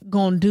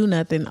gonna do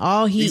nothing.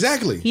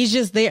 Exactly. He's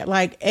just there.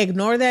 Like,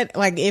 ignore that.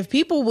 Like, if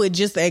people would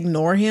just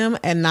ignore him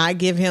and not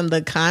give him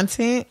the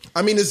content.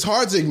 I mean, it's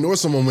hard to ignore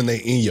someone when they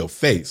in your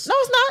face. No,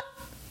 it's not.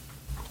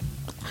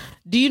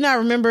 Do you not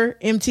remember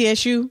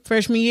MTSU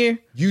freshman year?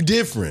 You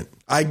different.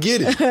 I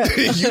get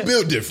it. You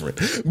built different.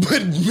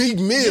 But Meek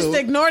Mill, Just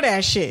ignore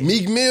that shit.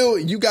 Meek Mill,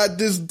 you got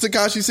this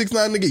Tekashi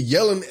 6ix9ine nigga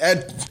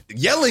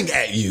yelling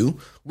at you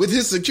with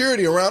his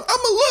security around.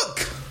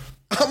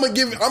 I'ma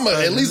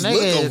at least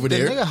look over the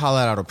there. nigga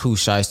hollered out a Pooh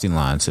Shiesty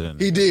line to them.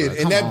 He did,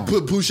 and that on.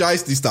 put Pooh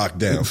Shiesty stock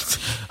down.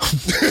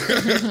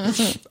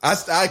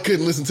 I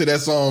couldn't listen to that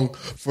song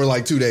for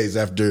like 2 days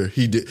after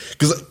he did,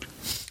 because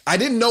I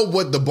didn't know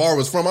what the bar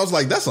was from. I was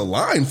like, that's a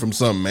line from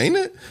something, ain't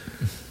it?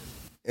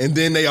 And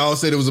then they all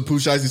said it was a Pooh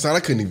Shiesty song. I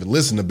couldn't even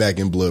listen to Back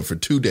in Blood for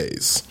 2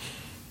 days.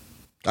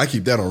 I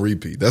keep that on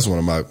repeat. That's one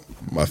of my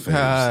favorites.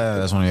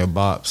 That's one of your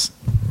bops.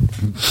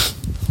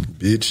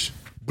 Bitch.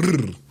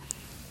 Brr.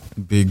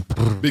 Big.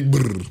 Big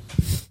brr.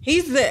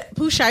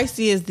 Pooh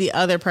Shiesty is the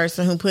other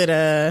person who put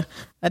a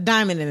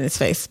diamond in his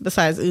face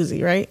besides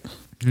Uzi, right?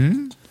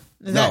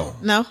 No.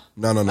 No?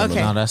 No. Okay.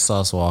 No, that's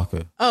Sauce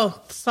Walker. Oh,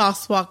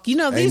 Sauce Walker. You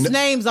know, these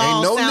names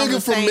all Ain't no sound nigga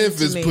the from same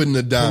Memphis to me. putting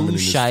a diamond in Pooh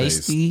his face.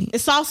 Shiesty.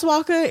 Is Sauce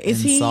Walker? Is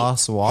and he?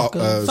 Sauce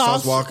Walker?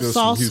 Sauce Walker's from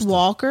Sauce Houston.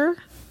 Walker?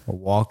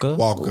 Walker?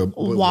 Walker.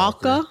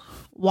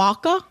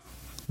 Walker?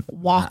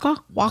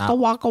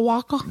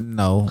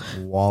 No.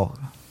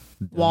 Walker.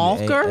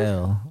 Walker?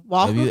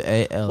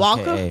 W-A-L-K-A.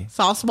 Walker?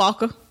 Sauce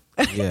Walker?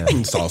 Yeah.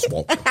 Sauce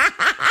Walker.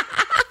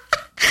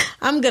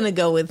 I'm going to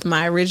go with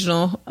my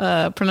original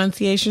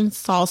pronunciation,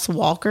 Sauce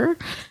Walker.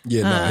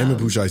 Yeah, no, him and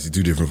Pooh Shiesty,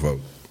 two different folk.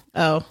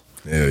 Oh.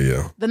 Hell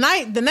yeah. The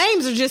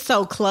names are just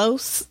so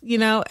close, you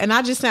know, and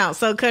I just sound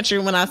so country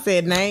when I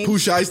said names. Pooh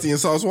Shiesty and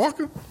Sauce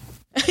Walker?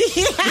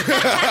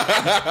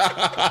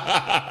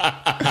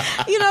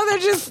 You know, they're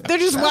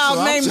just wild what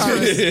I'm names.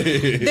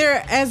 saying.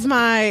 They're, as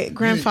my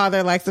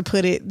grandfather likes to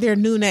put it, they're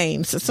new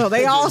names. So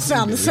they all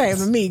sound the same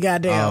to me,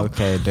 goddamn. Oh,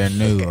 okay, they're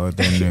new. Or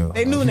they're new.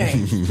 They new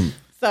names.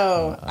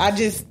 So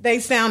they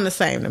sound the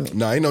same to me.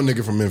 Nah, ain't no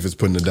nigga from Memphis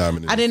putting a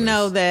diamond in I his didn't face.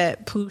 know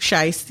that Pooh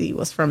Shiesty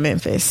was from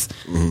Memphis.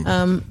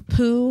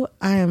 Pooh,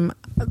 I am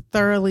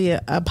thoroughly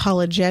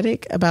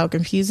apologetic about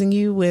confusing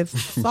you with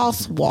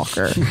Sauce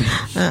Walker.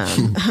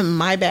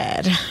 My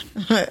bad.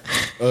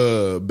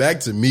 Back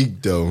to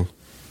Meek though.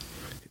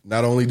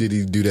 Not only did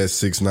he do that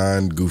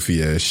 6ix9ine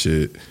goofy ass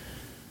shit,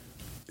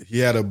 he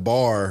had a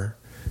bar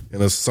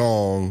in a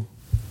song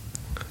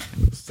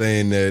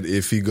saying that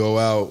if he go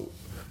out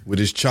with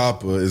his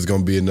chopper, it's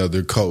gonna be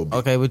another Kobe.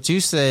 Okay, but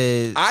you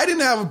said I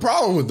didn't have a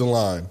problem with the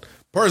line.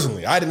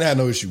 Personally, I didn't have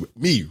no issue with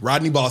me.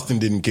 Rodney Boston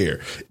didn't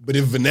care. But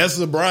if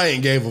Vanessa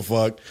Bryant gave a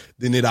fuck,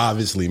 then it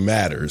obviously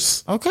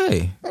matters.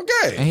 okay.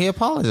 Okay. And he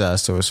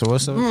apologized to her. So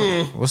what's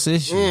the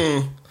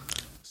issue?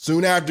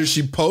 Soon after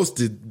she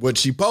posted what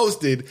she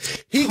posted,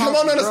 he come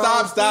on,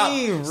 stop,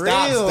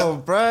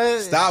 bro.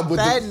 Stop with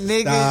that the,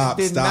 nigga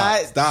did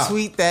not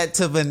tweet that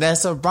to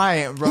Vanessa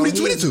Bryant, bro. Who did he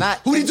tweet it to?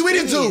 Who did he tweet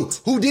it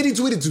to? Who did he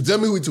tweet it to? Tell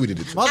me who he tweeted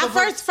it to. Now,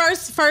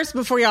 first,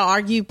 before y'all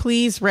argue,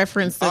 please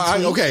reference the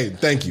tweet. Okay,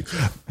 thank you.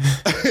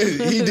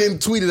 He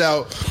didn't tweet it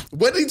out.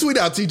 What did he tweet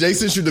out, TJ,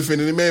 since you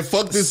defended it, man?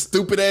 Fuck this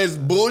stupid ass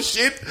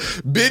bullshit,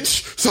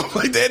 bitch.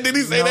 Something like that. Did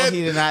he say that?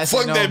 He did not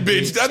Fuck say no, that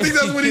bitch. I think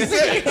that's what he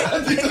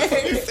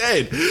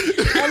said.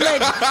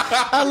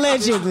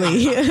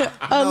 Allegedly.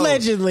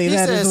 Allegedly,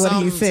 that is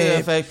what he said.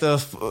 To the effect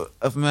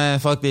of man,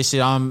 fuck this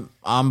shit. I'm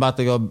about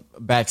to go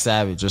back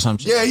savage or some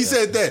shit. Yeah, he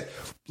said that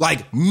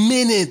like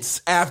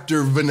minutes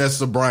after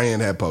Vanessa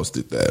Bryant had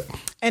posted that.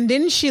 And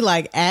didn't she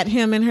like at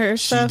him and her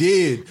stuff? She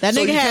did. That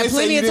nigga had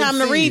plenty of time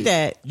to read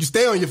that. You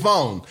stay on your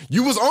phone.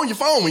 You was on your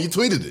phone when you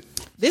tweeted it.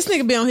 This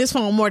nigga be on his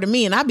phone more than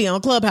me, and I be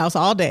on Clubhouse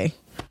all day.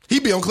 He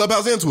be on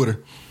Clubhouse and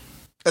Twitter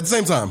at the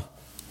same time.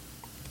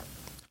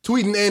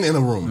 Tweeting and in a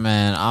room.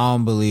 Man, I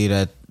don't believe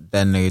that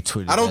nigga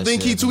tweeted. I don't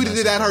think he tweeted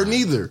it at her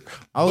neither.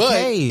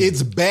 Okay. But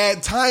it's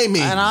bad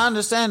timing. And I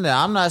understand that.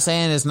 I'm not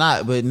saying it's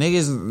not, but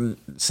niggas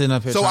sitting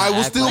up here. So I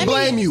will still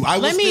blame you. I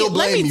will still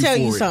blame you for it. Let me tell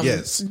you something.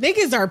 Yes.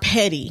 Niggas are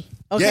petty.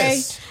 Okay.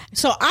 Yes.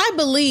 So I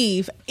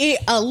believe it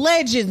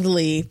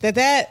allegedly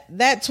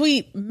that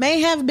tweet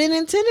may have been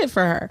intended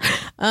for her.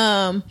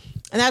 And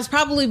that's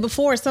probably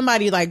before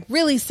somebody like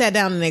really sat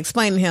down and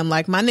explained to him,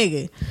 like, my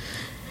nigga,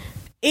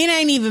 it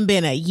ain't even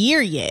been a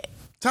year yet.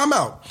 Time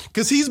out.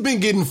 Because he's been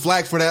getting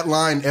flack for that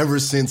line ever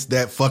since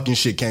that fucking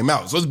shit came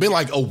out. So it's been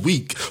like a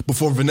week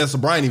before Vanessa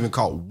Bryant even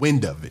caught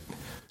wind of it.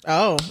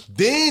 Oh.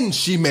 Then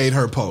she made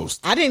her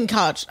post. I didn't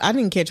catch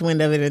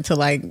wind of it until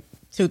like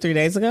 2-3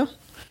 days ago.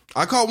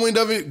 I caught wind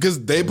of it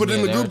because they put it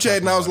in the group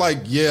chat and I was like,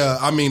 yeah,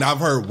 I mean, I've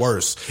heard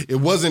worse. It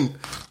wasn't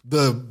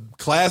the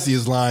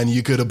classiest line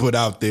you could have put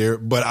out there,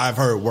 but I've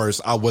heard worse.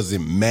 I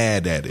wasn't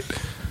mad at it.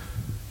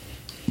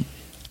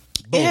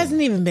 Boom. It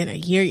hasn't even been a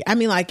year. I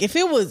mean, like if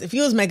he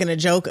was making a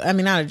joke, I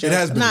mean, not a joke, it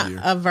has been not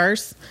a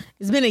verse.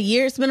 It's been a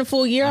year. It's been a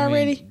full year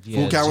already.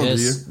 Yeah, full calendar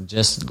year.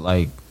 Just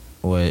like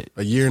what?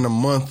 A year and a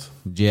month.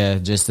 Yeah,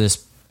 just this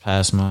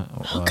past month.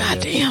 Oh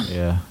goddamn.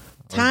 Yeah.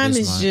 Time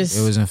is month. just.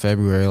 It was in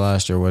February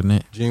last year, wasn't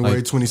it?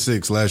 January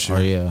 26th last year.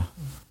 Oh yeah.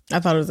 I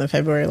thought it was in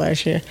February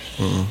last year.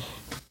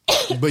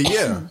 But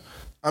yeah,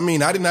 I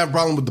mean, I didn't have a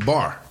problem with the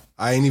bar.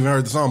 I ain't even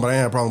heard the song, but I ain't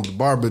had a problem with the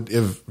bar. But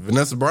if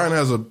Vanessa Bryant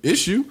has an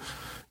issue,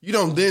 you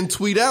don't then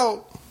tweet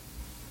out.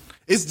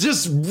 It's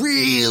just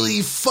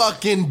really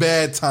fucking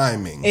bad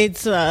timing.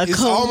 It's a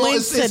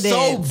coincidence. It's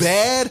so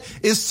bad.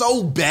 It's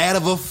so bad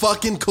of a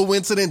fucking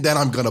coincidence that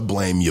I'm gonna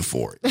blame you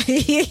for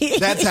it.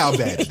 That's how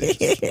bad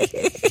it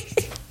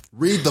is.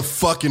 Read the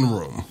fucking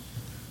room.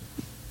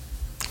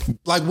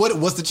 Like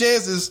what's the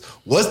chances?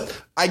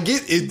 I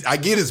get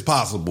it's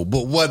possible,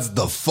 but what's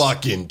the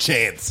fucking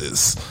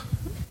chances?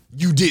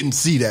 You didn't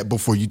see that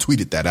before you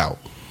tweeted that out.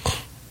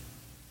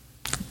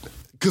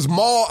 Because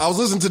Maul, I was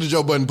listening to the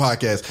Joe Budden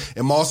podcast,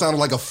 and Maul sounded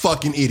like a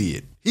fucking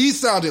idiot. He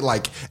sounded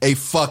like a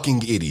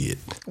fucking idiot.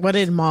 What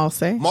did Maul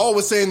say? Maul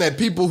was saying that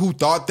people who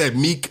thought that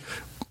Meek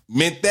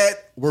meant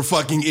that were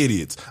fucking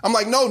idiots. I'm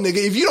like, no, nigga,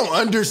 if you don't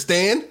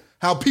understand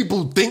how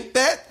people think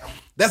that,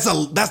 that's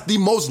the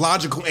most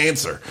logical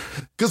answer.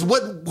 Because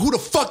who the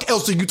fuck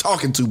else are you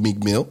talking to,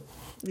 Meek Mill?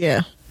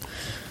 Yeah.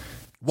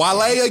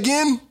 Wale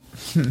again?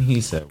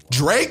 He said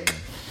Drake?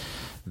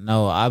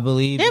 No, I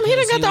believe. Damn, he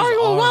done got the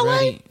argument with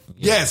Wale?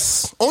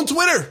 Yes, on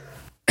Twitter.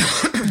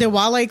 Did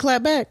Wale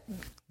clap back?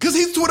 Because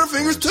he's Twitter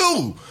fingers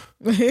too.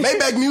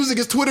 Maybach Music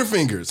is Twitter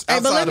fingers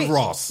outside of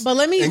Ross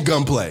and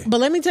Gunplay.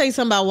 But let me tell you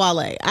something about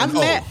Wale. I've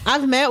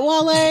met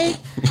Wale.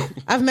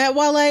 I've met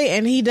Wale,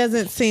 and he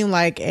doesn't seem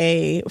like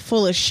a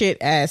full of shit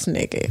ass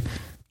nigga.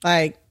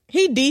 Like,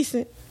 he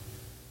decent.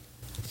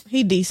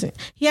 He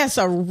has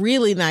a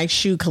really nice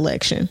shoe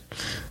collection.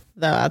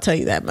 Though, I'll tell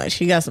you that much.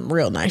 He got some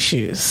real nice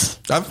shoes.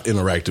 I've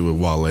interacted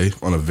with Wale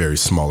on a very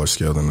smaller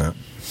scale than that.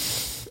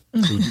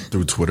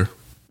 Through Twitter.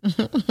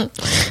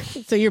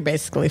 So you're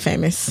basically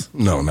famous.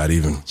 No, not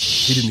even.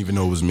 He didn't even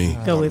know it was me.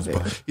 Go with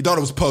it. He thought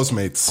it was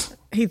Postmates.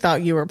 He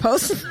thought you were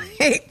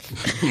Postmates.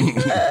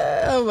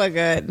 Oh my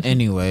God.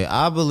 Anyway,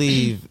 I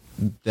believe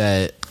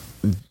that,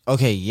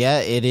 okay, yeah,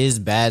 it is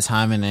bad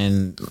timing,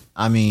 and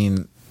I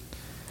mean,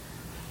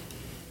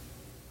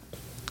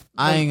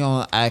 I ain't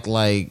gonna act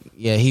like,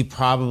 yeah, he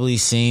probably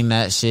seen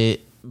that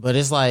shit, but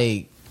it's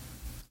like,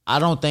 I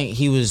don't think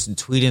he was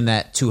tweeting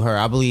that to her.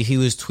 I believe he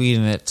was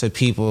tweeting it to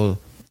people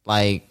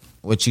like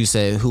what you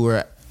said, who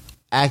were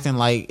acting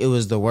like it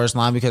was the worst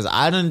line, because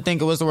I didn't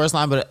think it was the worst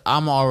line, but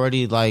I'm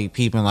already like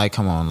peeping like,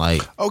 come on,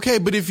 like. Okay,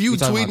 but if you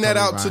tweeting that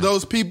out to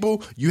those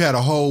people, you had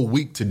a whole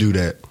week to do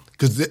that,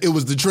 because it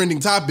was the trending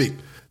topic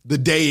the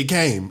day it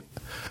came.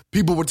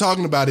 People were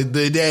talking about it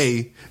the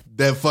day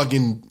that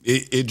fucking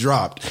it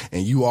dropped,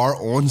 and you are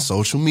on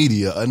social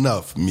media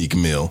enough, Meek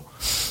Mill.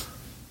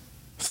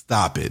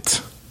 Stop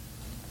it.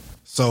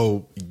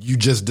 So you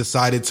just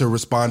decided to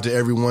respond to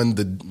everyone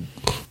the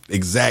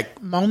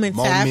exact moments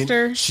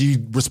after she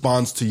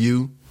responds to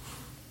you.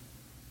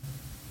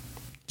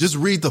 Just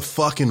read the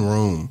fucking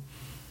room.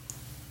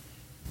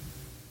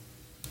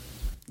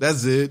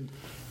 That's it.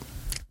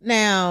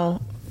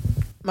 Now,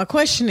 my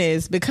question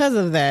is, because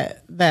of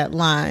that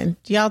line,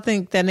 do y'all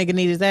think that nigga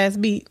need his ass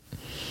beat?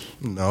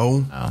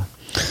 No.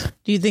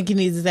 Do you think he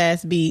needs his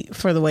ass beat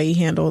for the way he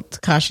handled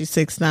Tekashi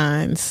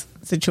 6ix9ine's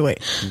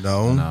situation?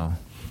 No.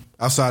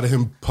 Outside of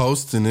him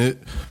posting it,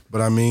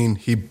 but I mean,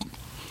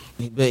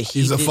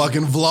 he's a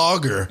fucking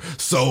vlogger.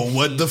 So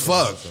what the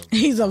fuck?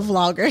 He's a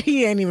vlogger.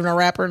 He ain't even a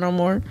rapper no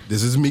more.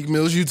 This is Meek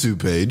Mill's YouTube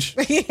page.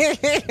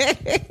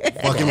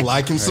 Fucking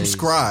like and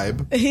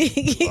subscribe.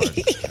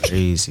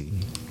 Crazy.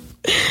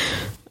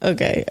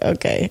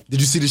 Okay. Did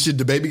you see the shit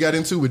DaBaby got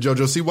into with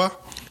JoJo Siwa?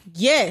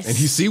 Yes. And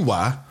he see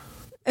why.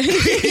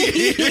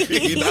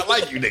 He not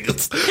like you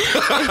niggas.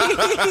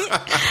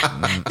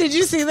 Did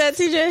you see that,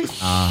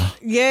 TJ?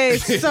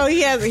 Yes. So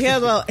he had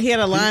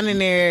a line in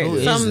there. Who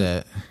is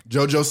that?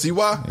 JoJo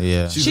Siwa?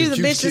 Yeah. She's a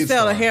bitch that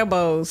sell the hair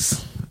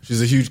bows.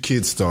 She's a huge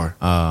kid star.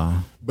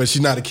 But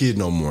she's not a kid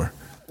no more.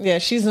 Yeah,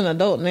 she's an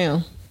adult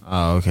now.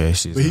 Oh, okay.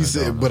 But he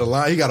said, but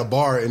he got a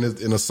bar in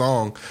a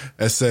song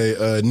that say,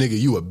 "Nigga,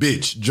 you a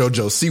bitch,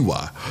 JoJo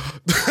Siwa."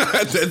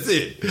 That's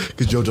it.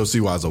 Because JoJo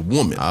Siwa is a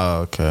woman.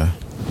 Oh, okay.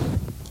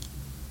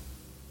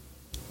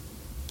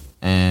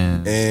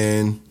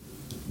 And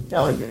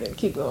Y'all are good.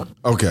 Keep going.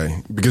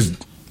 Okay, because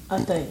I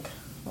think.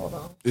 Hold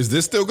on. is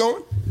this still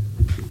going?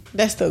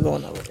 That's still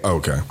going over there.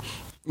 Okay.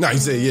 No, he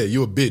said, "Yeah,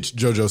 you a bitch,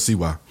 JoJo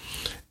Siwa,"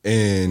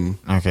 and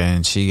okay,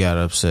 and she got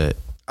upset.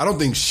 I don't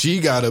think she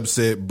got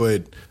upset,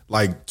 but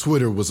like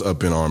Twitter was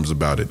up in arms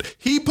about it.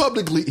 He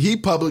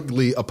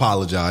publicly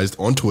apologized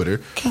on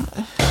Twitter.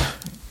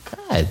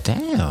 God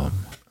damn.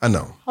 I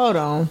know. Hold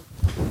on.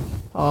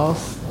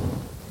 Pause.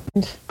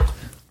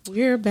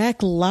 We're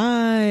back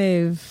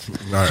live.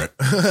 All right.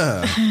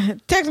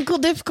 Technical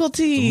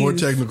difficulties. More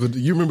technical.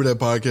 You remember that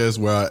podcast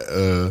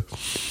where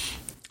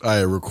I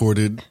had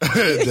recorded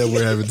that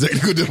we're having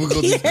technical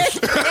difficulties? Yeah.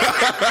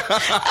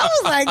 I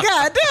was like,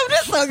 God damn,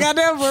 this so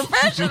goddamn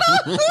professional.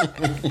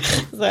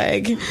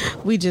 Like,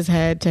 we just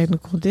had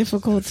technical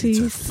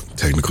difficulties.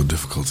 Technical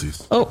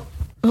difficulties. Oh,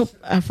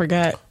 I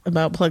forgot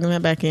about plugging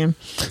that back in.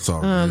 It's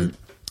all right.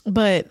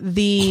 But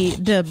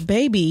the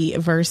baby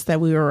verse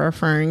that we were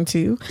referring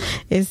to,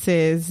 it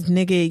says,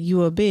 "Nigga,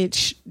 you a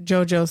bitch,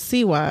 JoJo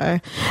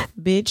Siwa.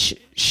 Bitch,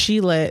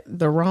 she let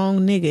the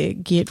wrong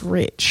nigga get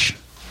rich."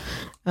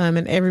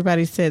 And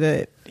everybody said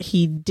that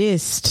he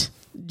dissed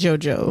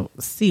JoJo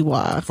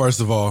Siwa. First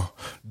of all,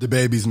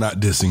 DaBaby's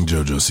not dissing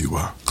JoJo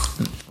Siwa.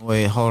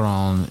 Wait, hold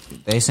on.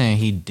 They saying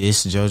he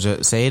dissed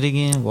JoJo. Say it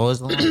again. What was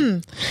the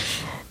line?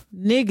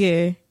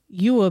 Nigga,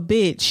 you a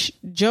bitch,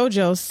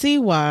 JoJo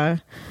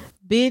Siwa.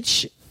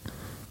 Bitch,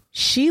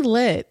 she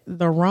let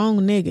the wrong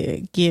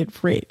nigga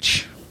get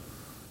rich.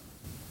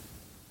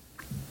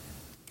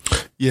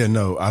 Yeah,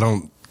 no, I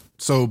don't.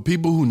 So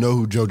people who know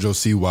who JoJo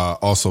Siwa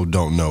also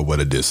don't know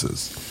what a diss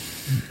is.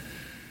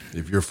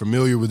 If you're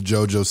familiar with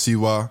JoJo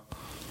Siwa,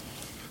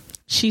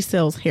 she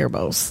sells hair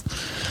bows.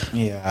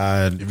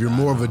 Yeah. If you're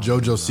more of a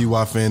JoJo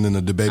Siwa fan than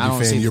a DaBaby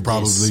fan, you're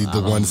probably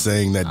the one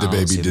saying that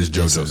DaBaby dissed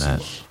JoJo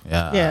Siwa.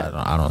 Yeah.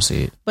 I don't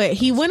see it. But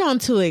he went on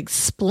to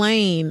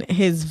explain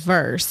his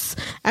verse.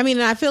 I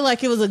mean, I feel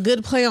like it was a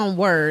good play on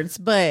words,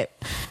 but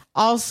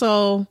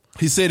also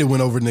he said it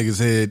went over niggas'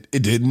 head.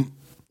 It didn't.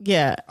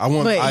 Yeah.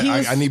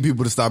 I need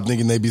people to stop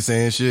thinking they be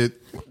saying shit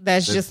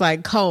that's just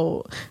like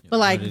cold. But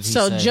like,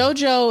 so say?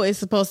 JoJo is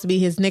supposed to be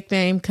his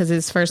nickname because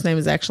his first name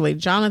is actually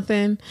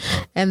Jonathan.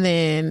 And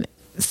then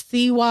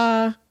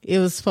Siwa, it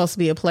was supposed to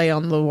be a play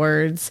on the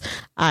words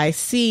I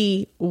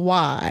see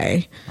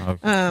why. Okay.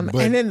 And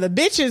then the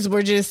bitches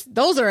were just,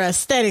 those are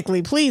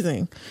aesthetically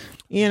pleasing,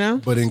 you know?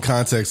 But in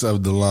context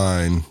of the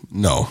line,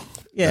 no.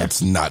 Yeah.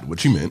 That's not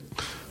what you meant.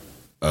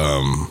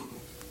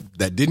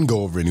 That didn't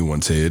go over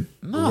anyone's head.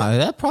 No,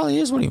 that probably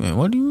is what he meant.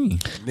 What do you mean?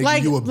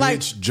 Nigga, you a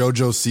bitch,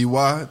 JoJo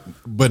Siwa.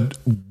 But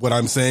what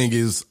I'm saying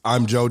is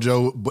I'm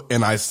JoJo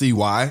and I see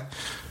why.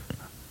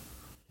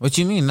 What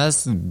you mean?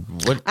 That's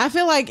what I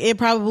feel like it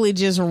probably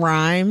just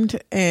rhymed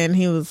and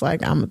he was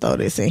like, I'm gonna throw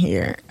this in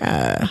here.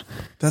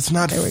 That's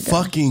not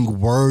fucking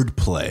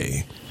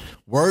wordplay.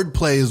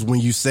 Wordplay is when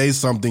you say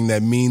something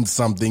that means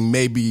something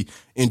maybe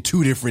in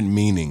two different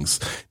meanings.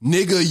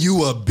 Nigga,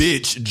 you a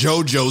bitch,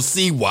 JoJo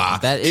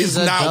Siwa. That is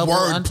not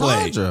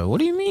wordplay. What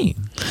do you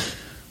mean?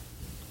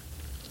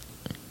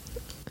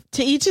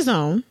 To each his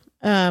own.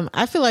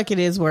 I feel like it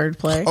is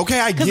wordplay. Okay,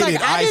 I get it.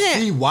 I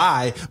see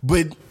why,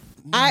 but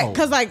no.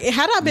 Because like,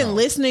 had I been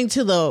listening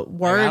to the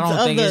words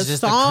of the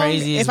song,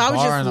 if I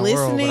was just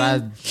listening,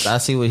 but I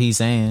see what he's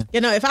saying.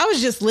 You know, if I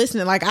was just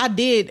listening, like I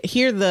did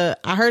hear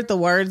I heard the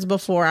words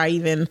before I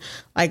even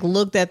like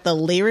looked at the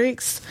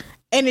lyrics,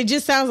 And it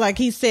just sounds like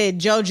he said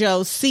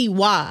JoJo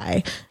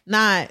CY,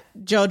 not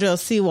JoJo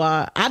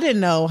CY. I didn't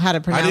know how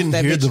to pronounce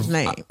that bitch's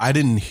name. I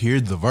didn't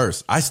hear the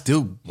verse. I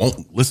still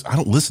won't listen. I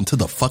don't listen to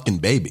the fucking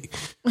baby.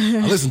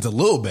 I listen to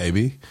Lil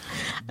Baby.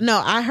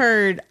 No, I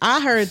heard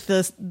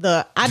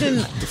the I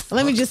didn't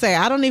let me just say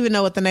I don't even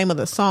know what the name of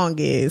the song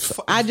is.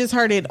 I just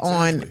heard it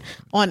on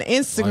Why you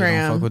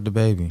Instagram. don't fuck with the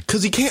baby?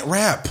 Because he can't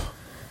rap.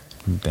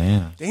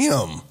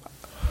 Damn.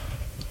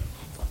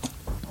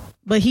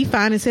 But he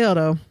fine as hell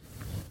though.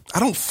 I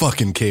don't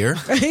fucking care.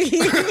 I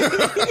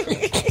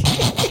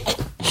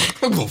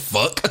don't give a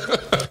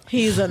fuck.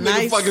 He's a Nigga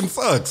nice fucking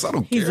sucks. I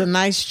don't care. He's a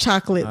nice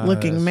chocolate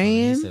looking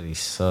man. He said he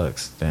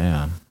sucks.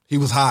 Damn. He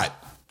was hot.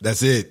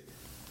 That's it.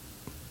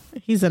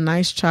 He's a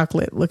nice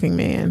chocolate looking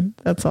man.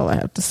 That's all I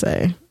have to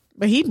say.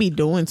 But he be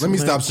doing too Let me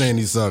much. stop saying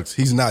he sucks.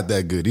 He's not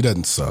that good. He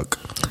doesn't suck.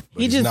 But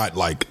he's just- not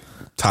like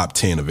top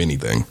 10 of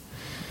anything.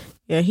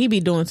 Yeah, he be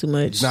doing too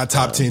much. He's not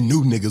top 10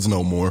 new niggas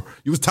no more.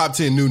 You was top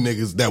 10 new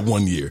niggas that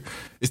one year.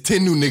 It's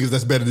 10 new niggas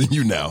that's better than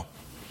you now.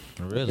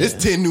 Really? It's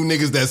 10 new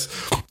niggas that's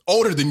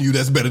older than you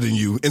that's better than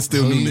you and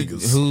still new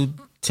niggas. Who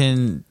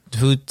 10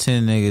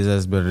 niggas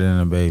that's better than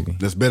a baby?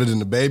 That's better than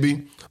the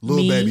baby? Lil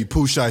Me. Baby,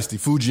 Pooh Shiesty,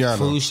 Fujiano.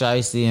 Pooh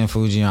Shiesty and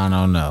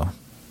Fujiano, no.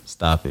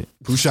 Stop it.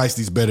 Pooh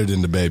Shiesty's better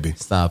than the baby.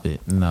 Stop it.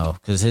 No.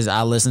 Because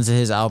I listened to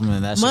his album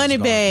and that shit was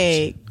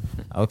Moneybag.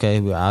 garbage. Okay,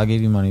 well, I'll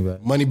give you money back.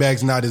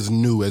 Moneybag's not as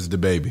new as the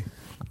baby.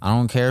 I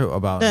don't care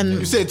about Then- new.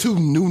 You said 10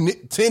 new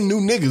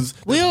niggas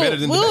that's better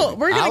than the baby.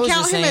 We're I gonna was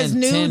count just him as saying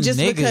new 10 just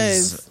niggas.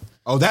 because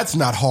Oh, that's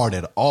not hard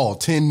at all.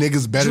 10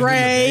 niggas better than the Drake.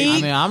 baby.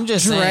 I mean, I'm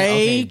just saying.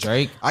 Okay,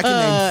 Drake. I can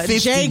name 50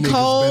 J. niggas better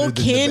Cole, than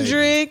the baby.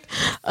 Kendrick,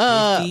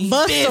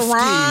 Busta 50.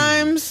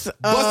 Rhymes.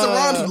 Busta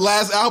Rhymes'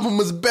 last album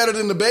was better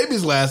than the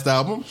baby's last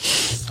album.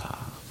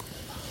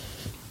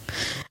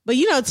 But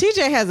you know,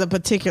 TJ has a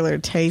particular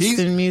taste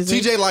in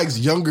music. TJ likes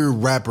younger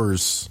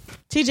rappers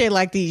TJ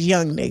like these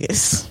young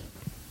niggas.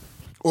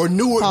 or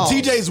newer. Pause.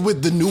 TJ's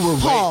with the newer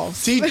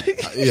Pause. wave.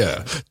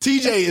 Yeah,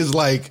 TJ is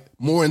like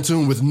more in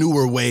tune with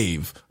newer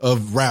wave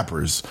of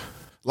rappers.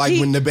 Like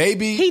when the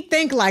baby, He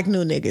think like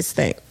new niggas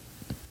think.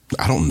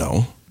 I don't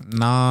know.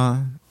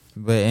 Nah.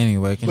 But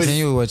anyway,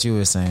 continue with what you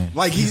were saying.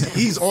 Like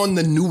he's on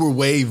the newer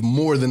wave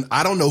more than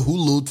I don't know who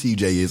Lil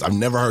TJ is. I've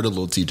never heard a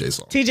Lil TJ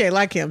song. TJ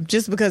like him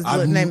just because the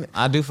I've- name.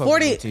 I do fuck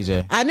with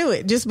TJ. I knew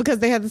it just because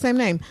they had the same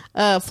name.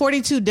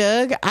 42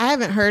 Doug. I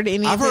haven't heard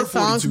any I've of heard his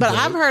songs, 42 but Doug.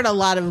 I've heard a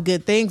lot of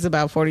good things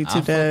about 42 I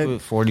fuck Doug.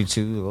 with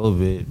 42 a little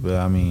bit, but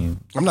I mean,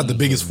 I'm not the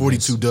biggest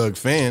 42 Doug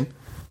fan.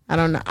 I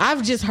don't know.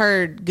 I've just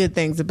heard good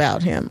things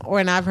about him,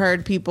 and I've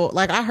heard people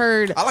I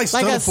heard. I like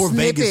Stunner for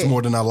Vegas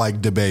more than I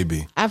like the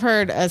baby. I've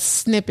heard a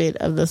snippet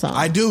of the song.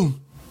 I do.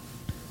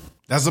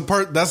 That's a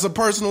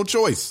personal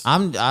choice.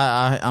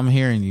 I'm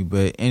hearing you,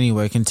 but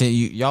anyway,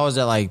 continue. Y'all was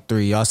at like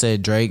 3. Y'all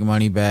said Drake,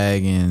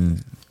 Moneybag,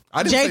 and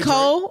I didn't J. say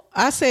Cole. Drake.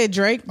 I said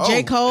Drake. Oh,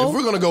 J. Cole. If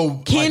we're gonna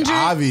go Kendrick, like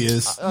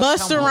obvious,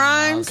 Busta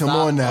Rhymes. Come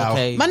on now.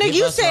 Okay, My nigga, get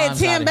you Busta said Rhymes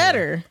 10 outta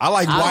better. here. I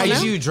like I'll give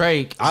YG. you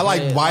Drake. I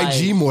like but,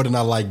 YG more than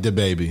I like the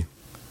baby.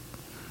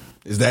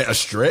 Is that a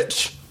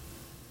stretch?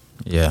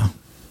 Yeah.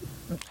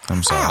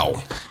 I'm sorry.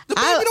 Ow. The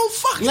baby don't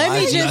fucking Let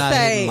me YG just not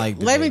say. hitting like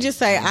the Let me baby. just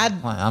say.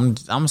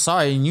 I'm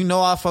sorry, and you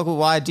know I fuck with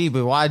YG, but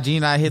YG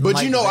not hitting. But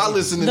like you know the I baby.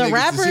 listen to The niggas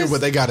to hear rappers- what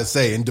they gotta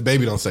say, and the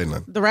baby don't say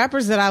nothing. The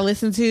rappers that I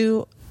listen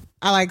to,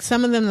 I like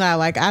some of them that I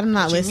like. I'm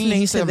not What you mean? listening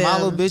He to said them.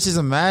 My Little Bitch is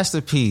a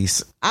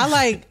masterpiece. I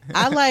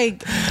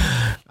like.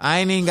 I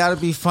ain't even gotta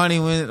be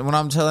funny when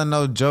I'm telling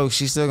no jokes.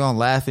 She still gonna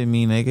laugh at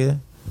me, nigga.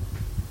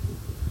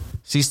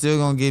 She still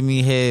gonna give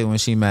me head when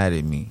she mad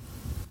at me.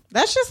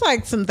 That's just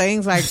like some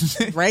things like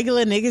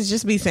regular niggas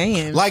just be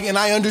saying. Like, and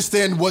I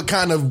understand what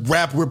kind of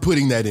rap we're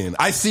putting that in.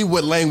 I see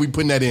what lane we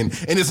putting that in,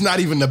 and it's not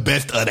even the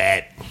best of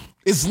that.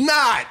 It's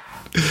not.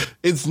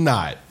 It's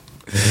not.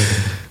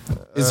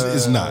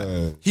 It's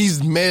not.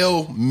 He's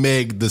male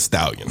Meg the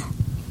Stallion.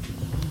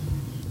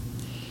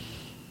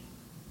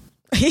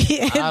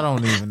 I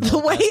don't even know.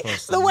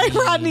 the way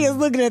Rodney is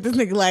looking at this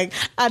nigga like,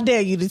 I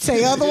dare you to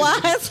say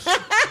otherwise.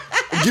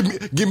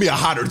 Give me a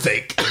hotter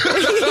take.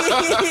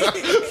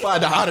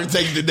 Find a hotter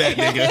take than that,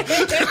 nigga.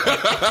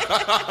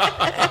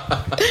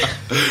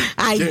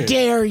 I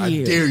dare you.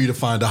 I dare you to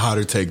find a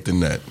hotter take than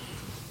that.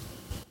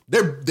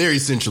 They're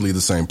essentially the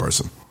same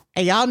person.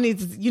 And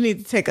you need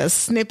to take a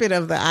snippet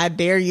of the I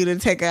dare you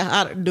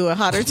to do a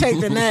hotter take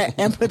than that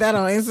and put that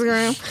on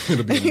Instagram.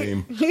 It'll be a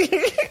meme.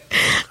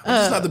 I'm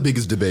just not the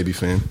biggest DaBaby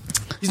fan.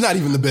 He's not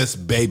even the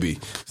best baby.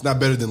 He's not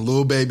better than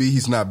Lil Baby.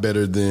 He's not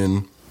better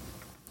than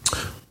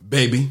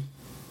Baby.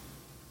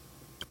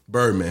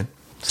 Birdman.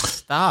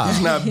 Stop.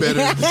 He's not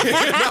better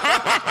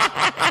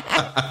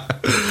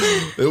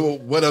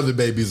than... What other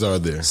babies are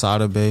there?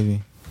 Sada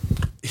Baby.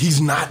 He's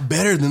not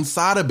better than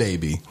Sada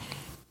Baby.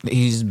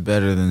 He's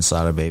better than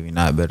Sada Baby,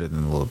 not better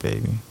than Lil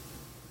Baby.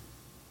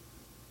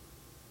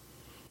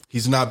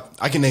 He's not...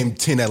 I can name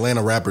 10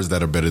 Atlanta rappers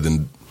that are better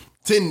than...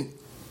 10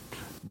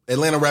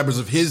 Atlanta rappers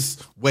of his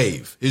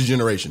wave, his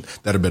generation,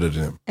 that are better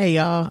than him. Hey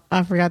y'all,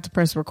 I forgot to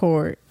press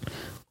record.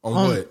 On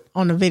what?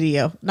 On the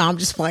video. No, I'm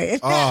just playing.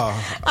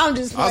 I'm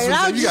just playing.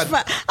 I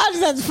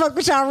just have to fuck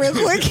with y'all real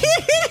quick.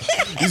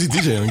 Easy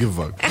DJ, I don't give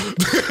a fuck.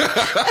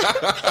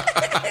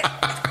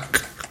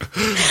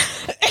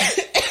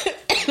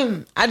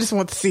 I just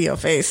want to see your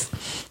face.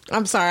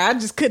 I'm sorry. I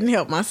just couldn't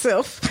help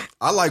myself.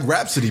 I like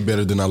Rhapsody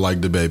better than I like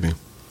DaBaby.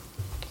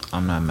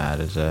 I'm not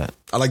mad at that.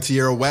 I like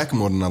Tierra Whack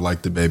more than I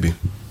like DaBaby.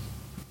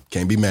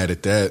 Can't be mad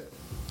at that.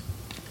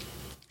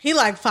 He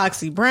liked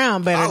Foxy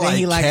Brown better than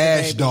he liked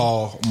Cash DaBaby.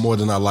 Doll more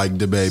than I like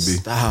DaBaby.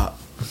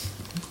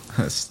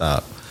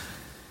 Stop.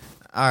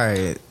 All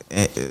right,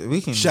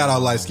 we can shout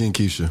out light skin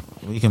Keisha.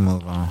 We can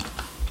move on.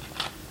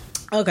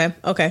 Okay.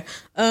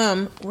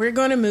 We're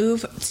going to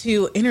move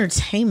to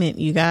entertainment,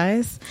 you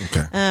guys.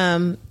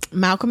 Okay.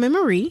 Malcolm and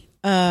Marie.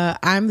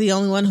 I'm the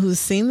only one who's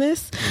seen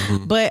this,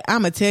 but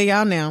I'm gonna tell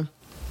y'all now.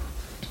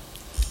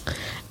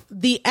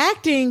 The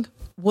acting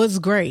was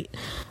great,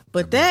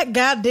 but that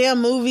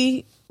goddamn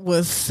movie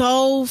was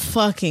so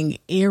fucking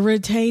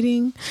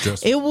irritating.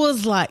 It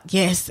was like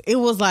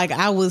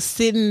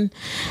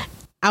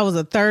I was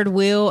a third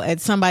wheel at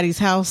somebody's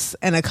house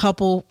and a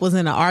couple was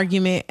in an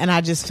argument and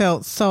I just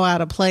felt so out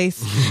of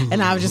place.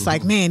 And I was just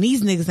like, man,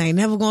 these niggas ain't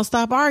never gonna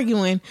stop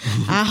arguing.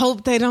 I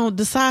hope they don't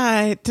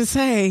decide to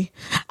say,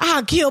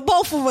 I'll kill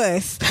both of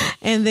us.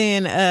 And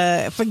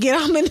then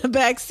forget I'm in the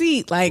back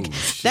seat. Like,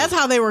 that's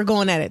how they were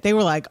going at it. They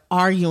were like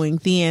arguing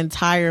the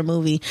entire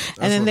movie.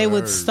 And then they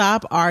would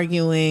stop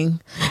arguing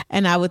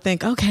and I would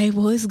think, okay,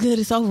 well, it's good.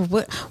 It's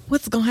over.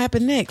 What's gonna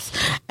happen next?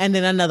 And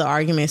then another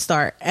argument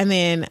start. And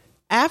then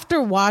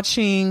after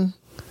watching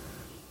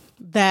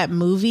that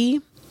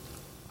movie,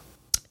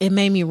 it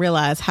made me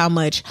realize how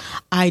much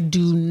I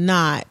do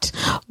not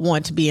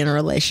want to be in a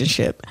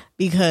relationship.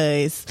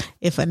 Because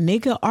if a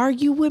nigga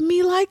argue with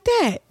me like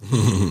that,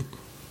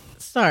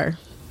 sir,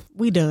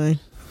 we done.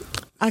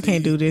 I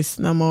can't do this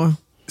no more.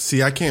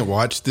 See, I can't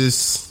watch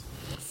this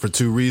for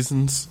two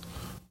reasons.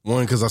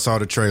 One, because I saw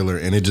the trailer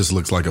and it just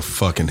looks like a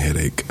fucking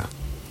headache.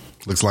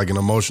 Looks like an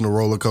emotional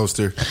roller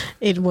coaster.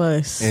 It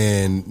was.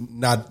 And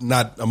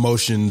not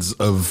emotions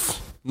of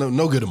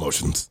no good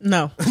emotions.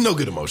 No. No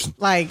good emotions.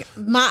 Like,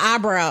 my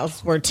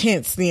eyebrows were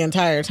tense the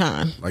entire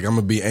time. Like, I'm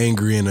gonna be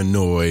angry and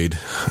annoyed.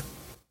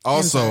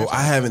 Also,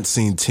 I haven't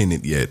seen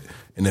Tenet yet.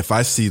 And if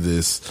I see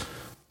this,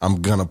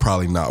 I'm gonna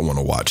probably not want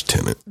to watch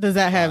Tenet. Does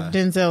that have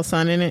Denzel's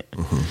son in it?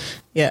 Mm-hmm.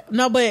 Yeah.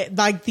 No, but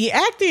like the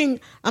acting,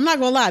 I'm not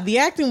gonna lie, the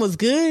acting was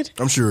good.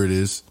 I'm sure it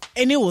is.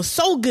 And it was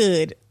so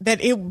good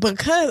that it was good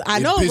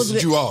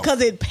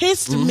because it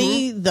pissed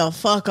me the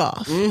fuck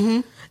off.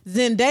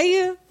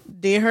 Zendaya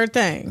did her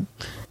thing.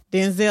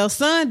 Denzel's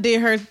son did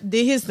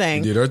his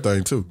thing. He did her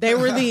thing too. They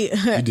were he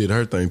did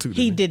her thing too.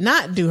 He did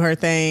not do her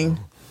thing.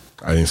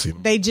 I didn't see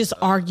him. They just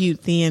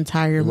argued the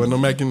entire movie.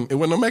 It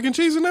wasn't no mac and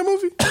cheese in that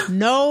movie?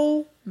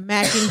 No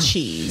mac and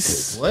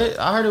cheese. What?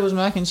 I heard it was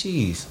mac and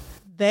cheese.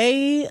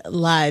 They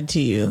lied to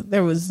you.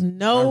 There was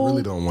no. I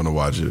really don't want to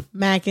watch it.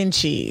 Mac and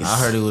cheese. I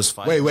heard it was.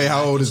 Wait.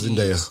 How old is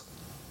Zendaya?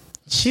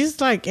 She's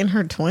like in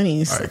her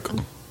 20s. All right, cool.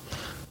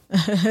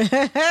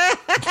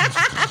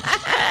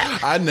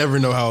 I never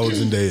know how old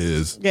Zendaya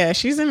is. Yeah,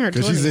 she's in her 20s.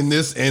 Because she's in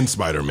this and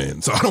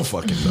Spider-Man, so I don't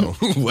fucking know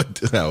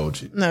how old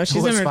she is. No,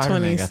 she's in her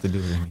 20s. Got to do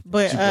with me?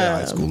 But she played a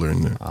high schooler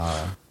in there.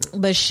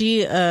 But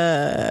she,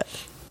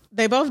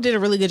 they both did a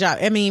really good job.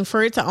 I mean,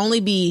 for it to only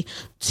be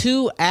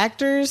two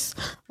actors,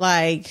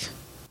 like.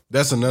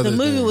 That's another The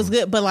movie thing. was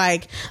good, but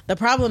like the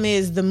problem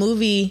is the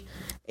movie,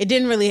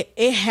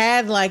 it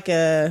had like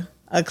a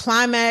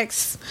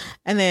climax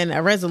and then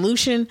a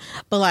resolution,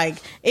 but like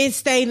it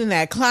stayed in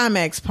that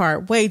climax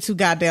part way too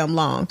goddamn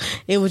long.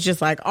 It was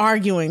just like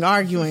arguing.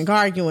 All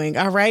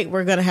right,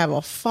 we're gonna have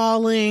a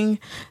falling.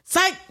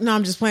 Psych. No,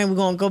 I'm just playing. We're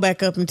gonna go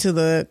back up into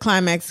the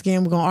climax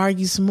again. We're gonna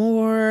argue some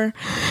more, and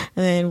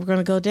then we're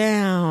gonna go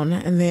down,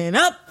 and then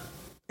up.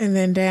 And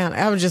then down.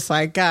 I was just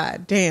like,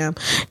 God damn.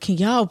 Can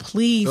y'all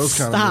please Those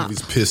kind stop? of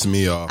movies piss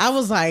me off. I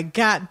was like,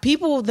 God,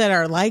 people that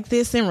are like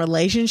this in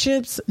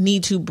relationships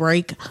need to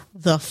break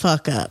the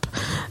fuck up.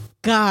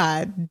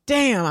 God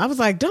damn. I was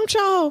like, don't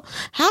y'all,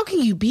 how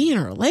can you be in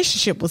a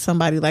relationship with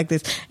somebody like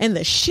this? And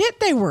the shit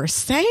they were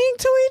saying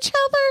to each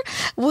other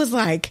was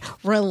like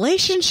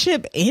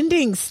relationship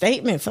ending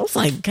statements. I was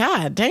like,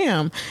 God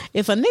damn.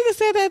 If a nigga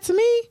said that to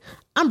me,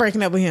 I'm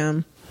breaking up with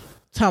him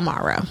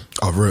tomorrow.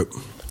 I'll rip.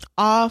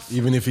 Off.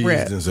 Even if he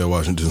is Denzel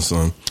Washington's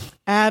son.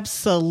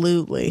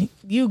 Absolutely.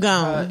 You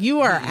gone.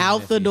 You are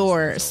out the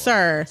door,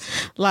 sir.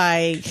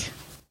 Like,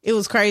 it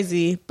was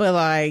crazy, but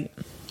like,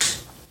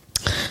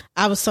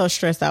 I was so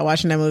stressed out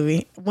watching that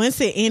movie.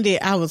 Once it ended,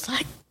 I was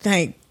like,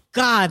 thank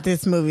God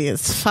this movie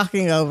is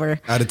fucking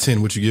over. Out of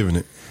 10, what you giving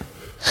it?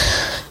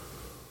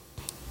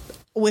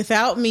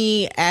 Without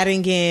me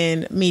adding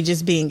in me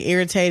just being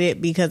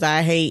irritated because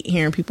I hate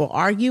hearing people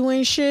argue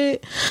and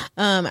shit,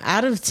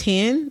 out of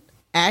 10,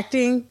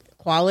 acting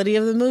quality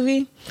of the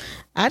movie,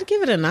 I'd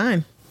give it a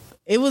 9.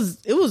 It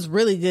was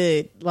really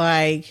good.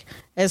 Like,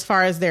 as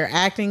far as their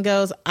acting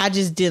goes, I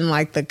just didn't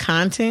like the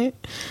content.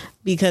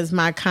 because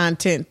my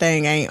content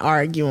thing ain't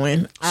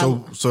arguing.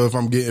 So if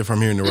I'm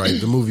hearing it right,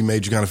 the movie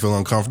made you kind of feel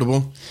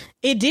uncomfortable?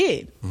 It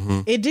did.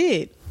 It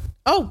did.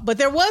 Oh, but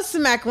there was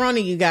some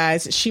macaroni, you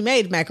guys. She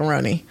made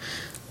macaroni,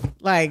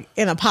 like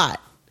in a pot.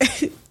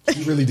 She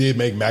really did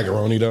make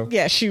macaroni, though?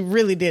 Yeah, she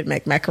really did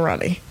make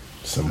macaroni.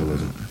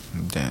 Symbolism.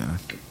 Damn.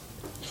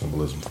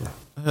 Symbolism for.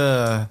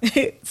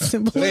 So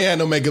they had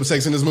no makeup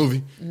sex in this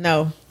movie?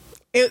 No.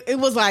 It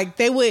was like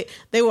they would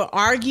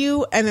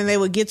argue, and then they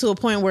would get to a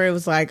point where it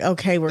was like,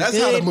 okay, we're That's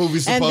good. how the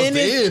movie's supposed to end,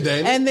 ain't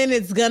it? And then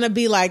it's gonna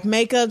be like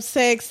makeup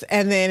sex,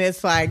 and then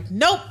it's like,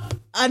 nope,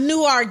 a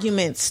new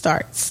argument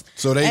starts.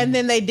 And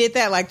then they did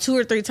that like 2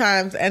 or 3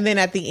 times, and then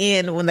at the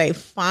end, when they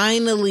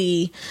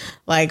finally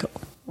like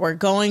were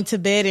going to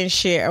bed and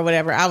shit or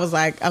whatever, I was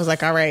like,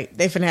 all right,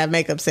 they finna have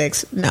makeup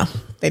sex. No,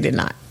 they did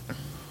not.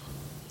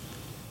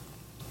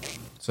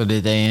 So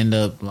did they end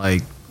up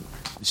like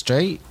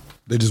straight?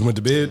 They just went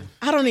to bed?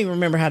 I don't even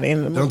remember how the end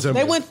of the movie. Don't tell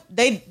me.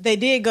 They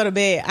did go to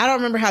bed. I don't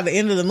remember how the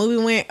end of the movie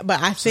went,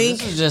 but I think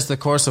This is just the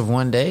course of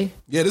one day.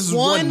 Yeah, this is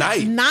one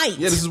night. Yeah,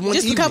 this is one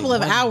just evening. a couple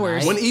of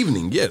hours. One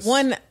evening, yes.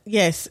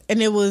 Yes,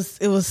 and it was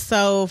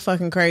so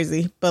fucking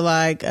crazy. But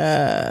like,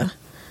 I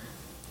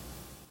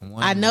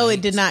know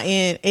it did not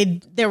end.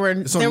 It's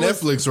on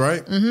Netflix,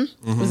 right?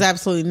 Mm-hmm. There was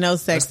absolutely no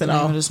sex What's the at name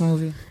all. of this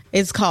movie?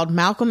 It's called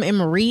Malcolm and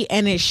Marie,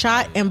 and it's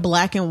shot in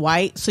black and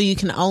white, so you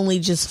can only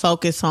just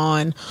focus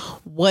on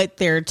what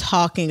they're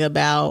talking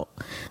about.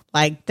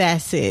 Like,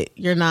 that's it.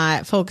 You're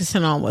not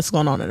focusing on what's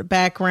going on in the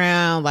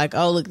background. Like,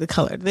 oh, look at the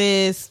color of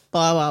this,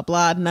 blah, blah,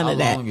 blah. None How of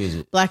that. long is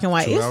it? Black and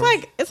white.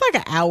 It's like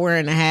an hour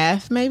and a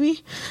half,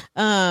 maybe.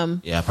 Yeah,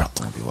 I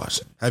probably won't be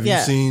watching. Have you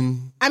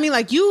seen... I mean,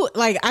 I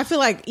feel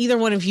like either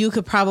one of you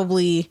could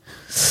probably...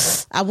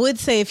 I would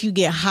say if you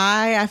get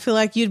high, I feel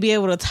like you'd be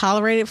able to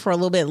tolerate it for a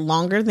little bit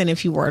longer than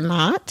if you were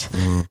not.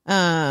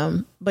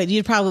 But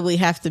you'd probably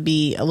have to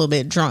be a little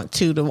bit drunk,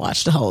 too, to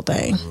watch the whole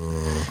thing.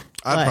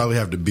 I'd probably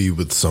have to be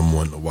with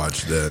someone to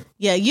watch that.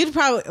 Yeah, you'd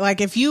probably,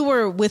 like, if you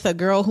were with a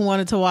girl who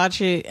wanted to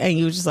watch it and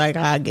you were just like,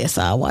 I guess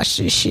I'll watch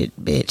this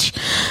shit, bitch,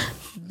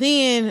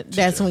 then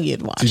that's when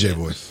you'd watch TJ it.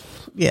 voice.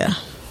 Yeah.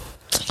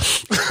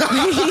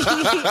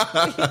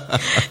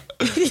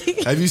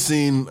 Have you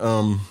seen,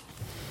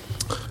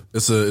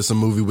 it's a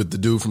movie with the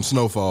dude from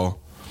Snowfall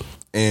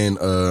and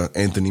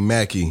Anthony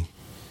Mackie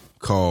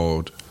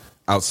called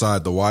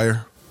Outside the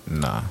Wire?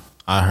 Nah,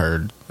 I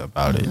heard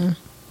about it.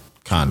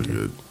 Kind of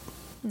good.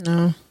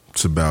 No.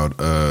 It's about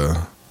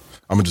I'm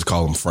gonna just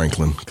call him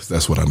Franklin because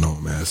that's what I know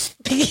him as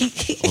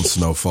on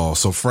Snowfall.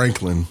 So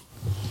Franklin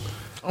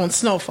On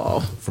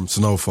Snowfall. from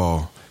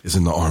Snowfall is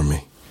in the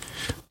army,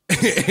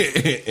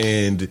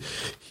 and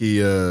he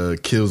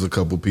kills a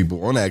couple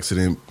people on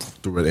accident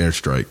through an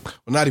airstrike.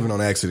 Well, not even on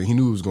accident. He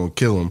knew he was gonna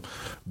kill him,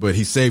 but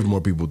he saved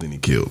more people than he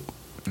killed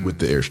with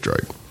the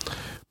airstrike.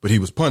 But he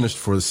was punished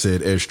for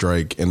said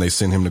airstrike, and they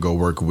sent him to go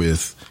work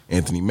with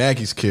Anthony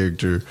Mackie's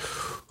character,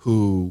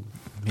 who.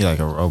 He like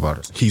a robot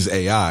or something. He's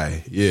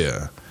AI,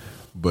 yeah,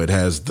 but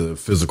has the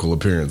physical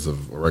appearance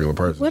of a regular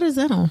person. What is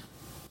that on?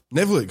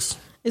 Netflix.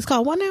 It's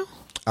called what now?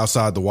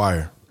 Outside the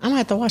Wire. I'm gonna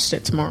have to watch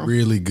that tomorrow.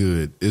 Really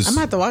good. I'm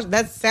gonna have to watch.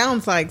 That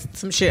sounds like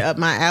some shit up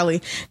my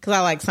alley because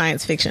I like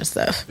science fiction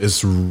stuff.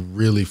 It's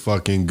really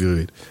fucking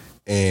good.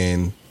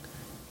 And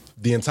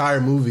the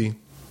entire movie,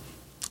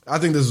 I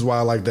think this is why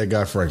I like that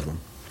guy Franklin.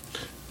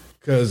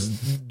 Because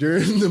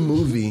during the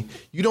movie,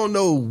 you don't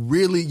know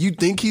really, you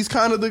think he's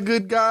kind of the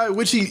good guy,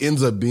 which he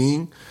ends up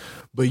being,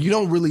 but you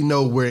don't really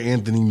know where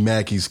Anthony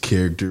Mackie's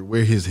character,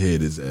 where his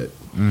head is at.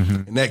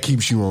 Mm-hmm. And that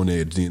keeps you on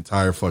edge the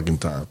entire fucking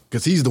time.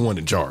 Because he's the one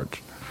in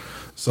charge.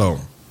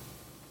 So,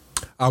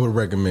 I would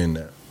recommend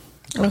that.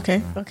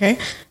 Okay.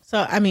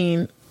 So, I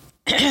mean,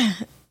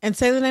 and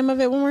say the name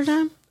of it one more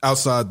time.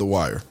 Outside the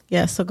Wire.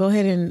 Yeah, so go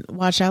ahead and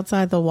watch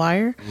Outside the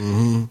Wire.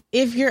 Mm-hmm.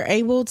 If you're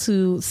able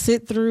to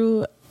sit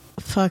through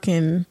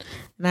fucking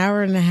an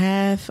hour and a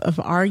half of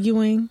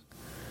arguing,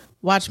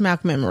 watch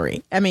Malcolm and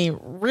Marie. I mean,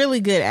 really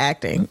good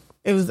acting.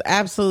 It was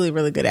absolutely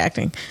really good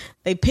acting.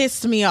 They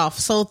pissed me off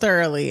so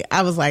thoroughly.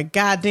 I was like,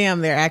 God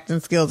damn, their acting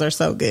skills are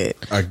so good.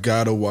 I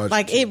gotta watch.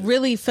 Like, it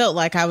really felt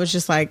like I was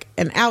just like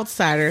an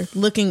outsider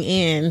looking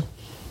in,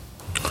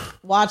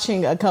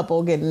 watching a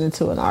couple getting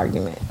into an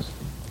argument.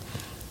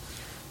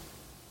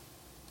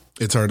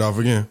 It turned off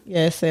again.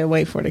 Yeah, it said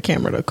wait for the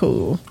camera to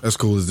cool. That's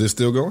cool. Is this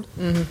still going?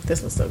 Mm-hmm.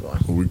 This one's still going.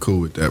 Well, we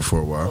cool with that for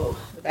a while. Oh,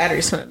 the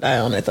battery's gonna die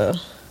on it though.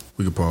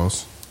 We can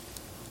pause.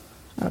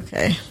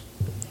 Okay.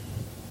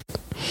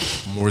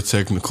 More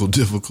technical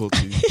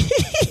difficulties.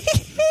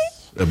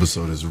 This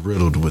episode is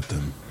riddled with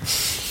them.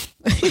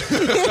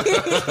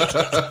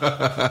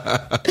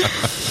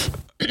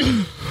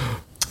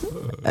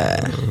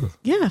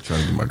 Yeah. Trying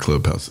to get my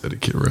Clubhouse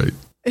etiquette right.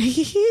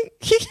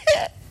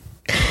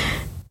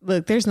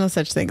 Look, there's no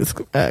such thing as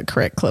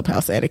correct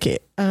Clubhouse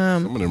etiquette.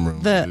 Some of them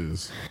rooms it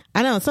is.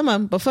 I know some of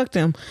them, but fuck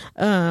them.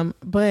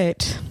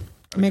 But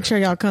make sure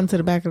y'all come to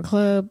the back of the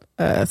club.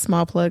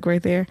 Small plug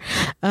right there.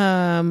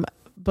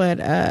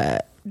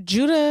 But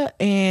Judah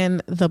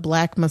and the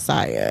Black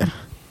Messiah.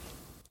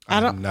 I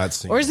don't. Not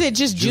seen Or is it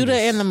just Judah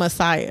Judas. and the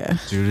Messiah?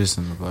 Judas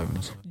and the Black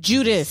Messiah.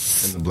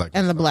 Judas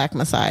and the Black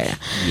Messiah.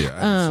 Yeah, I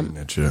haven't seen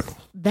that yet.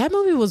 That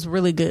movie was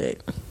really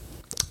good.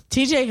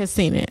 TJ has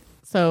seen it,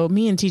 so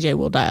me and TJ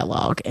will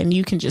dialogue, and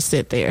you can just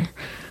sit there,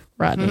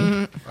 Rodney.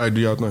 All right,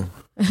 do y'all think?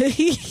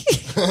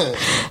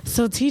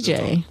 So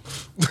TJ,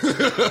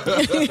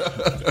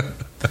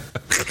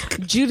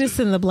 Judas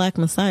and the Black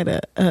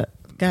Messiah.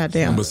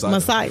 Goddamn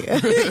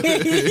Messiah.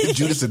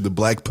 Judas and the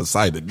Black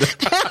Poseidon.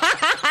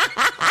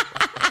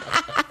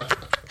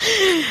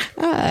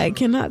 I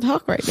cannot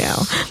talk right now.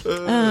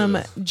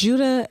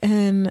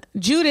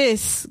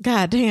 Judas,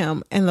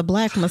 goddamn, and the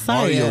Black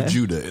Messiah. Mario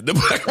Judah and the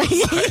Black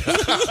Messiah.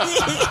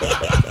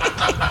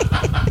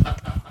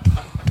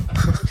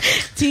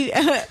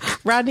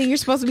 Rodney, you're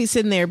supposed to be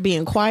sitting there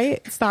being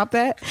quiet. Stop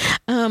that.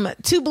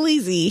 Too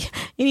bleezy.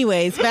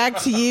 Anyways,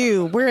 back to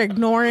you. We're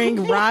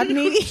ignoring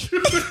Rodney.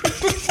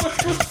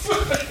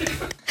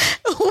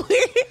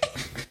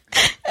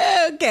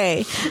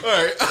 Okay. All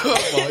right.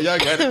 Oh, y'all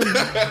got it.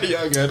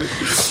 Y'all got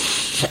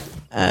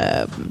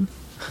it.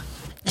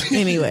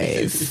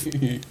 Anyways.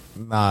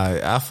 Nah,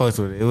 I fucked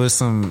with it. It was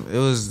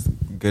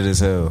good as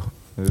hell.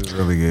 It was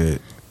really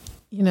good.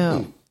 You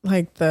know,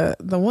 like the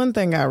one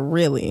thing I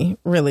really,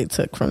 really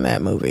took from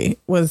that movie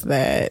was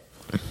that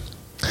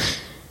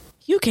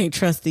you can't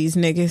trust these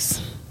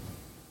niggas.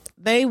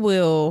 They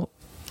will,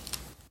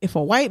 if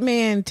a white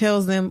man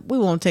tells them, we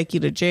won't take you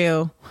to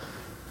jail,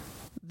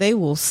 they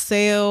will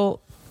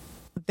sell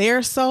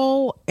their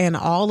soul and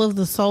all of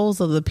the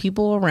souls of the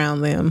people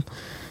around them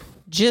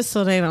just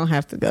so they don't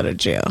have to go to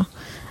jail.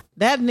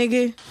 That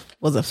nigga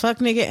was a fuck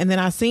nigga. And then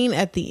I seen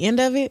at the end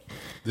of it.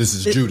 This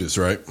is Judas,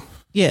 right?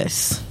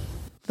 Yes.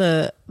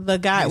 The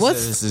guy.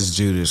 This is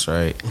Judas,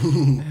 right?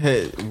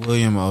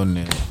 William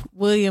O'Neill.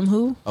 William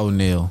who?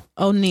 O'Neill.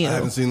 I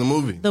haven't seen the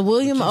movie. The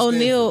William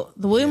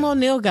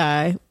O'Neill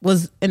guy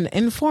was an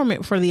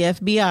informant for the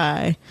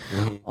FBI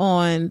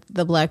on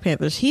the Black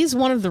Panthers. He's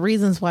one of the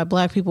reasons why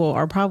black people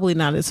are probably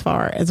not as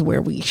far as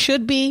where we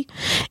should be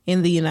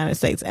in the United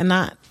States, and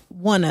not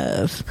one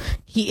of.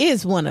 He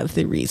is one of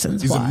the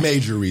reasons. He's why. a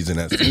major reason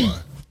as to why.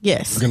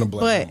 Yes, we're gonna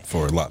blame him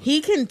for a lot.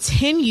 He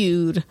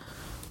continued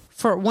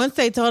for once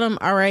they told him,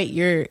 "All right,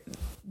 you're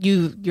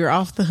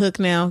off the hook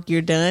now.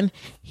 You're done."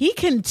 He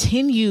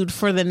continued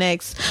for the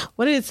next.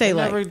 What did it say? They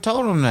never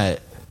told him that.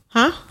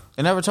 Huh?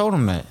 They never told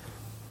him that.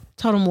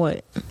 Told him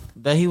what?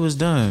 That he was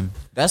done.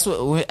 That's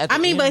what. I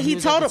mean, but he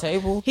told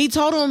him. He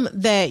told him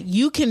that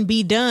you can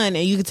be done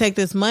and you can take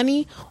this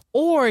money,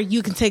 or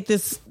you can take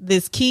this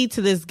key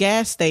to this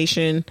gas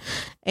station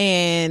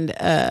and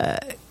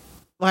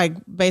like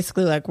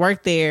basically like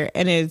work there,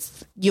 and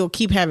you'll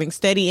keep having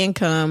steady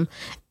income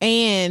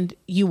and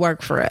you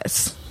work for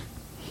us.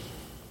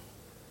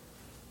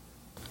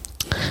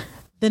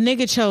 The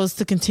nigga chose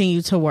to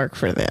continue to work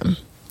for them,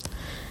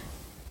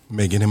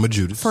 making him a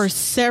Judas for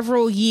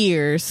several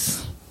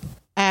years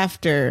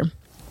after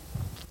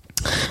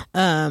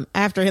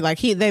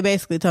they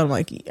basically told him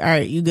like, all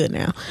right, you good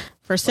now.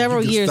 For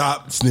several years,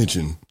 stop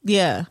snitching.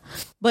 Yeah,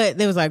 but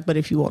they was like, but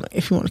if you want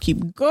to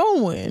keep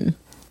going,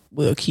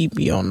 we'll keep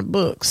you on the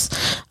books.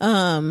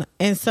 And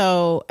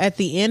so at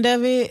the end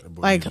of it,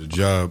 like the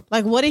job,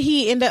 like what did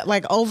he end up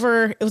like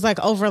over? It was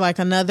like over like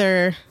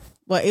another.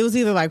 Well, it was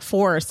either like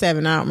 4 or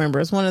 7. I don't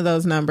remember. It's one of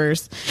those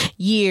numbers.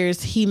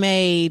 Years he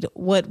made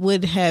what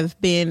would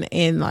have been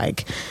in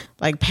like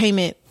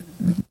payment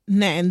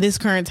in this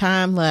current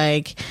time.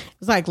 Like it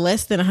was like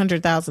less than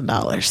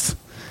 $100,000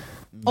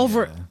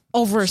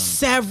 over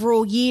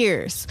several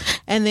years.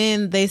 And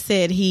then they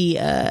said he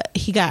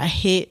got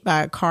hit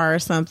by a car or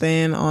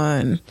something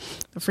on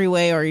the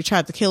freeway, or he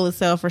tried to kill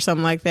himself or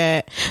something like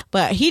that.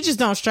 But he just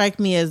don't strike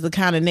me as the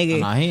kind of nigga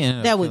he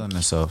ended up killing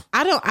himself.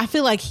 I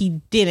feel like he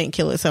didn't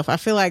kill himself. I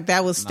feel like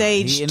that was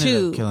staged he too.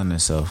 ended up killing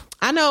himself.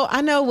 I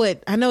know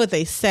what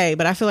they say,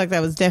 but I feel like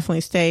that was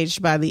definitely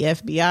staged by the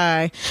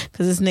FBI,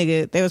 because this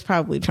nigga, they was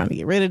probably trying to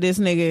get rid of this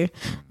nigga.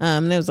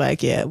 They was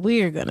like, yeah,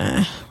 we're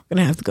gonna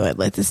have to go ahead and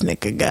let this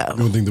nigga go. You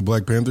don't think the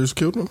Black Panthers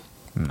killed him?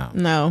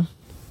 No.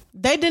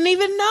 They didn't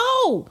even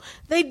know.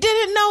 They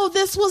didn't know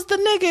this was the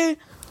nigga.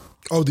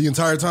 Oh, the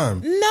entire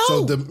time? No.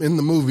 So in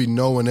the movie,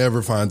 no one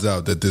ever finds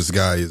out that this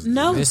guy is.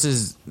 No. This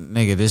is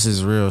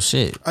real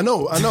shit. I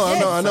know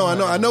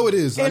it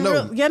is. I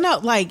know.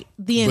 Like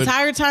the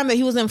entire time that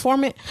he was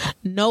informant,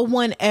 no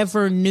one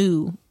ever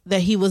knew that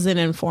he was an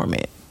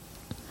informant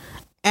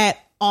at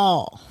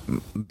all.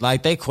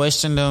 Like they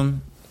questioned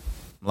him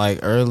like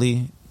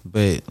early,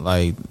 but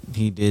like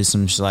he did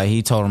some like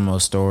he told him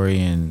a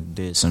story and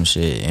did some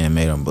shit and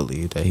made him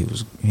believe that he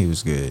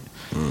was good.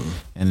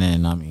 And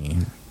then I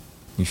mean,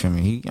 you feel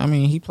me?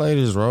 He played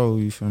his role.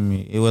 You feel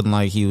me? It wasn't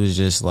like he was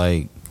just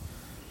like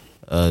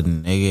a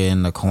nigga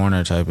in the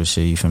corner type of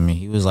shit. You feel me?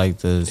 He was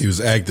like he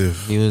was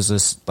active. He was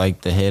just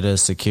like the head of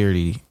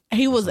security.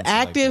 He was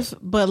active,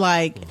 but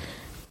like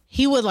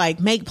he would like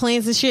make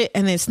plans and shit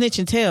and then snitch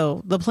and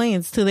tell the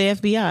plans to the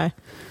FBI.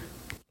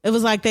 It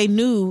was like they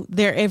knew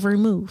their every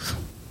move.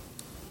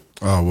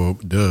 Oh, well,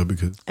 duh,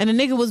 because... And the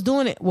nigga was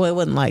doing it. Well, it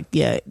wasn't like,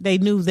 they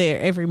knew their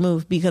every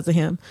move because of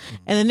him.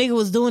 And the nigga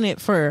was doing it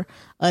for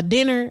a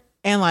dinner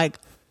and like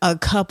a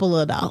couple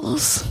of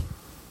dollars.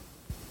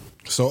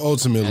 So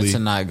ultimately... And to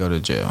not go to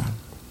jail.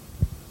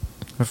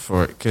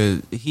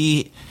 Because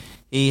he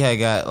had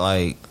got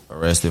like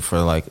arrested for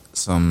like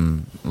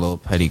some little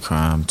petty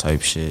crime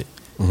type shit.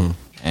 Mm-hmm.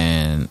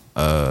 And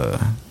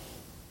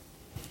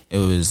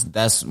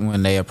that's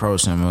when they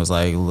approached him. It was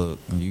like, look,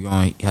 you're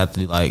going to have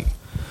to like,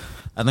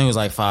 I think it was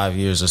like 5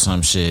 years or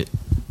some shit.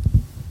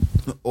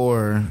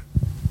 Or,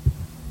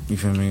 you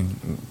feel me?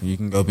 You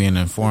can go be an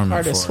informant.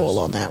 Hard to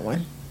swallow on that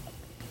one.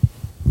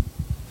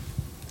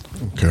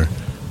 Okay.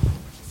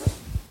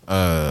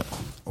 Or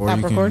Stop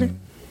you recording?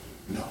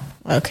 No.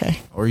 Okay.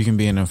 Or you can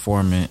be an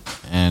informant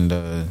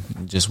and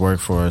just work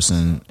for us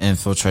and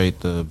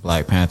infiltrate the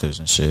Black Panthers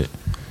and shit.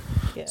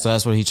 Yeah. So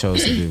that's what he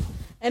chose to do.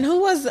 And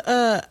who was,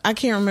 I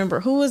can't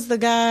remember, who was the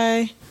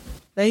guy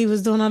that he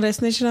was doing all that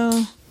snitching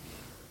on?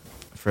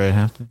 Fred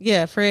Hampton?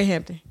 Yeah, Fred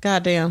Hampton.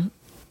 Goddamn.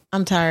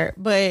 I'm tired.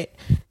 But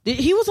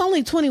he was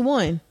only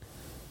 21.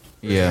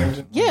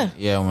 Yeah. Yeah.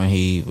 Yeah, when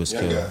he was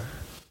killed. Guy.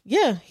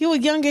 Yeah, he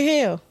was young as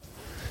hell.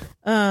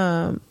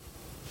 And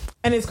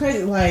it's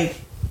crazy, like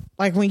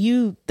when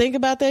you think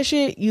about that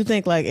shit, you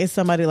think like it's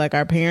somebody like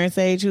our parents'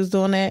 age who's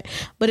doing that.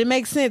 But it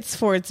makes sense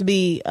for it to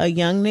be a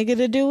young nigga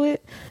to do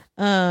it.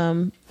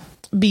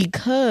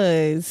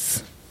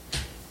 Because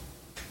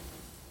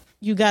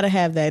you got to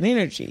have that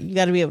energy. You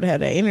got to be able to have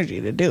that energy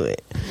to do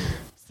it.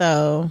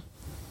 So,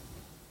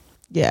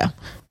 yeah.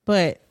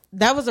 But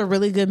that was a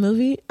really good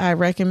movie. I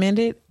recommend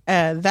it.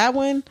 That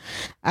one,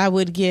 I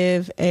would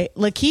give a...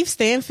 Lakeith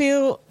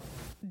Stanfield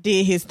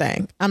did his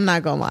thing. I'm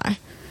not going to lie.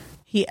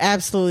 He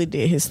absolutely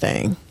did his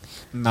thing.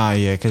 Nah,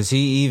 yeah, because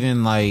he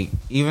even, like...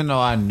 Even though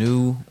I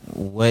knew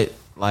what,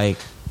 like,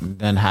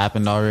 done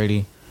happened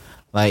already,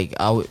 like,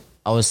 I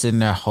was sitting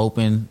there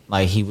hoping,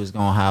 like, he was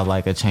going to have,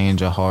 like, a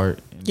change of heart.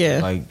 And, Yeah.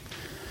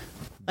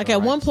 Like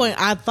at one point,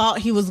 I thought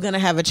he was going to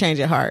have a change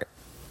of heart.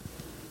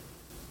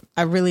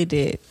 I really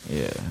did.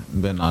 Yeah,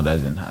 but no, that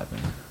didn't happen.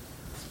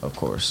 Of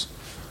course.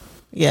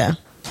 Yeah.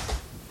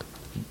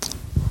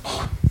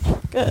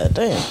 God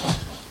damn.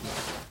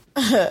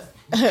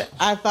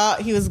 I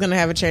thought he was going to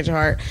have a change of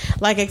heart.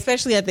 Like,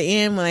 especially at the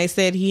end when they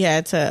said he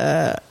had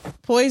to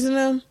poison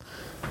him.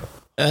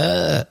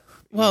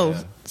 Whoa.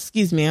 Yeah.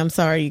 Excuse me. I'm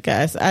sorry, you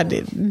guys. I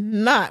did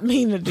not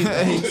mean to do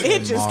that.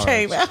 It just Mars.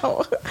 came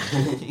out.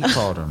 He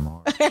called her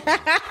Mars.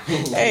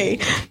 Hey,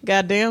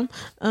 goddamn.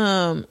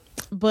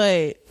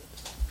 But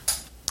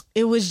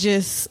it was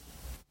just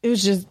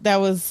that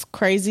was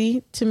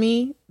crazy to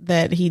me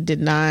that he did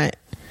not,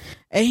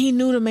 and he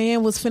knew the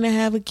man was finna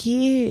have a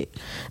kid.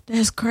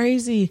 That's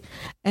crazy.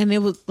 And it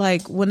was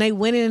like when they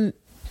went in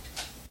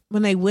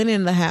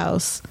the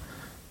house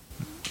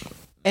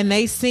and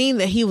they seen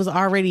that he was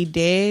already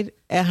dead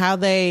and how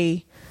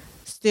they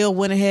still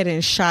went ahead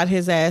and shot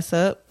his ass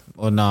up.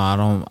 Well, no,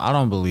 I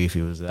don't believe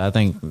he was there. I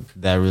think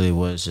that really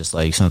was just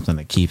like something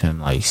to keep him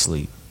like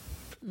sleep.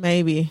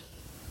 Maybe.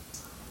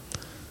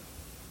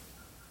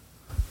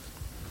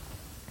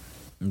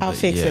 I'll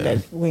fix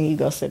it when you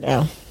go sit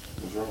down.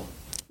 What's wrong?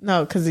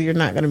 No, because you're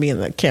not going to be in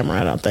the camera,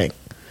 I don't think.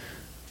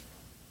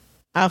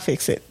 I'll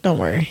fix it. Don't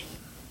worry.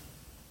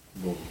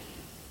 Boom.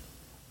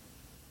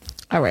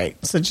 All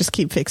right. So just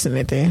keep fixing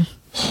it then.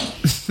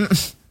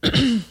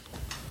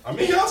 I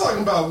mean, y'all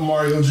talking about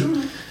Mario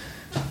Judah.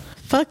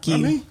 Fuck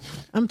you.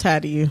 I'm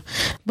tired of you.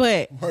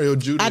 But Mario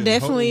Judah. I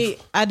definitely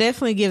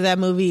give that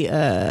movie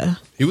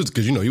He was,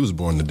 because he was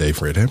born the day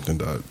Fred Hampton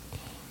died.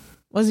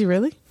 Was he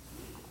really?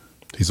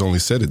 He's only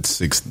said it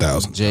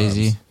 6,000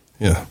 Jay-Z? times.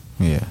 Yeah.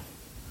 Yeah.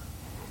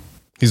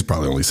 He's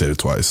probably only said it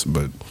twice,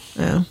 but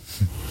No.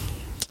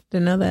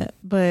 Didn't know that.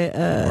 But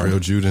Mario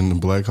Judah and the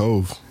Black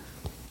Hove.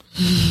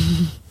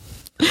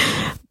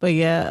 But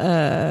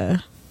yeah,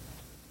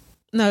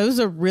 no, it was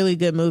a really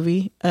good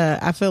movie.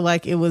 I feel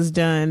like it was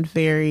done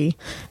very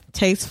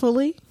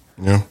tastefully.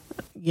 Yeah.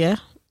 Yeah,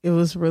 it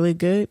was really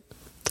good.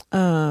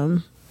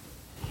 Damn,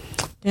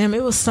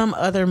 it was some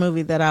other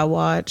movie that I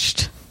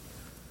watched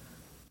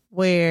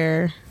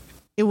where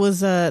it was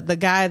the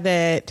guy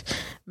that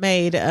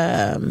made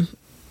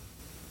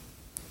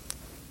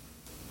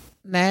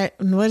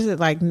what is it,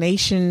 like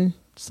Nation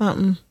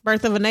something,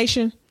 Birth of a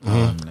Nation.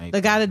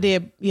 The guy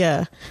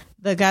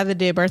that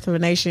did Birth of a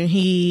Nation,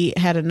 he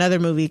had another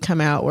movie come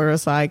out where it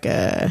was like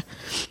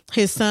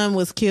his son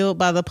was killed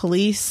by the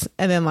police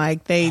and then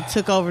like they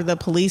took over the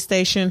police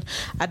station.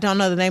 I don't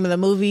know the name of the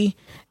movie.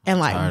 And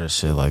like Tired of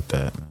shit like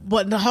that.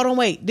 But hold on,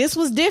 wait, this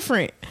was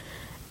different.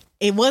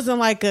 It wasn't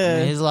like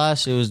his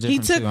last shit was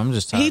different too. I'm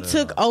just tired. He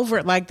took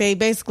over, like they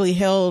basically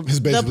held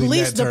Basically the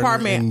police Nat Turner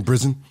department in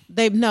prison.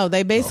 They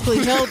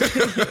basically held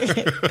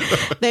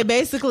they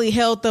basically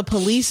held the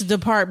police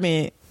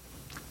department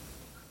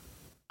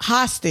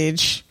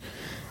hostage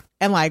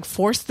and like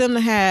forced them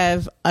to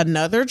have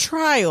another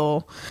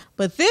trial,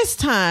 but this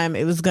time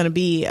it was going to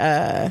be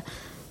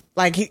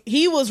Like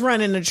he was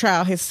running the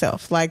trial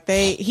himself. Like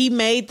he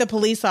made the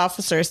police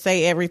officer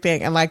say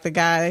everything, and like the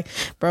guy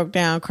broke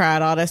down,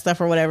 cried, all that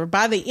stuff or whatever.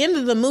 By the end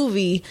of the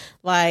movie,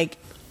 like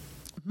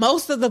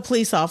most of the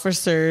police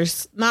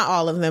officers, not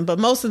all of them, but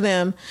most of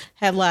them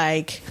had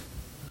like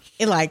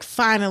it like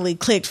finally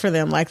clicked for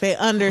them. Like they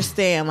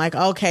understand, like,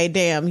 okay,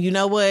 damn, you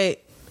know what?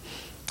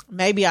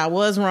 Maybe I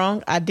was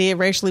wrong. I did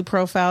racially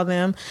profile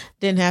them.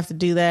 Didn't have to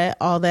do that.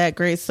 All that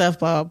great stuff,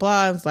 blah,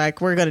 blah, blah. It's like,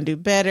 we're going to do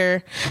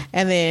better.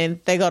 And then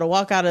they go to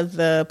walk out of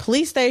the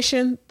police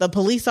station. The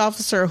police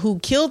officer who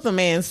killed the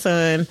man's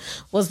son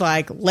was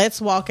like, let's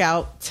walk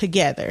out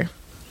together.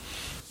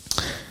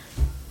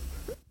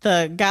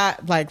 The guy,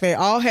 like, they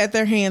all had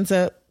their hands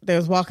up. They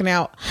was walking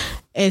out.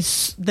 And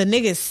the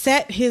nigga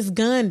set his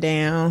gun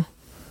down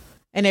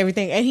and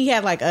everything. And he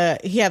had like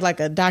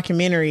a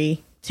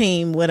documentary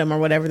team with him or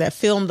whatever that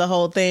filmed the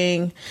whole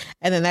thing.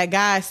 And then that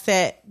guy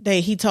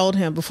he told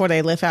him before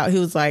they left out,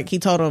 he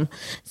told him,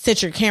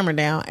 sit your camera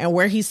down. And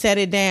where he set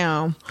it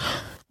down,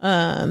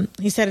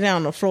 he set it down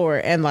on the floor.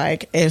 And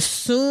like, as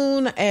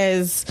soon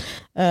as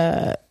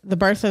the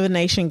Birth of a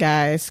Nation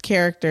guy's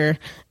character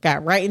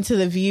got right into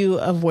the view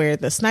of where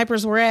the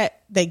snipers were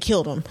at, they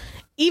killed him.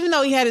 Even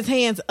though he had his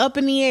hands up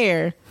in the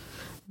air,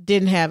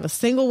 didn't have a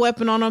single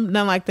weapon on him,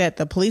 nothing like that.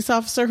 The police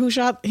officer who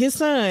shot his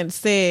son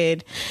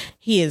said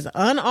he is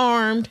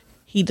unarmed.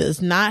 He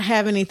does not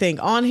have anything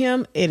on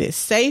him. It is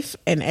safe,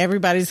 and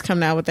everybody's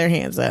coming out with their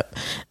hands up.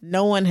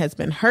 No one has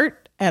been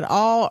hurt at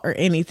all or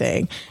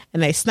anything.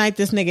 And they sniped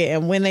this nigga,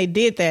 and when they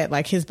did that,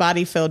 like, his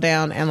body fell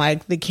down, and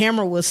like the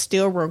camera was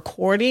still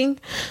recording,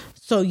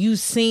 so you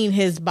seen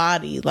his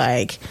body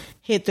like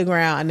hit the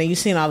ground, and then you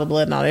seen all the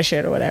blood and all that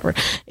shit or whatever.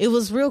 It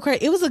was real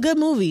crazy. It was a good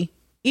movie,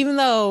 even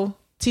though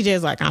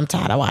TJ's like, I'm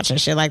tired of watching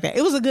shit like that.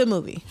 It was a good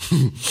movie.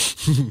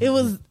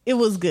 It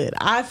was good.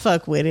 I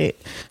fuck with it.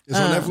 It's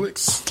on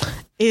Netflix?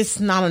 It's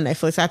not on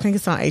Netflix. I think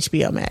it's on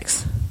HBO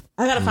Max.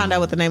 I gotta find out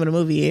what the name of the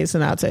movie is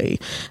and I'll tell you.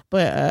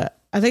 But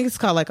I think it's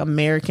called like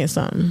American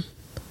something.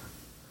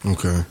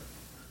 Okay.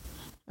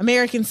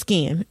 American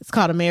Skin. It's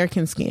called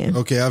American Skin.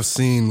 Okay, I've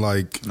seen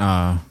like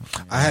I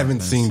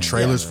haven't seen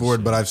trailers for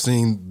it, but I've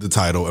seen the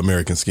title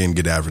American Skin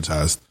get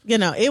advertised. You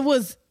know, it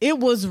was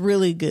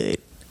really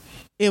good.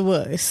 It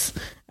was.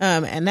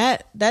 And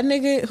that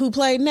nigga who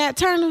played Nat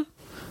Turner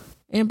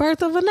in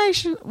Birth of a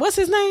Nation, what's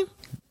his name?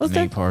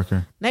 Nate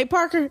Parker. Nate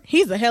Parker?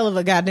 He's a hell of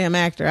a goddamn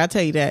actor, I'll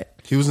tell you that.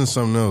 He was in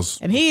something else.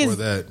 And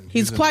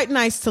he's quite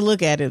nice to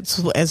look at it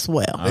as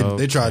well.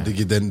 They tried to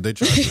get that. They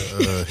tried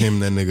to him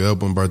that nigga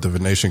up when Birth of a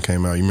Nation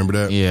came out. You remember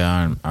that?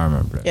 Yeah, I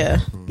remember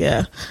that.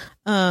 Yeah.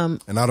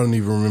 And I don't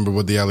even remember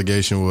what the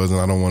allegation was, and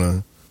I don't want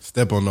to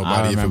step on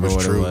nobody if it was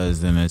true.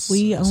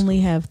 We only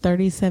have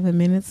 37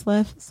 minutes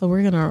left, so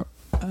we're gonna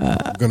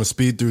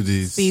speed through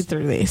these. Okay,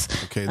 this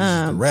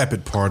is the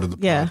rapid part of the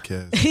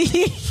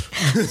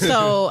podcast.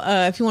 So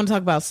if you want to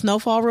talk about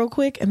Snowfall real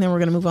quick, and then we're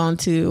gonna move on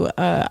to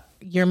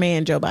your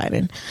man Joe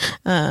Biden.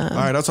 All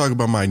right, I'll talk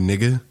about my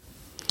nigga.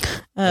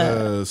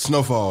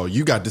 Snowfall.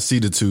 You got to see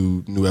the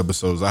 2 new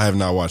episodes. I have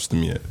not watched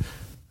them yet.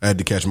 I had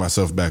to catch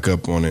myself back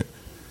up on it.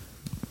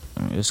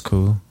 It's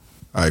cool.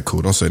 All right,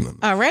 cool. Don't say nothing.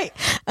 All right.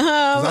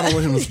 'Cause I don't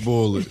want him to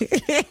spoil it.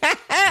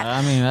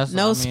 I mean, that's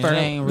no spur.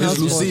 Ain't Is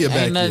Lucia back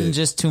ain't nothing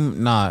yet?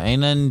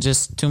 ain't nothing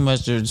just too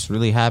much that's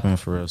really happened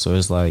for real. So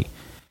it's like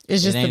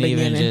It's just it ain't the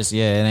even beginning. it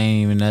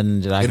ain't even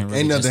nothing that I can. Really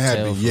Ain't nothing just tell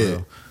happened for yet.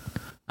 real.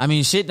 I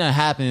mean, shit done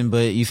happened,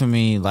 but you feel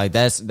me? Like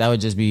that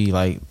would just be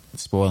like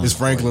spoiling. Is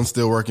Franklin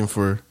still working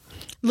for?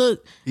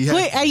 Look, He had-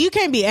 wait, you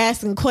can't be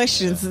asking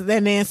questions and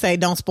then say,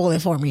 "Don't spoil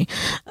it for me."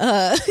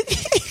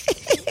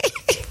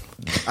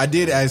 I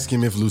did ask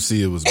him if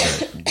Lucia was back.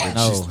 But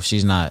No,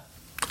 she's not.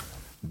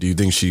 do you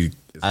think she? Is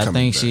I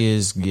coming think back? she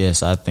is.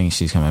 Yes, I think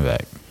she's coming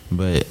back.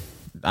 But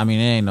I mean,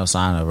 there ain't no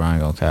sign of her. I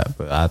ain't gonna cap.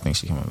 But I think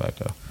she's coming back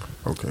though.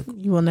 Okay, cool.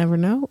 You will never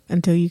know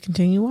until you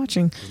continue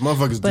watching.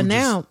 Motherfuckers But do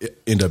now- just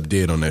end up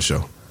dead on that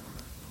show.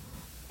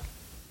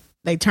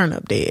 They turn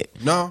up dead.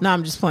 No.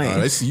 I'm just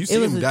playing. You see It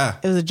was him die.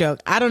 It was a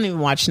joke. I don't even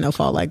watch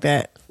Snowfall like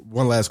that.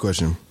 One last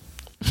question.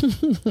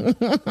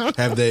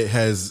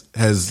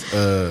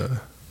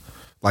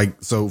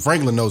 So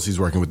Franklin knows he's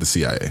working with the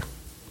CIA,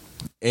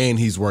 and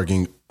he's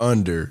working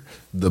under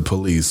the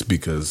police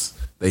because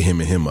they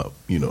hemming him up.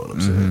 You know what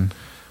I'm saying?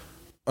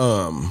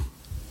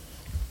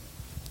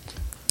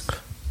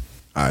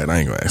 All right, I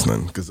ain't gonna ask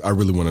nothing because I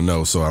really want to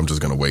know. So I'm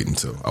just gonna wait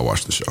until I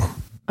watch the show.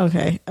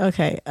 Okay.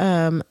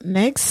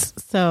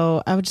 Next,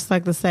 so I would just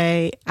like to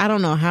say, I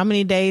don't know how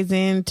many days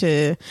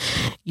into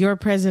your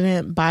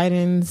President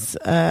Biden's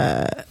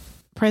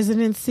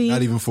presidency.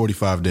 Not even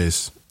 45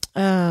 days.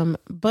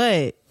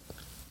 But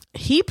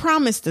he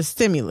promised a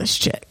stimulus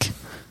check.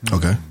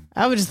 Okay.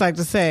 I would just like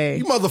to say,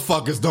 You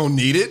motherfuckers don't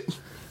need it.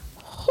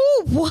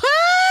 who,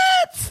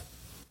 what?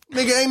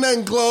 Nigga, ain't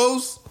nothing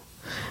close.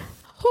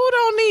 Who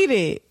don't need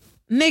it?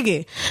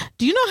 Nigga,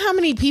 do you know how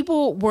many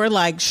people were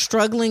like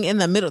struggling in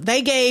the middle?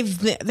 They gave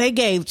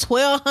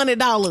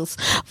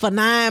 $1,200 for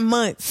 9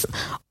 months,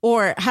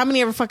 or how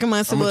many ever fucking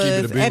months it I'm gonna keep it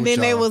a was, bean and with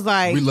then they y'all. was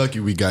like, we lucky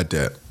we got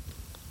that.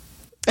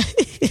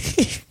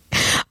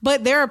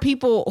 But there are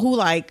people who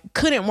like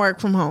couldn't work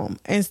from home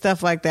and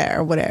stuff like that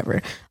or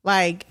whatever.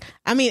 Like,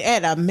 I mean,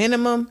 at a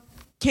minimum,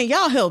 can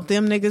y'all help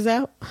them niggas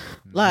out?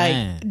 Like,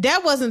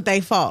 that wasn't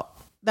their fault.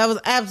 That was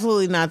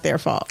absolutely not their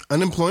fault.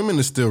 Unemployment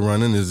is still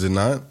running, is it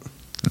not?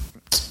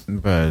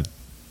 But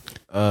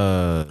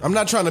I'm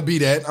not trying to be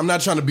that. I'm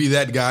not trying to be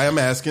that guy. I'm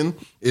asking,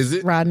 is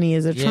it? Rodney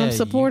is a Trump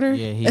supporter?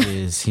 Yeah,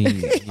 he is.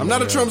 I'm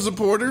not a Trump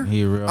supporter.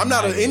 I'm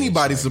not an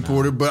anybody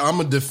supporter, but I'm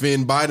going to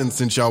defend Biden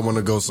since y'all want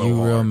to go so hard.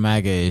 You real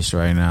MAGA-ish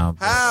right now.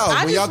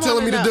 How? When y'all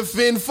telling me to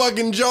defend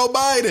fucking Joe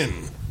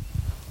Biden?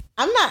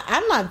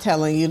 I'm not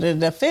telling you to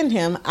defend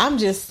him. I'm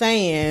just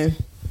saying.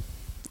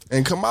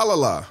 And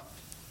Kamala.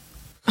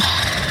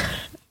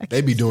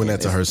 They be doing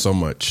that to her so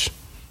much.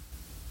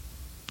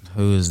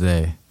 Who is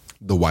they?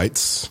 The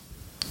whites.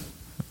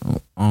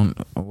 On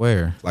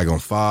where? Like on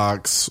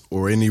Fox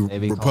or any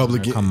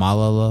Republican.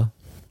 Kamala.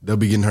 They'll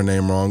be getting her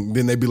name wrong.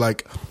 Then they be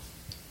like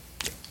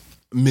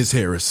Miss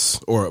Harris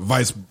or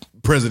Vice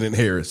President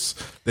Harris.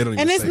 They don't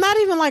even And it's not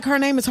even like her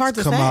name is hard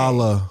to say.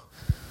 Kamala.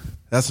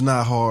 That's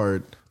not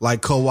hard.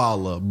 Like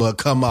koala, but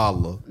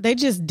Kamala. They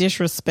just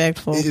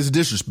disrespectful. It's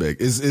disrespect.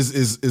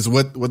 Is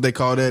what they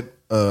call that?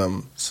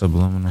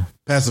 Subliminal.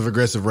 Passive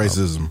aggressive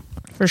racism.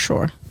 For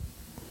sure.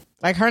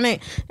 Like her name.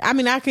 I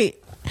mean, I could.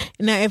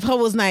 Now, if her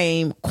was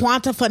named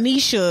Quanta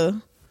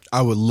Phoenicia.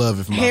 I would love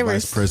if my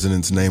Harris. vice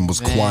president's name was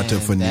Quanta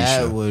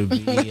Phoenicia. That would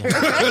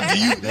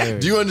be.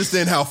 do you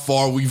understand how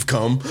far we've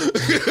come?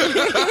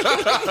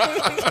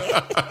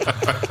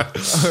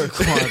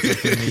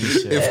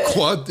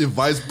 If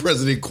Vice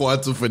President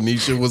Quanta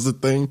Phoenicia was a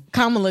thing,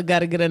 Kamala got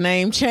to get a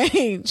name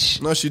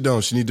change. No, she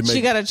don't. She need to make.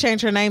 She got to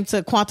change her name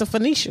to Quanta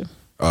Phoenicia.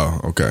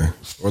 Oh, okay.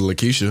 Or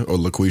Lakeisha or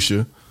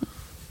LaQuisha.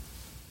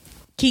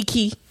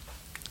 Kiki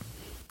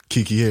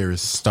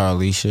Harris.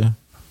 Starlisha.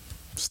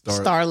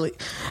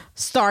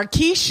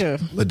 Starkeisha.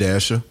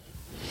 LaDasha.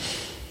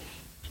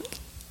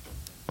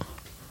 Oh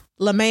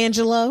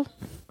LaMangelo.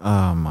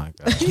 my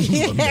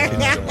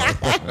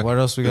god. What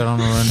else we got on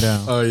the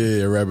rundown? Oh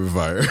yeah, rapid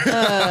fire.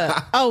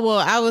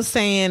 I was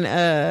saying.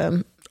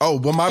 My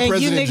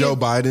president Joe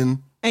Biden.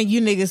 And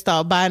you niggas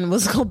thought Biden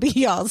was gonna be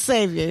y'all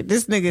savior.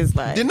 This nigga's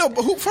like.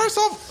 First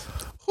off,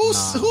 who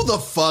the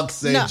fuck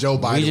said Joe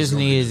Biden? We just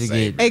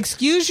needed to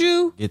Excuse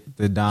you. Get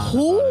the Don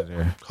out of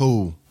there.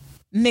 Who?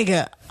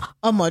 Nigga,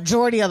 a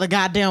majority of the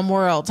goddamn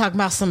world talking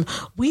about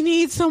we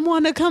need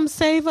someone to come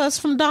save us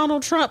from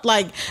Donald Trump.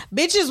 Like,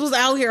 bitches was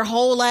out here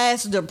whole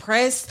ass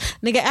depressed.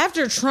 Nigga,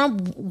 after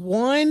Trump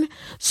won,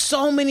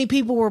 so many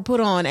people were put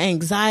on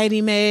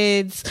anxiety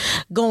meds,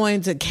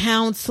 going to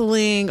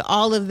counseling,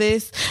 all of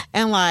this.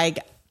 And like,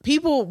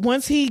 people,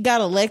 once he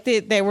got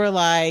elected, they were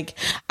like,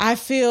 I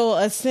feel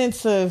a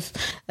sense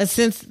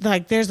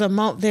like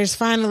there's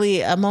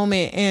finally a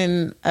moment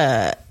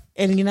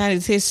in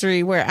United's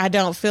history where I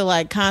don't feel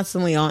like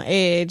constantly on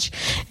edge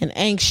and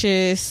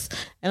anxious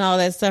and all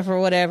that stuff or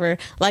whatever.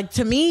 Like,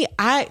 to me,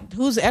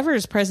 who's ever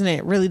is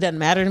president really doesn't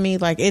matter to me.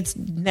 Like, it's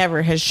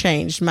never has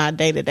changed my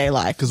day-to-day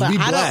life. Because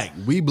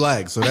we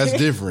black, so that's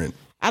different.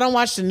 I don't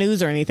watch the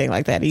news or anything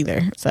like that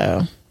either.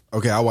 So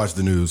okay, I watch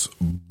the news,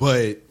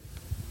 but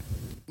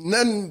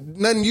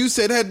nothing you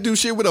said had to do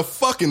shit with a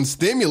fucking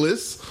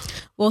stimulus.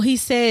 Well, he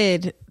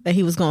said that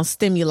he was going to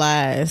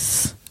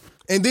stimulate.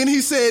 And then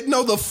he said,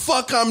 no, the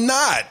fuck I'm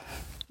not.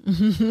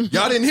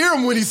 Y'all didn't hear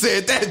him when he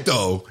said that,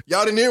 though.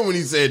 Y'all didn't hear him when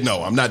he said,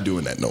 no, I'm not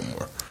doing that no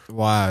more.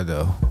 Why,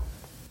 though?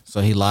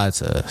 So he lied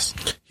to us.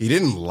 He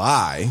didn't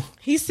lie.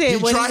 He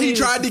said he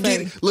tried to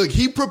get... Look,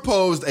 he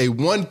proposed a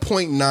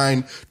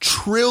 $1.9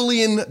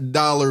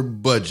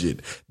 trillion budget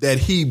that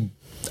he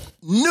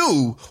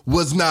knew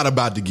was not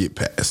about to get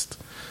passed.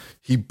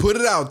 He put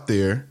it out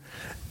there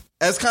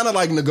as kind of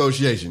like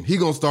negotiation. He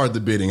gonna start the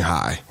bidding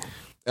high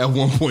at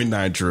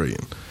 $1.9 trillion.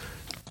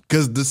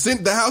 Because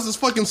the House is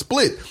fucking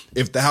split.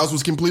 If the House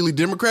was completely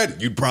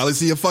Democratic, you'd probably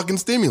see a fucking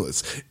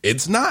stimulus.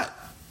 It's not.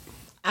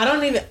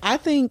 I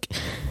think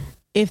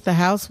if the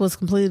House was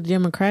completely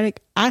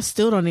Democratic, I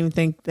still don't even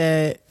think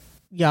that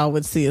y'all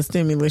would see a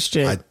stimulus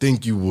check. I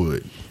think you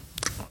would.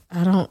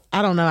 I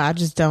don't know. I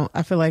just don't.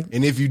 I feel like.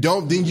 And if you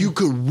don't, then you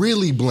could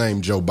really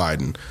blame Joe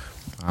Biden.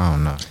 I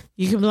don't know.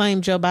 You can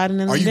blame Joe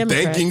Biden and the Democrats. Are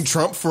you thanking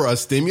Trump for a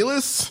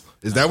stimulus?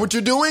 Is that what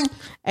you're doing?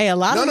 Hey,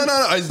 No.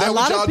 Is that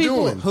what y'all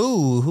doing?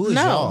 Who is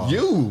y'all?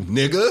 You,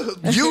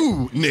 nigga.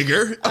 You,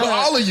 nigger.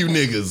 All of you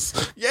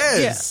niggas.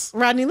 Yes. Yeah.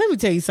 Rodney, let me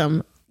tell you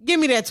something. Give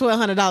me that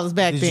 $1,200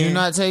 back then. Did you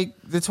not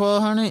take the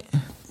 $1,200?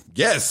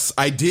 Yes,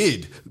 I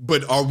did.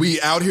 But are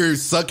we out here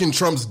sucking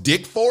Trump's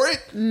dick for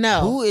it? No.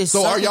 Who is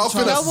So are y'all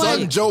finna Trump's suck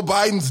dick? Joe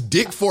Biden's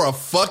dick for a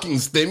fucking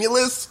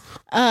stimulus?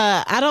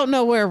 I don't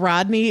know where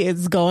Rodney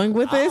is going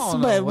with this,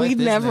 but we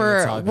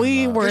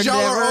were Cause y'all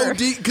are never. OD.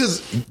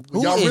 Because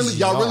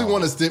y'all really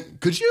want a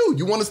Because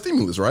you want a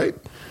stimulus, right?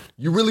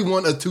 You really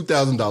want a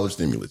 $2,000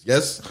 stimulus.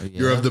 Yes, Yeah.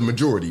 You're of the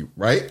majority,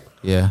 right?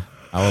 Yeah,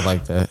 I would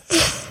like that.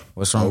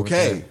 What's wrong with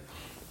that? Okay.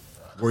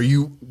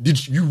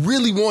 Did you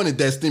really wanted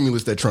that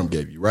stimulus that Trump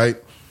gave you, right?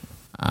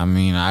 I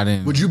mean, I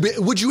didn't.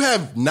 Would you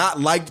have not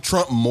liked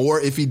Trump more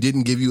if he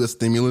didn't give you a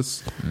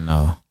stimulus?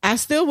 No. I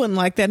still wouldn't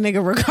like that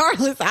nigga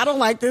regardless. I don't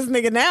like this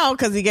nigga now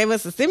because he gave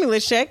us a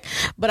stimulus check,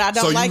 but I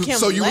don't like him.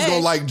 So you was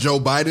gonna like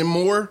Joe Biden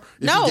more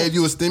if he gave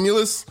you a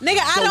stimulus? Nigga,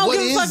 I don't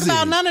give a fuck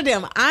about none of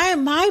them.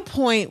 My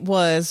point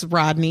was,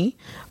 Rodney,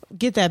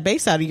 get that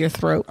bass out of your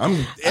throat.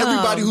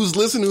 Everybody who's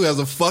listening who has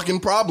a fucking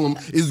problem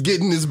is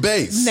getting this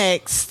bass.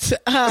 Next,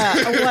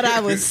 what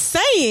I was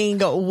saying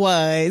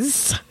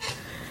was,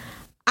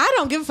 I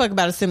don't give a fuck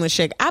about a stimulus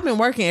check. I've been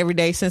working every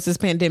day since this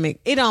pandemic.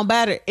 It don't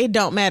matter. It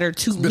don't matter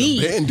to me.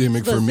 It's been a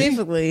pandemic for me.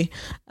 Specifically,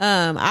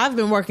 I've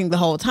been working the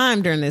whole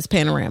time during this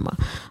panorama.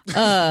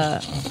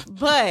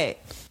 But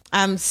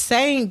I'm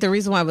saying the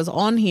reason why I was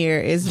on here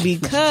is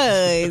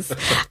because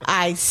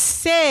I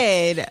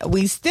said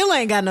we still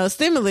ain't got no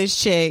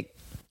stimulus check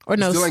or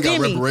no still ain't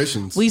got stimmy.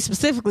 reparations. I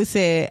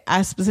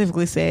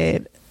specifically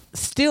said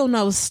still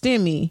no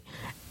stimmy.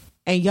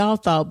 And y'all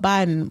thought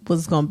Biden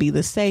was going to be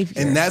the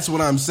savior. And that's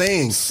what I'm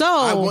saying.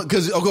 So,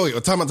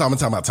 time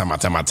out. So,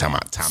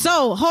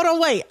 hold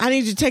on, wait. I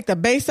need you to take the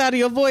bass out of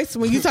your voice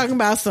when you're talking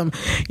about some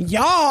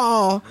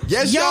y'all.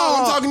 Yes, y'all.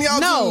 I'm talking to y'all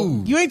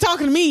no, too. you ain't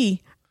talking to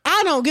me.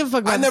 I don't give a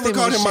fuck about I never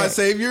called him my shit.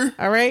 savior.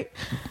 All right?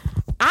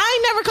 I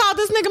ain't never called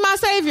this nigga my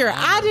savior.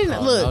 I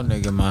didn't look. No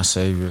nigga, my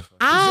savior.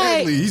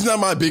 Exactly. He's not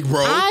my big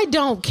bro. I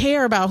don't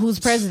care about who's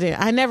president.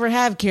 I never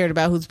have cared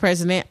about who's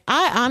president.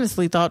 I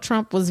honestly thought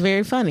Trump was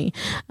very funny.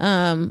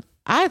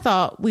 I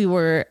thought we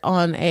were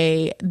doing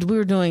a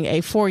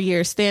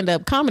 4-year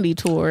stand-up comedy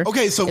tour.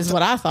 Okay, so is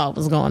what I thought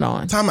was going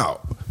on. Time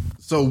out.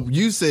 So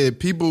you said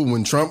people,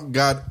 when Trump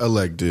got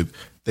elected,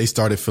 they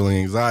started feeling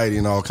anxiety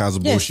and all kinds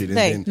of bullshit.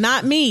 And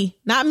not me.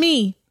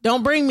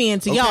 Don't bring me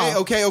into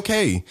y'all.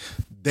 Okay.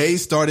 They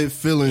started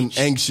feeling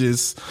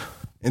anxious.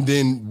 And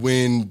then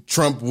when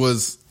Trump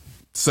was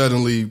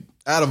suddenly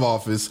out of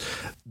office,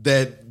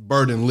 that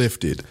burden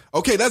lifted.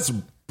 Okay, that's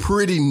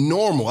pretty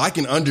normal. I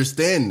can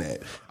understand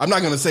that. I'm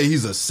not going to say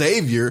he's a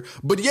savior,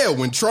 but yeah,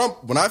 when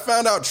I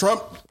found out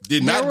Trump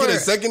did not get a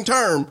second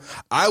term,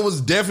 I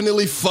was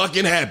definitely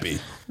fucking happy.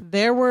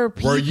 There were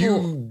people. Were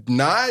you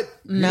not?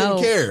 No.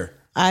 You didn't care.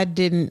 I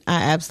didn't.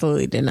 I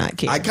absolutely did not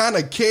care. I kind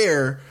of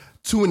care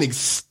to an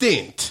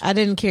extent. I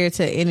didn't care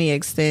to any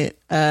extent.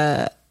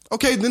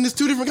 Okay, then there's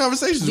two different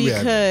conversations we had.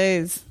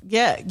 Because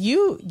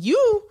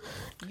you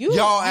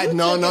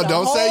y'all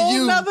don't say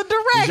you. Another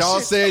direction.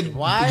 Y'all said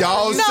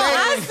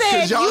I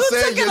said your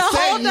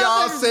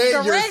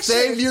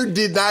savior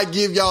did not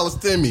give y'all a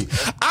stimmy.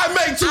 I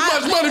make too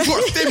much money for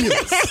a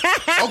stimulus.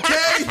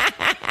 Okay,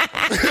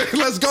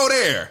 let's go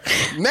there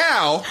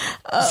now.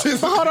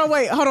 Hold on,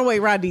 wait,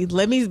 Rodney.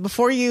 Let me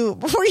before you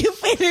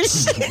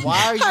finish.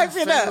 Why are you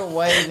finger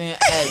waving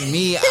at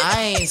me?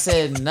 I ain't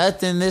said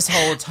nothing this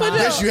whole time.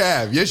 Yes, you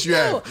have.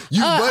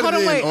 You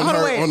butted in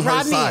on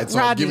her side, so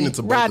I'm giving it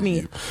to both of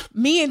you.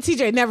 Me and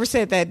TJ never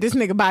said that this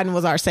nigga Biden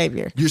was our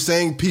savior. You're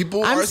saying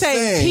people I'm are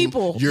saying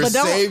people. Your but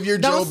savior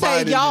Joe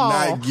Biden did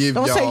not give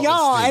y'all. Don't say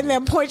y'all and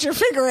then point your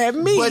finger at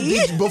me. But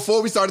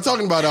before we started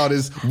talking about all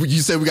this, you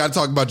said we got to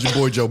talk about your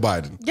boy Joe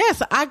Biden.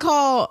 Yes, I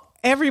call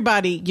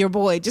everybody your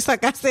boy. Just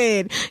like I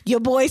said, your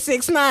boy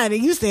 6ix9ine,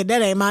 and you said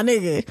that ain't my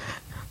nigga.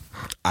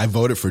 I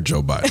voted for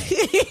Joe Biden.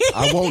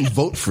 I won't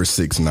vote for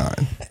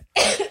 6ix9ine.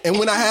 And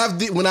when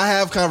I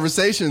have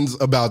conversations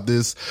about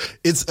this,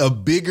 it's a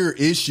bigger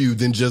issue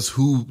than just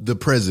who the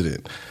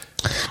president.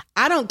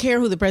 I don't care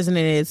who the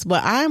president is.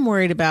 What I'm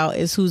worried about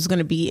is who's going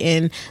to be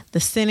in the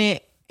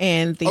Senate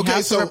and the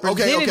House of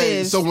Representatives.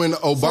 Okay. So when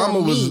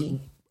Obama was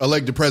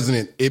elected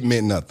president, it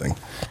meant nothing.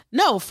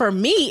 No, for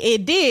me,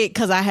 it did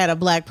because I had a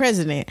black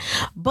president.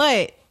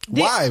 But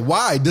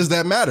why does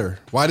that matter?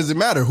 Why does it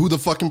matter who the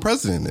fucking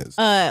president is?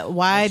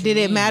 Why did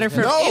it matter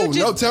for me?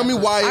 No, tell me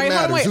why it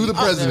matters. Who the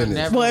president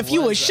is. Well, if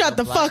you would shut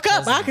the fuck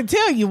up, I can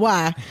tell you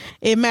why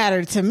it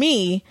mattered to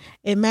me.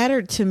 It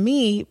mattered to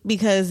me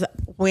because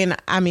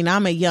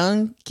I'm a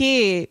young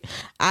kid.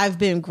 I've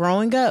been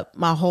growing up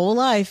my whole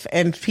life,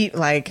 and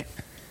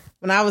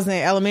when I was in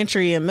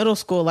elementary and middle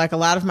school, like a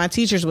lot of my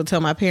teachers would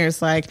tell my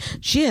parents, like,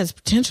 she has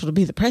potential to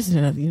be the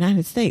president of the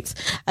United States.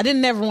 I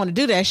didn't ever want to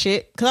do that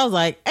shit because I was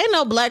like, ain't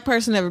no black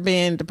person ever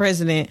been the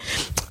president.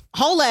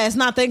 Whole ass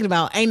not thinking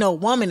about ain't no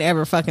woman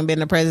ever fucking been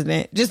the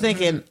president. Just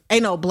thinking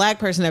ain't no black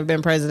person ever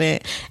been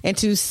president. And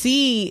to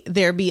see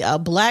there be a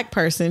black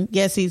person,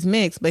 yes, he's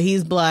mixed, but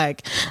he's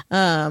black,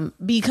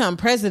 become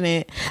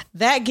president,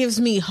 that gives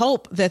me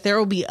hope that there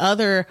will be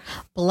other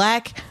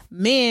black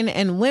men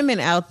and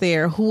women out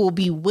there who will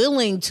be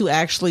willing to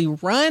actually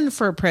run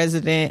for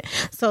president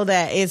so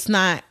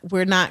that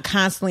we're not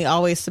constantly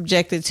always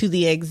subjected to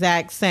the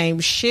exact same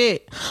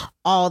shit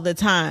all the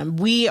time.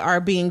 We are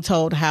being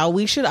told how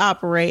we should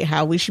operate,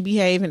 how we should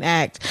behave and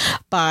act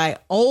by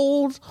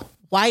old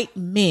white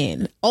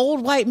men.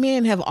 Old white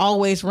men have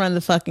always run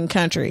the fucking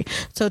country.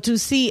 So to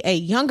see a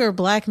younger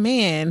black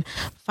man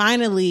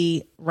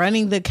finally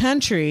running the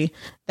country,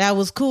 that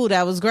was cool.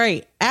 That was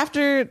great.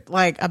 After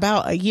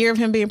about a year of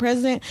him being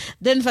president,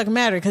 didn't fucking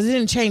matter because it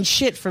didn't change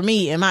shit for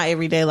me in my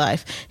everyday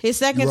life. His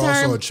second term,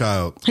 also a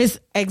child. His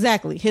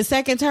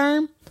second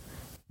term,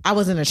 I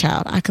wasn't a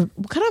child. Could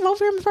I vote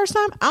for him the first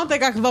time? I don't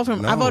think I could vote for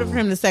him. No. I voted for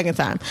him the second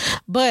time.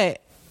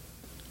 But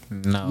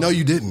No,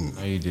 you didn't.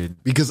 No, you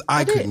did. Because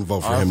I couldn't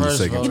vote for him the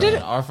second time. You did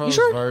it? Our first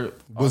You sure?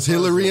 vote Was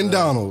Hillary and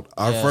Donald.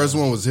 Our first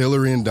one was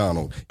Hillary and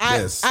Donald.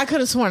 Yes. I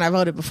could have sworn I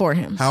voted before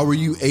him. How were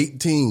you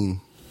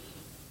 18?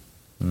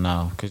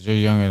 No, because you're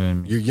younger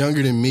than me. You're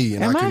younger than me,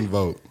 and Am I I? couldn't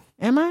vote.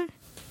 Am I?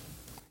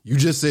 You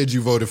just said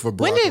you voted for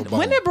Barack Obama.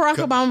 When did Barack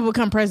Obama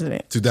become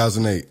president?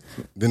 2008.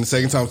 Then the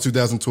second time was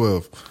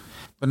 2012.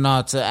 But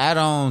no, to add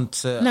on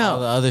to all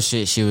the other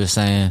shit she was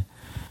saying,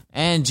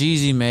 and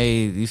Jeezy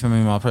made, you feel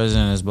me, my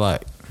president is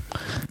black.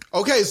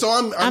 Okay, so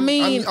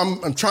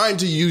I'm trying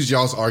to use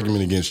y'all's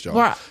argument against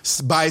y'all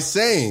by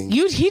saying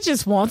he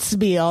just wants to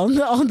be on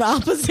the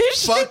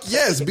opposition. Fuck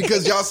yes,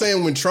 because y'all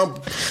saying when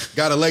Trump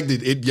got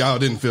elected, y'all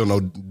didn't feel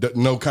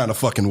no kind of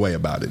fucking way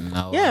about it.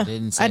 No, Yeah,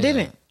 I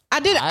didn't.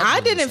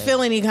 I didn't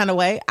feel any kind of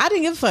way. I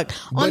didn't give a fuck.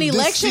 But On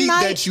election this seat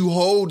night, that you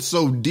hold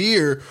so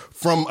dear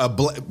from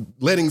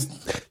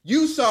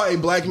you saw a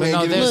black man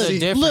no, getting a there's a seat.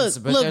 difference.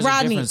 But there's a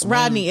Rodney, difference.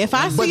 if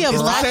I But see a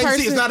it's black the same person,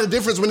 seat. It's not a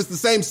difference when it's the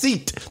same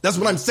seat. That's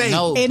what I'm saying.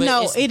 No, It- but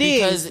no, it's it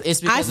because, is. It's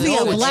because I see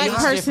there's a an black age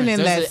person in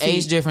difference. that There's an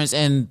age seat. difference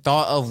and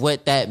thought of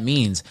what that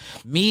means.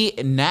 Me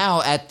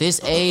now at this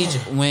age,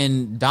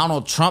 when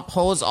Donald Trump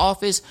holds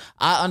office,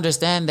 I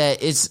understand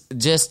that it's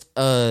just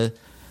a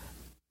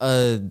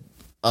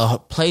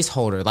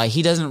placeholder. Like,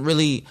 he doesn't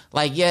really,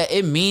 like, yeah,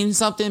 it means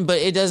something, but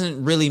it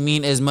doesn't really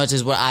mean as much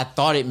as what I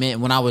thought it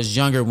meant when I was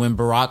younger, when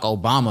Barack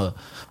Obama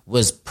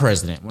was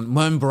president.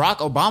 When Barack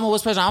Obama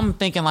was president, I'm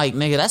thinking like,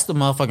 nigga, that's the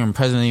motherfucking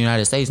president of the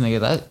United States, nigga.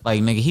 That,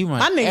 like, nigga, he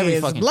runs my nigga every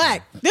is fucking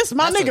black. thing. This is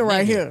my That's nigga a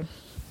right nigga. here,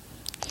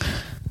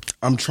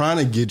 I'm trying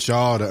to get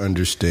y'all to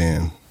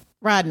understand.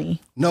 Rodney.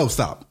 No,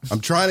 stop.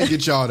 I'm trying to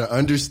get y'all to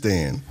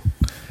understand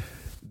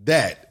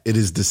that it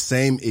is the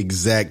same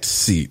exact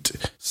seat.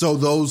 So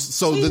know it's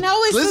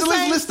the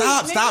same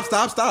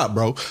seat, stop,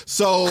 bro.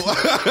 So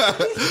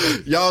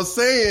y'all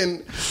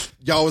saying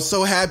y'all was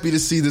so happy to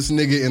see this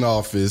nigga in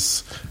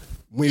office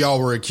when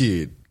y'all were a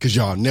kid because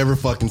y'all never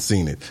fucking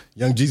seen it.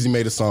 Young Jeezy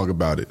made a song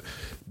about it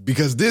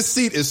because this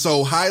seat is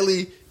so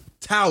highly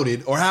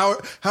touted, or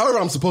however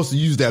I'm supposed to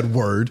use that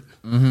word.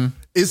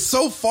 It's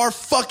so far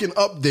fucking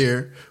up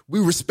there. We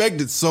respect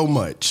it so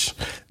much.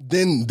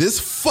 Then this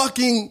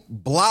fucking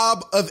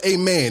blob of a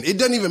man, it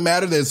doesn't even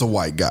matter that it's a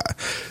white guy.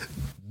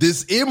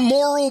 This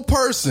immoral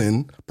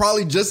person,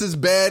 probably just as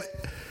bad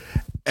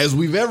as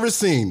we've ever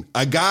seen.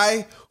 A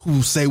guy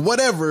who say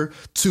whatever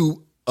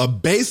to a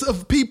base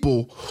of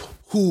people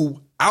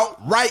who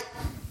outright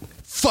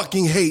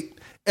fucking hate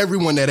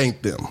everyone that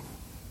ain't them.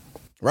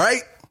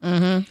 Right?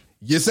 Mm-hmm.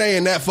 You're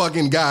saying that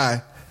fucking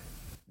guy,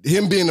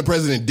 him being the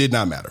president, did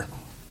not matter.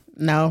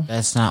 No,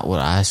 That's not what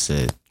I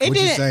said. it What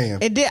you didn't. saying?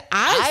 It did.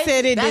 I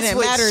said it That's didn't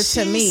what matter to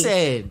she me.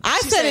 said. I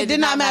She said it did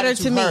not matter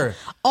to me. her.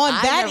 On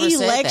I that never said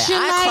that. election I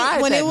night,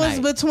 cried when that it was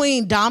night.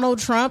 between Donald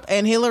Trump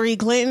and Hillary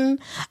Clinton,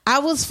 I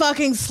was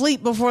fucking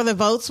asleep before the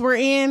votes were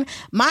in.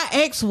 My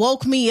ex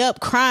woke me up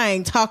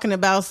crying, talking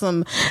about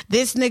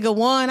this nigga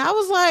won. I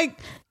was like,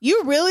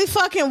 you really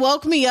fucking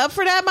woke me up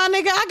for that, my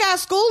nigga? I got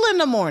school in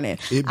the morning.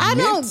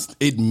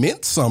 It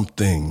meant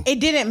something. It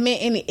didn't mean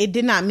any. It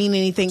did not mean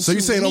anything. So you're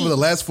saying over the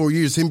last 4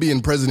 years, him being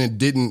president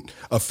didn't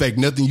affect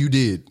nothing you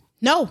did?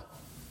 No,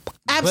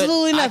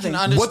 absolutely But I nothing.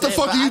 can understand- What the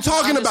fuck but are I you can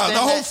talking about? The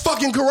whole understand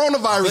fucking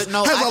coronavirus But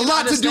no, I has a can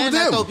lot to do with understand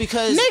that, them. though,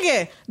 because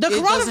Nigga, the it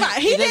doesn't- coronavirus.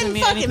 He it doesn't didn't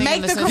mean fucking anything make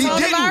in the the sense- He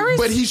coronavirus. didn't,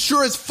 but he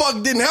sure as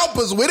fuck didn't help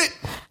us with it.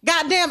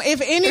 Goddamn,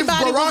 if If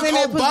anybody was Barack in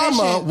that Obama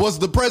position, was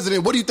the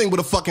president, what do you think would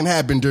have fucking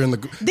happened during the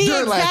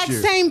during last exact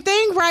year? same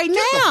thing right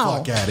Get now. the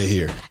fuck out of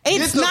here.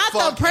 It's Get not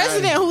fuck the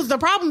president outta here. who's the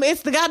problem.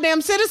 It's the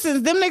goddamn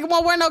citizens. Them niggas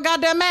won't wear no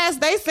goddamn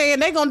mask. They saying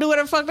they gonna do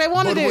whatever the fuck they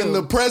want to But do. when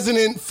the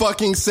president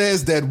fucking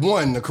says that,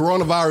 one, the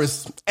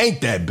coronavirus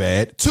ain't that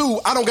bad. Two,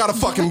 I don't gotta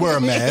fucking wear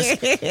a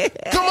mask.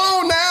 Come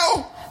on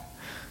now.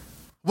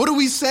 What are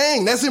we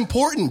saying? That's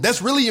important. That's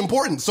really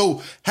important.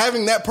 So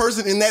having that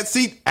person in that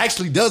seat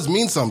actually does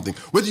mean something,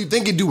 whether you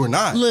think it do or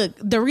not. Look,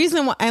 the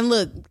reason why, and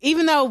look,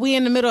 even though we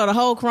in the middle of the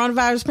whole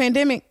coronavirus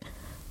pandemic,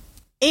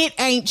 it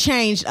ain't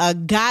changed a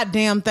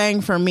goddamn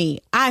thing for me.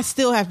 I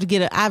still have to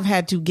get up. I've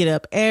had to get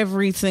up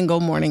every single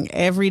morning,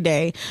 every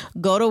day,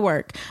 go to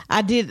work.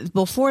 I did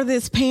before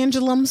this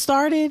pendulum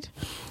started.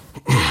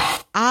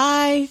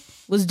 I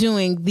was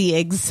doing the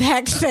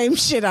exact same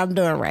shit I'm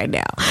doing right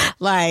now.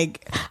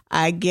 Like,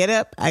 I get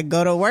up, I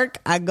go to work,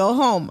 I go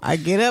home. I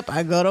get up,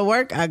 I go to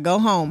work, I go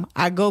home.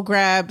 I go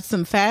grab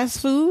some fast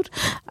food,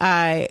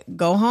 I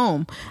go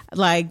home.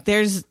 Like,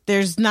 there's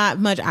not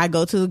much. I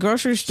go to the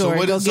grocery store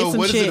and go get some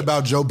what shit. is it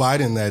about Joe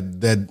Biden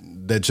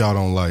that y'all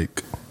don't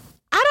like?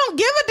 I don't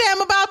give a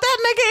damn about that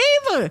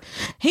nigga either.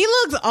 He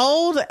looks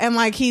old and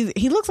like he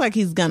looks like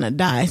he's gonna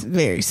die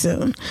very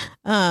soon.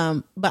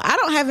 But I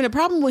don't have any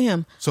problem with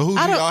him. So who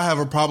do y'all have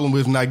a problem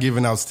with not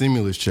giving out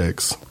stimulus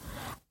checks?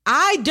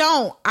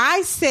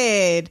 I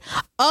said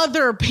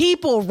other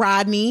people,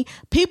 Rodney.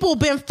 People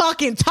been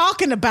fucking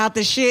talking about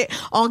this shit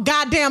on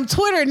goddamn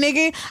Twitter,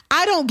 nigga.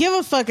 I don't give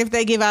a fuck if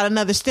they give out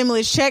another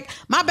stimulus check.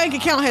 My bank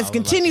account has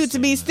continued to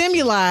be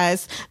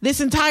stimulized this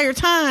entire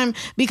time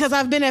because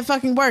I've been at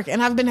fucking work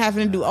and I've been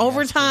having to do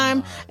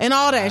overtime and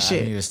all that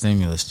shit. I need a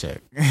stimulus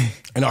check.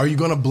 And are you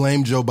going to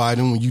blame Joe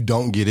Biden when you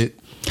don't get it?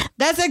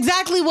 That's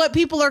exactly what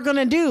people are going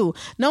to do.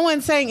 No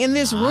one's saying in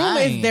this room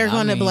is they're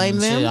going to blame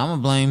them. Shit, I'm going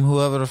to blame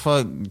whoever the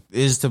fuck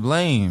is to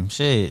blame.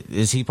 Shit.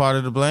 Is he part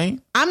of the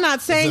blame? I'm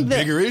not saying it's a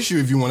bigger issue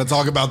if you want to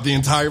talk about the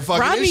entire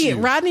fucking issue.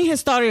 Rodney has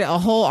started a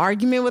whole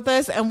argument with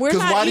us, and we're not.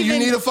 Because why do you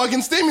need a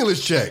fucking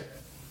stimulus check?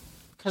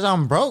 Because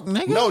I'm broke,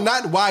 nigga. No,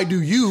 not why do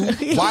you.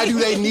 Why do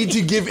they need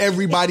to give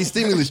everybody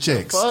stimulus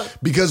checks?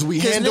 Because they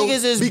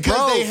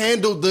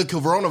handled the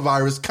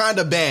coronavirus kind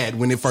of bad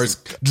when it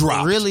first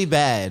dropped. Really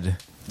bad.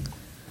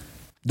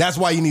 That's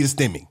why you need a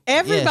stimmy.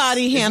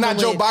 Everybody handled it.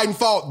 It's not Joe Biden's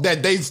fault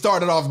that they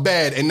started off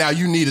bad and now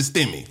you need a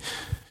stimmy.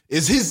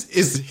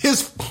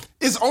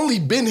 It's only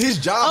been his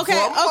job for a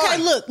month.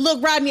 Okay,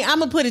 look, Rodney, I'm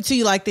gonna put it to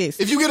you like this.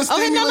 If you get a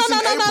stimulus in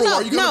April,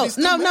 are you gonna be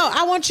stimulated? No,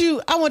 I want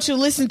you to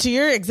listen to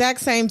your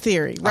exact same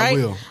theory, right?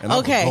 I will. And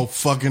I'm gonna go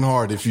fucking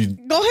hard if you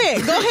Go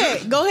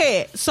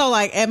ahead. So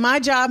like at my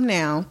job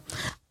now,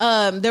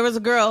 there was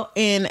a girl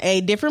in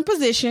a different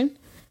position.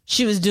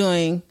 She was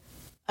doing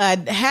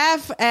a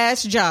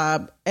half-ass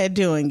job at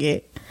doing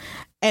it.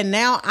 And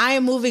now I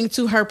am moving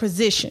to her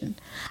position.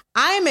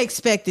 I am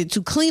expected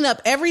to clean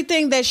up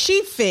everything that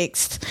she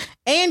fixed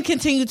and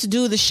continue to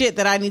do the shit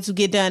that I need to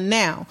get done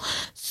now.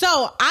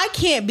 So I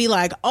can't be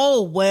like,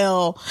 oh,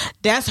 well,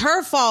 that's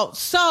her fault,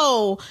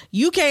 so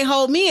you can't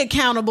hold me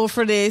accountable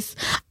for this.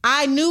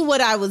 I knew what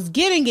I was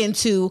getting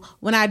into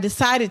when I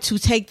decided to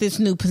take this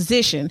new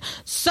position.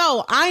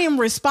 So I am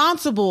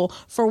responsible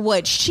for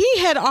what she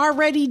had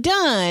already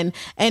done,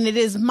 and it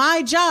is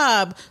my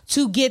job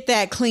to get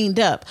that cleaned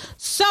up.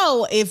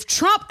 So if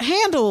Trump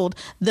handled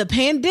the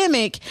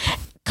pandemic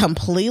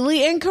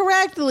completely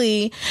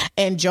incorrectly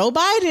and Joe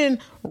Biden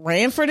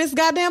ran for this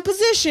goddamn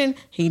position,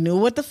 he knew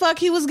what the fuck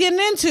he was getting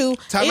into.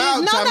 Time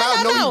out.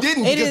 No, he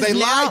didn't, because they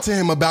lied to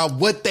him about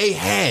what they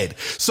had.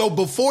 So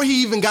before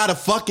he even got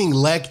fucking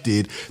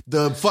elected,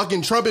 the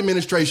fucking Trump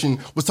administration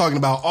was talking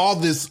about all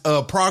this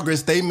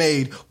progress they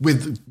made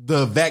with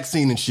the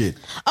vaccine and shit.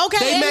 Okay,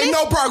 they made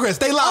no progress.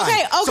 They lied.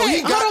 Okay. So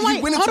he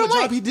went into a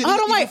job he didn't.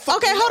 Hold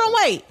on,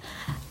 wait.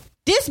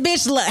 This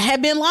bitch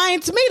had been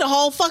lying to me the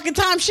whole fucking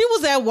time she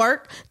was at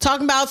work,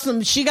 talking about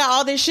she got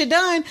all this shit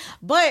done.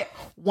 But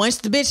once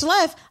the bitch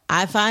left,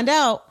 I find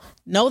out,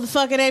 no, the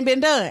fuck it ain't been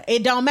done.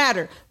 It don't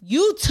matter.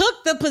 You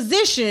took the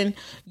position.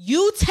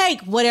 You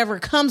take whatever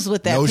comes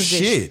with that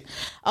position. No shit.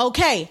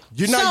 Okay.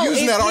 You're not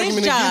using that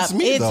argument against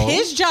me, though.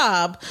 It's his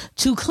job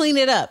to clean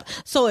it up.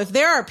 So if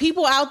there are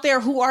people out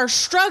there who are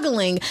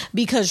struggling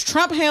because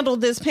Trump handled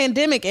this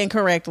pandemic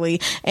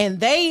incorrectly and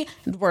they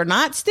were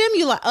not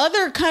stimuli,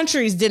 other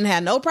countries didn't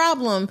have no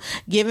problem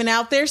giving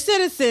out their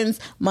citizens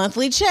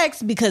monthly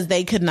checks because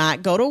they could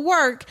not go to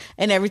work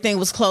and everything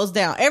was closed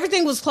down.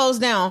 Everything was closed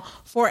down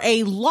for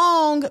a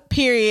long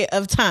period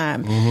of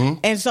time. Mm-hmm.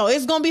 And so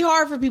it's going to be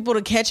hard for people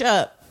to catch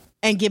up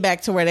and get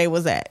back to where they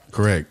was at.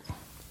 Correct.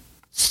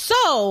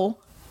 So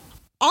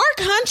our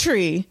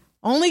country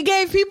only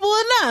gave people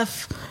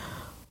enough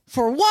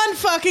for one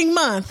fucking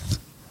month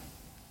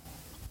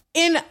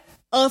in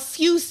a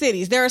few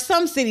cities. There are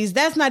some cities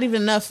that's not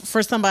even enough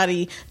for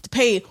somebody to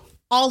pay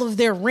all of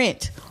their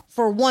rent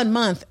for 1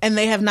 month, and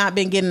they have not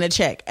been getting a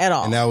check at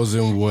all. And that was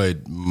in what,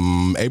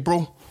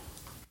 April?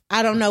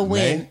 I don't know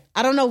when. May?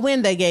 I don't know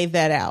when they gave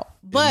that out.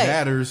 But it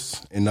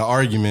matters in the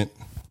argument.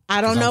 I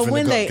don't know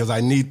when because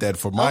I need that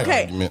for my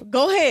argument.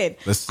 Go ahead.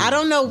 I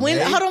don't know when.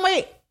 Hold on,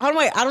 wait.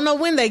 I don't know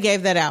when they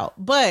gave that out,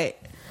 but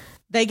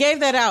they gave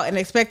that out and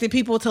expected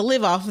people to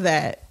live off of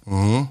that.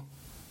 Mm-hmm.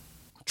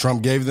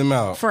 Trump gave them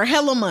out for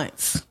hella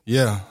months.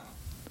 Yeah.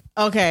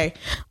 Okay.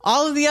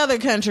 All of the other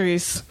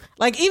countries,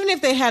 like even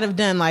if they had have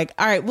done like,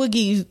 all right, we'll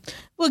give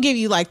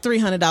you like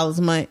 $300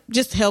 a month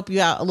just to help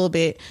you out a little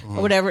bit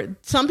or whatever.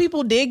 Some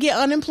people did get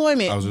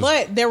unemployment,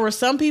 but there were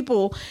some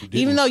people,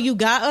 even though you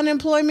got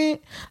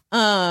unemployment,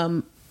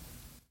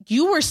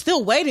 you were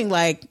still waiting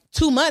like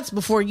 2 months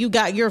before you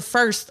got your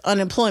first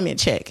unemployment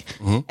check.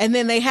 Mm-hmm. And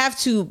then they have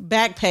to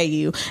back pay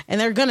you, and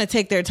they're going to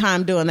take their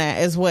time doing that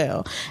as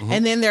well. Mm-hmm.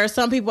 And then there are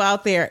some people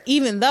out there,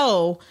 even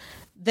though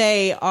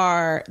they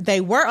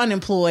were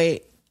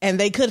unemployed and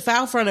they could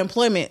file for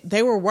unemployment,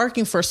 they were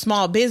working for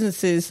small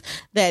businesses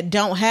that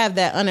don't have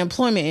that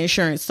unemployment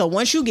insurance. So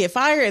once you get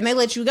fired and they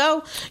let you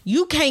go,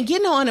 you can't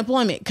get no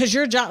unemployment because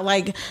your job,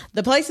 like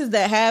the places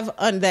that have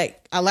that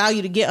allow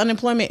you to get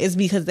unemployment is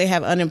because they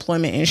have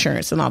unemployment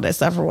insurance and all that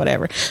stuff or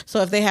whatever.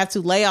 So if they have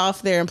to lay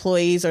off their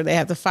employees or they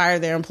have to fire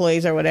their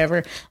employees or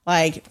whatever,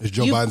 like is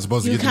Joe Biden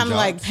supposed to get kind of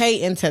like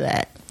pay into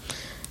that.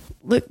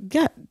 Look,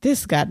 got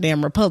this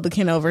goddamn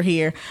Republican over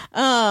here.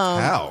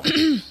 How?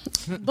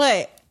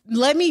 But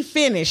let me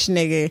finish,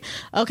 nigga.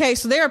 Okay,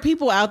 so there are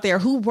people out there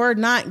who were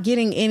not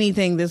getting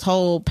anything this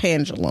whole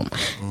pendulum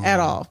at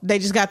all. They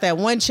just got that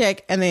one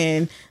check and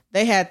then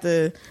they had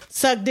to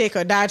suck dick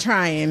or die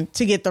trying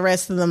to get the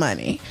rest of the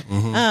money.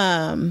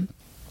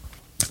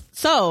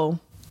 So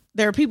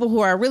there are people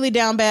who are really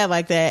down bad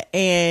like that,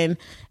 and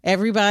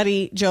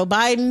Joe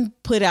Biden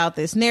put out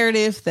this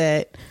narrative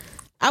that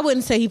I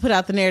wouldn't say he put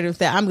out the narrative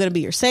that I'm going to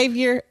be your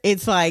savior.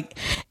 It's like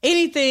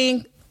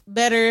anything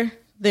better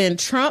than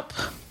Trump.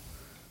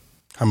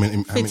 How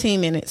many?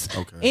 15 minutes.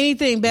 Okay.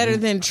 Anything better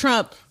than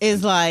Trump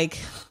is like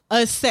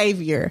a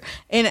savior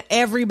in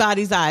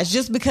everybody's eyes,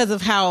 just because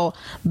of how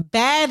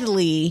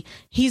badly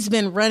he's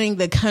been running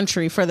the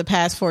country for the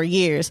past 4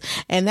 years.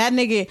 And that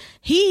nigga,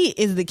 he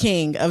is the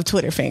king of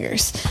Twitter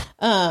fingers.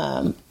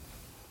 Not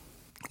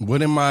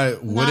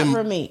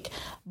Rameek.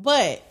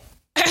 But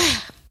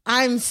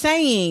I'm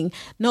saying,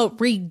 no,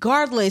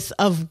 regardless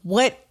of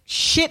what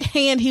shit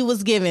hand he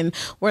was given,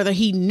 whether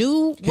he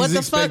knew what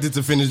the fuck,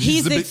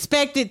 he's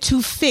expected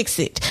to fix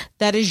it.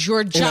 That is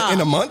your job.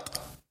 In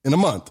a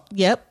month?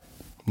 Yep.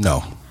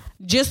 No.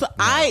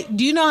 I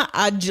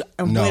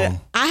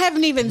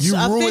haven't even. You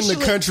ruined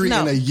the country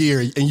in a year,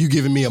 and you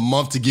giving me a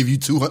month to give you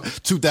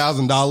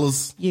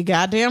 $2,000. You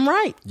goddamn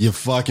right. You're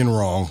fucking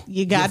wrong.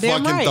 You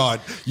goddamn fucking right.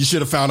 Thought you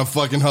should have found a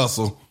fucking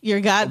hustle.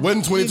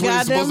 Wasn't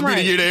 2020 supposed to be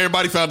the year that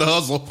everybody found a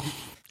hustle?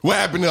 What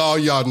happened to all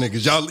y'all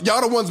niggas?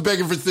 Y'all the ones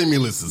begging for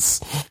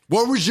stimuluses.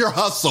 What was your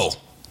hustle?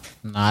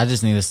 Nah, I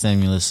just need a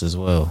stimulus as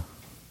well.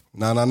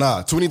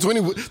 Nah.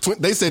 2020,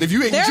 they said if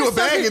you ain't get you a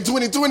bag in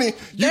 2020, you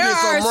did something wrong.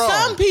 There are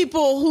some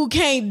people who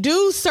can't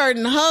do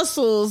certain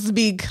hustles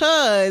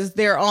because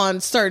they're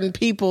on certain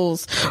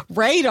people's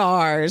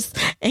radars,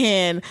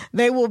 and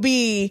they will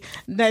be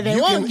that they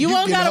won't. You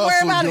don't got to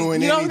worry about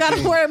it. You don't got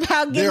to worry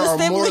about getting a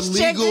stimulus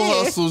check. There are more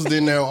legal hustles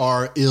than there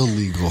are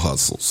illegal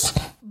hustles.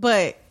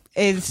 But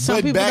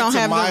some people don't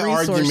have the resources. Back to my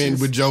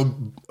argument with Joe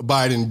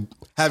Biden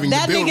having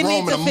to build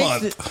Rome in a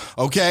month.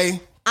 Okay.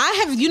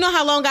 You know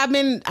how long I've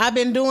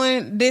been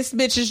doing this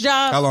bitch's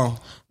job? How long?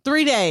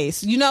 3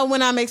 days. You know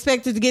when I'm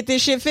expected to get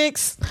this shit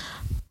fixed?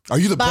 Are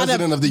you the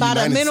president of the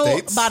United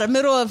States? By the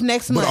middle of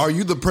next month. But are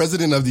you the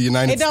president of the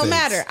United States? It don't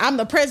matter. I'm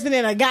the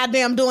president of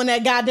goddamn doing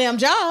that goddamn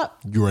job.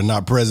 You are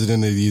not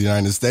president of the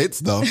United States,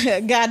 though.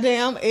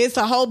 Goddamn, it's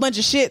a whole bunch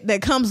of shit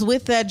that comes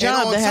with that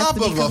job that has to be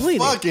completed.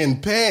 On top of a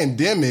fucking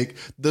pandemic,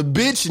 the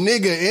bitch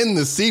nigga in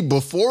the seat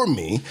before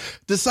me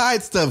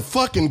decides to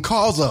fucking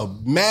cause a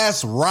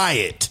mass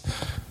riot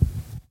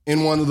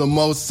in one of the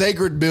most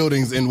sacred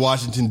buildings in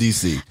Washington,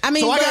 D.C. I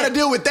got to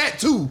deal with that,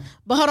 too.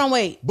 But hold on,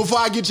 wait. Before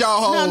I get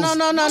y'all hoes.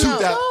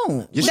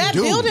 No. Yes,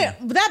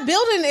 that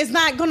building is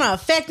not going to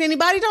affect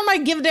anybody. Don't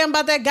nobody give a damn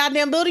about that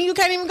goddamn building. You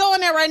can't even go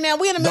in there right now.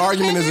 We in the middle of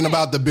the argument isn't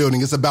about the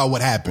building. It's about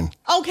what happened.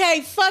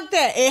 Okay, fuck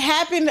that. It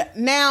happened.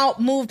 Now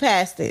move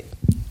past it.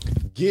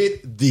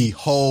 Get the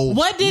whole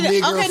what did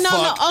nigger okay no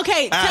fuck no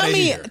okay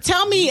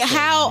tell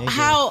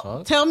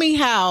me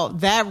how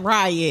that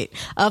riot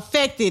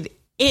affected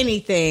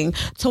anything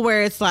to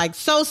where it's like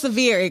so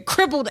severe it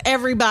crippled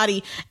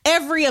everybody,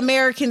 every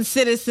American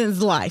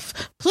citizen's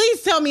life.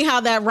 Please tell me how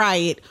that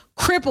riot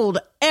crippled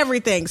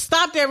everything,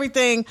 stopped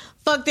everything,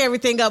 fucked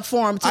everything up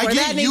for him. I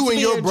get you and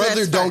your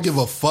brother don't give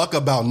a fuck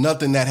about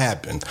nothing that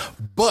happened,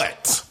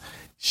 but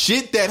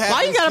shit that happens.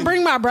 Why you gotta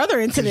bring my brother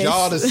into this?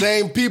 Y'all the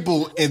same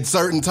people in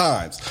certain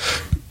times.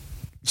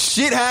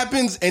 Shit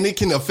happens and it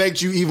can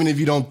affect you even if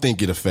you don't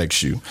think it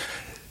affects you.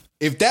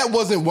 If that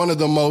wasn't one of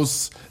the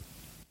most,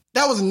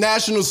 that was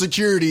national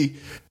security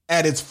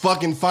at its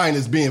fucking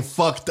finest being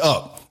fucked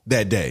up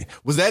that day.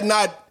 Was that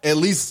not at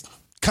least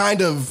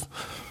kind of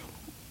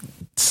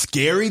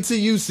scary to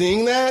you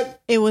seeing that?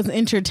 It was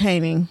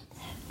entertaining.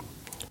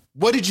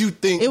 What did you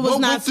think? It was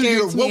not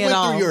scary to me at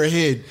all. What went through your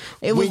head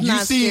when you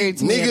see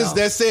niggas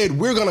that said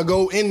we're gonna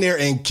go in there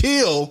and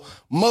kill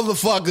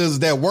motherfuckers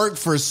that work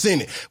for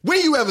Senate? When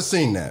you ever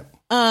seen that?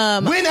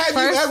 When have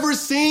you ever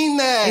seen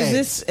that?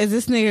 Is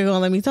this nigga gonna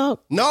let me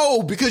talk?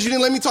 No, because you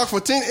didn't let me talk for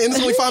 10 and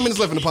there's only 5 minutes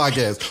left in the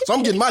podcast. So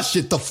I'm getting my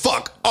shit the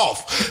fuck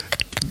off.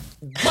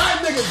 My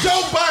nigga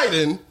Joe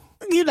Biden.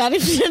 You're not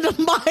even in the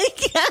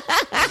mic.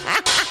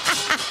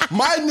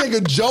 My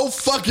nigga Joe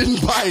fucking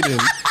Biden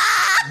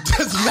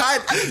does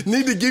not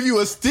need to give you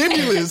a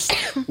stimulus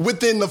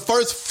within the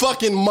first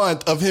fucking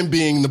month of him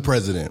being the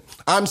president.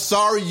 I'm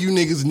sorry you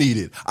niggas need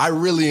it. I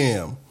really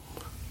am.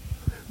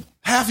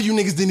 Half of you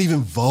niggas didn't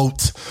even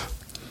vote.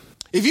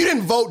 If you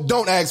didn't vote,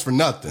 don't ask for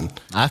nothing.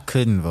 I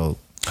couldn't vote.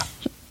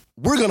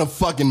 We're gonna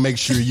fucking make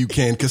sure you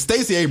can, because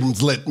Stacey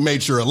Abrams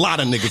made sure a lot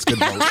of niggas could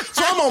vote.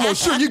 So I'm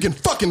almost sure you can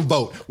fucking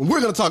vote. We're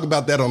gonna talk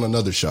about that on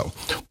another show.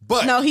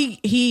 But no,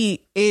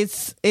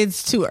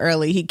 it's too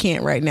early. He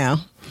can't right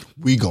now.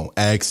 We gonna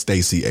ask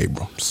Stacey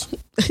Abrams.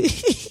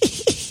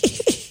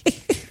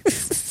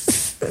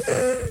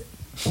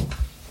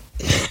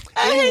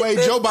 Anyway,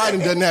 Joe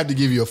Biden doesn't have to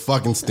give you a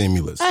fucking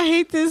stimulus. I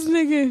hate this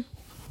nigga.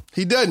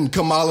 He doesn't.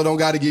 Kamala don't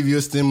got to give you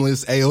a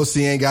stimulus.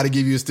 AOC ain't got to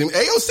give you a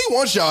stimulus. AOC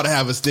wants y'all to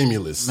have a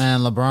stimulus. Man,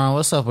 LeBron,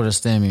 what's up with a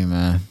stimmy,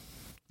 man?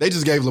 They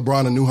just gave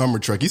LeBron a new Hummer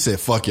truck. He said,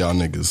 fuck y'all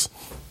niggas.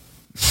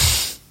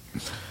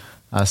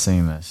 I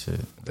seen that shit.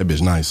 That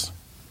bitch nice.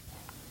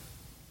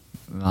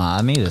 Nah,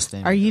 I need a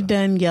stimmy. Are you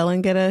done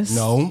yelling at us?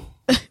 No.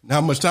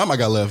 How much time I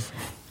got left?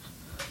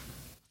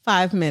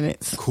 5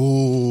 minutes.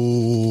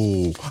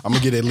 Cool. I'm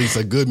gonna get at least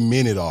a good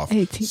minute off.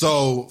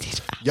 So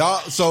y'all,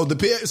 so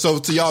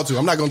to y'all two,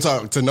 I'm not gonna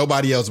talk to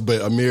nobody else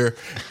but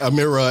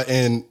Amira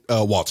and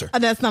Walter.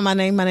 That's not my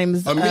name. My name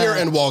is Amir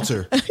and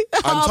Walter.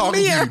 I'm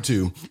talking to you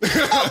two.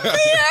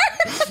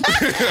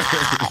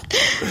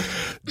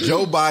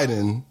 Joe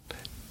Biden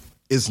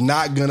is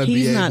not gonna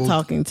be able. He's not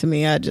talking to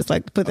me. I just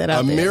like to put that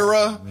out there.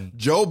 Amira,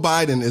 Joe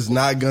Biden is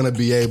not gonna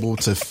be able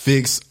to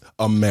fix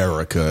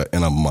America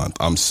in a month.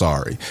 I'm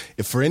sorry.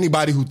 If for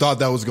anybody who thought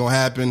that was gonna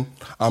happen,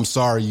 I'm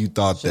sorry you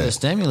thought that. The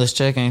stimulus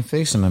check ain't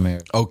fixing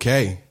America.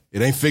 Okay.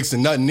 It ain't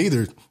fixing nothing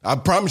either. I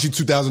promise you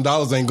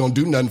 $2,000 ain't gonna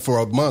do nothing for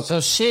a month.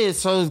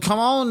 So come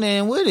on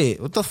then with it.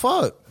 What the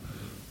fuck?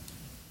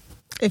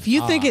 If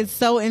you think it's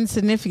so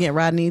insignificant,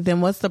 Rodney,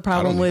 then what's the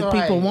problem with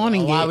people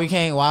wanting why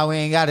it? Why we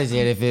ain't got it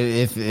yet? If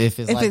it's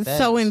like it's that,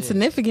 so shit.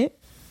 insignificant.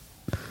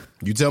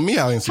 You tell me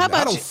how insignificant.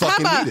 I don't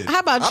fucking need it. How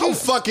about I you? don't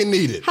fucking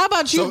need it. How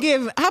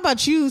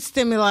about you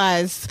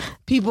stimulate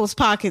people's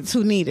pockets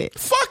who need it?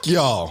 Fuck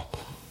y'all.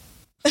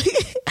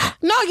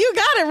 No, you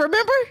got it,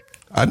 remember?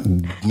 I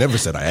never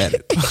said I had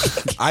it.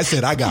 I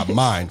said I got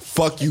mine.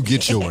 Fuck you,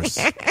 get yours.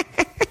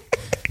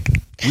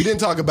 We didn't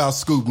talk about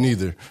Scoop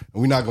neither.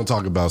 And we're not going to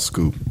talk about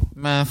Scoop.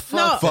 Man,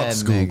 fuck that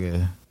Scoop.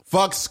 nigga.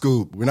 Fuck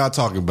Scoop. We're not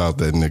talking about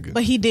that nigga.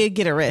 But he did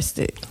get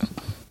arrested.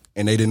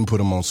 And they didn't put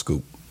him on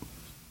Scoop.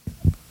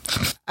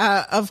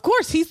 Of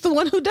course, he's the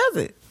one who does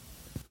it.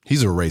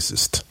 He's a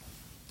racist.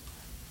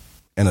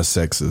 And a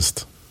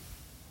sexist.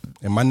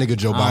 And my nigga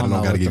Joe Biden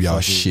don't got to give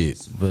y'all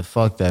shit. But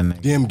fuck that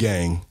nigga. Them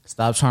gang.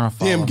 Stop trying to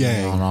follow Them me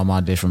gang. on all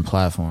my different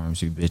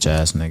platforms, you bitch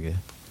ass nigga.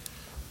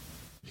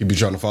 He be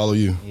trying to follow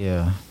you?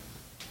 Yeah.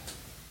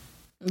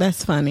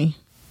 That's funny.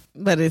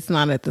 But it's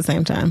not at the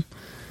same time.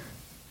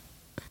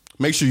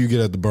 Make sure you get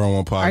at the Burn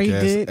One Podcast. Are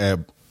you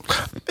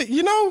good?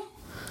 You know,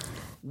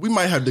 we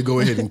might have to go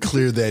ahead and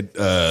clear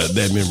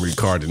that memory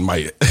card, and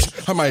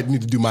I might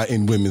need to do my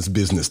in women's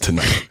business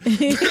tonight.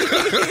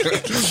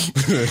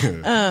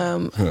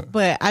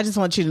 But I just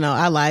want you to know,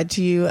 I lied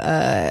to you.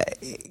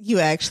 You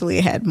actually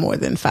had more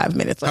than 5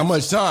 minutes left. How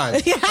much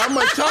time? How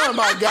much time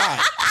I got?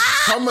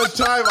 How much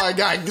time I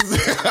got?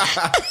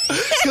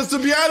 Because to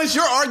be honest,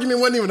 your argument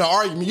wasn't even an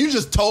argument. You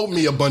just told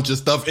me a bunch of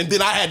stuff, and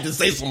then I had to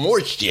say some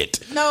more shit.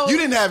 No, you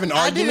didn't have an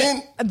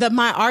argument.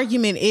 My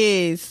argument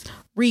is,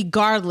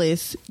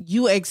 regardless,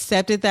 you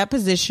accepted that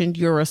position.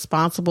 You're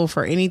responsible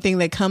for anything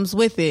that comes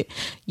with it.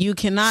 You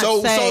cannot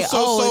say, it's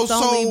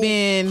only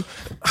been...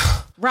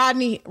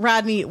 Rodney,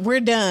 we're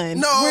done.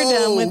 No, we're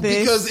done with this.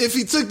 Because if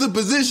he took the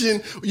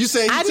position, you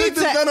saying he took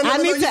the... I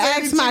need to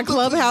ask my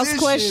Clubhouse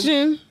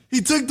question.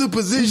 He took the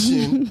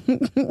position.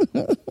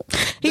 That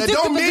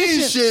don't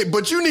mean shit,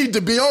 but you need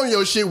to be on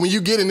your shit when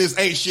you get in this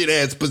ain't shit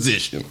ass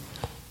position.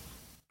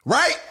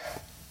 Right?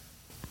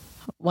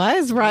 Why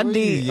is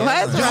Rodney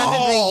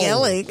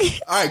yelling?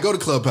 All right, go to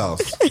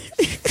Clubhouse.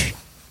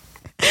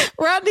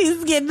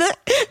 Rodney's getting all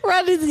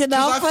frustrated.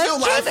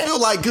 I feel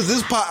like because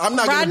this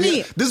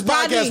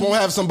podcast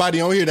won't have somebody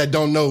on here that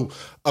don't know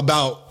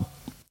about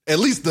at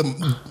least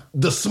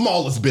the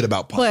smallest bit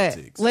about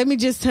politics. But let me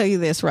just tell you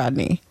this,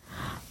 Rodney.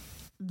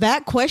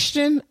 That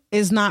question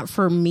is not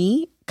for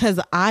me, because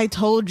I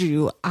told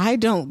you I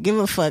don't give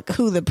a fuck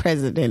who the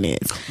president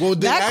is. Well,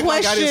 then act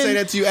like I didn't say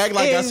that to you. Act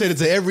like I said it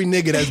to every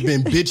nigga that's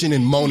been bitching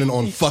and moaning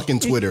on fucking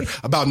Twitter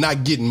about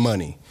not getting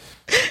money.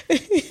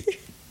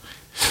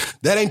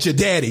 That ain't your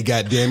daddy,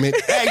 goddammit.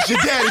 Ask your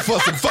daddy for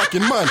some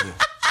fucking money.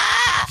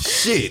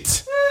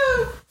 Shit.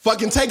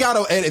 Fucking take out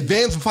an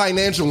advanced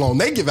financial loan.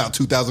 They give out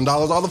 $2,000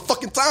 all the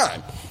fucking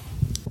time.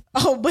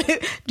 Oh, but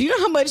do you know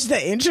how much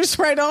the interest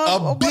rate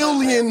on? $1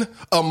 billion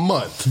a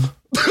month.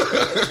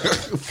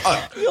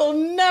 You'll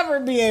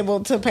never be able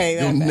to pay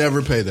that. You'll back.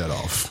 never pay that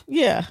off.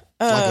 Yeah.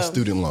 It's like a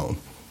student loan.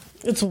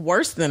 It's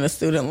worse than a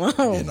student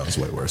loan. Yeah, no, it's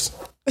way worse.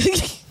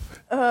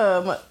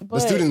 But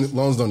student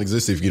loans don't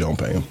exist if you don't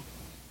pay them.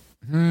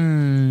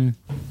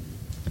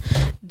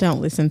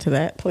 Don't listen to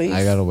that, please.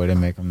 I got a way to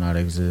make them not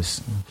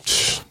exist.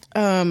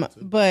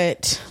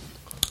 But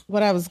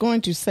what I was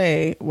going to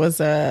say was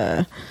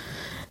the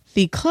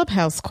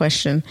Clubhouse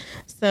question.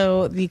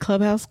 So the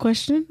Clubhouse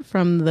question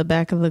from the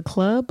back of the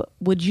club: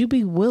 would you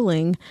be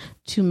willing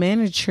to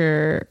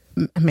manager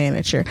a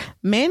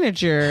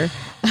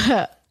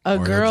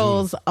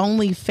girl's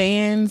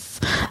OnlyFans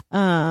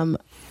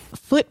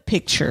foot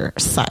picture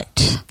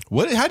site?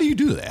 How do you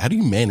do that? How do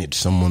you manage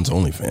someone's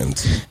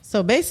OnlyFans?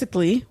 So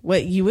basically,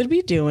 what you would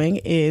be doing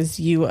is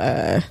you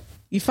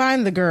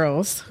find the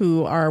girls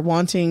who are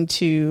wanting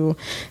to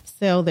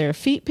sell their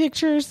feet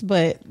pictures,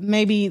 but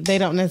maybe they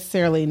don't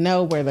necessarily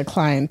know where the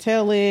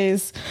clientele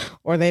is,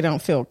 or they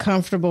don't feel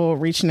comfortable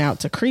reaching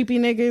out to creepy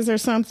niggas or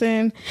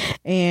something.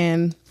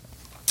 And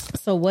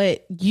so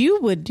what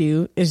you would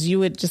do is you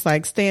would just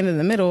like stand in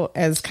the middle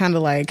as kind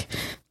of like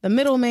the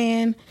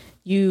middleman.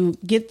 You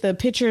get the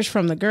pictures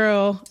from the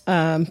girl.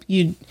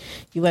 You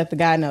let the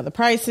guy know the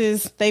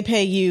prices. They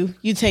pay you.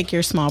 You take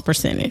your small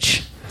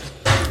percentage.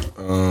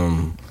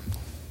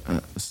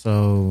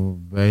 So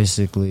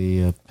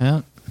basically a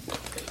pimp.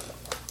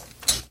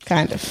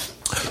 Kind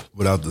of.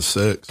 Without the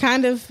sex.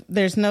 Kind of.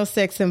 There's no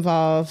sex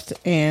involved,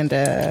 and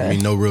I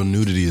mean, no real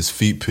nudity is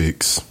feet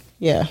pics.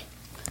 Yeah.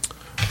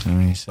 I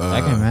mean, so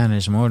I can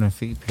manage more than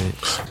feet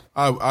pics.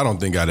 I don't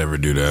think I'd ever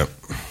do that.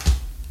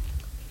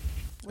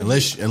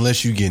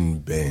 Unless you getting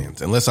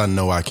banned. Unless I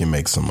know I can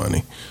make some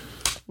money.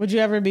 Would you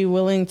ever be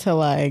willing to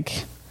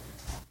like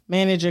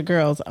manage a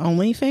girl's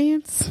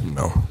OnlyFans?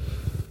 No.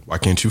 Why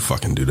can't you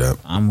fucking do that?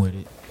 I'm with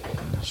it.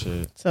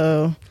 Shit.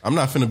 So I'm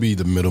not finna be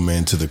the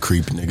middleman to the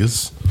creep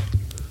niggas.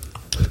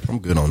 I'm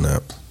good on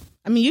that.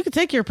 I mean, you could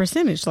take your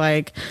percentage.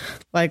 Like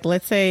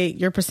let's say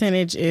your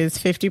percentage is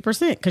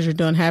 50% because you're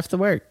doing half the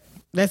work.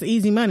 That's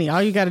easy money.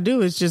 All you got to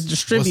do is just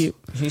distribute.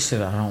 He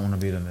said, I don't want to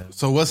be the middle.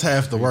 So what's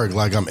half the work?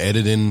 Like I'm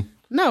editing?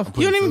 No,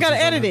 you don't even got to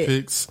edit it.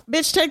 Pics?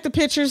 Bitch, take the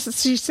pictures.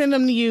 She send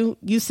them to you.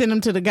 You send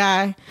them to the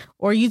guy.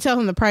 Or you tell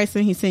him the price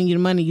and he send you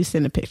the money. You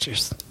send the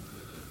pictures.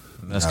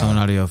 That's coming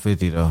out of your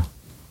 50 though.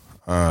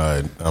 All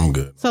right, I'm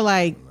good. So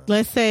like,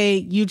 let's say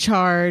you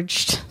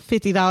charged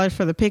 $50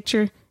 for the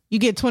picture. You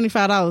get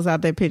 $25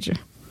 out that picture.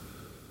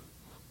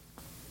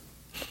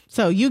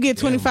 So you get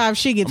 25,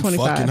 she get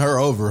 25. Fucking her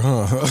over,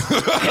 huh?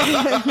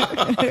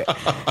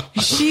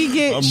 She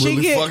get. I'm she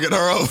really get, fucking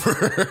her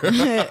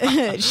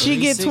over. She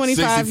get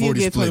 25. You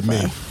get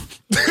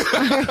 25.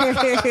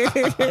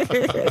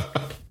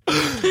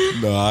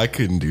 No, I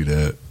couldn't do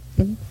that.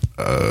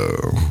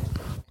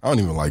 I don't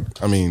even like.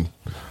 I mean,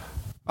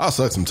 I'll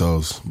suck some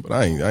toes, but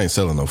I ain't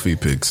selling no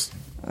feet pics.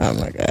 Oh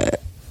my god,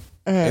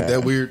 Ain't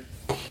that weird?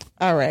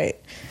 All right.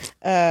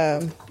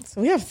 So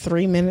we have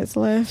 3 minutes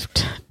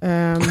left.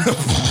 Well,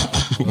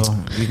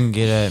 you can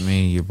get at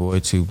me, your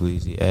boy Too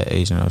Bleezy at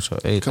Agent Ocho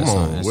 8. Come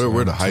on,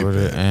 we're the hype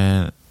Twitter, at.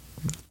 and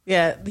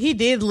Yeah, he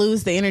did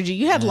lose the energy.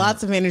 You had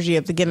lots of energy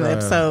at the beginning of the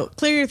episode.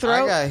 Clear your I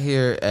throat. got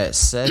here at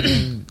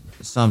 7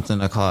 something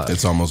o'clock.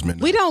 It's almost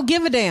midnight. We don't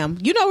give a damn.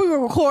 You know we will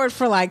record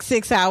for like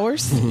 6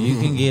 hours. You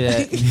can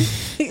get at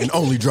and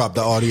only drop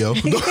the audio.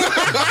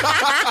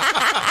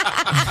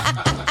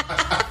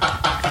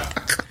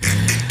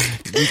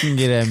 You can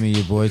get at me,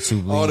 your boy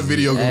Too Bleezy. All the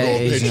video can at go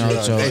on Agent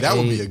Patreon. Ocho Hey, that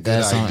would be 8. a good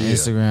That's idea. on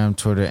Instagram,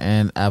 Twitter,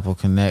 and Apple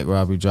Connect. Where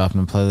I'll be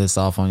dropping the playlist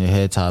off on your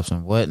head tops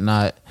and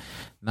whatnot.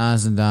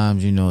 Nines and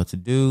dimes, you know what to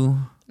do.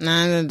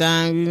 Nine and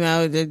dime, you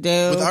know what to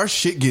do. With our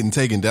shit getting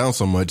taken down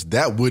so much,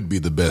 that would be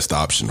the best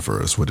option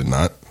for us, would it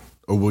not?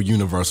 Or will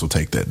Universal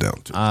take that down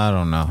too? I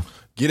don't know.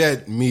 Get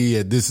at me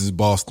at This Is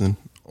Boston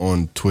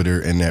on Twitter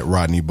and at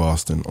Rodney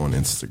Boston on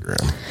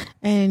Instagram.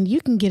 And you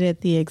can get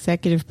at the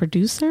executive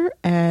producer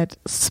at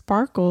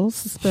Sparkles,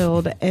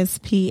 spelled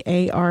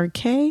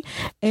SPARKL.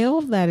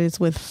 That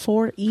is with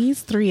 4 E's,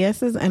 3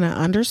 S's, and an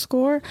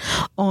underscore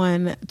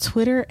on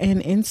Twitter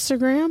and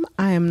Instagram.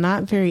 I am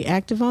not very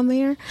active on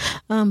there,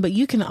 but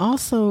you can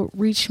also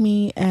reach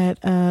me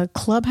at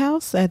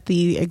Clubhouse at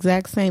the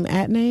exact same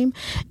 @name.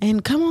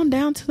 And come on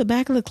down to the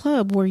back of the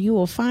club where you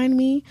will find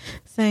me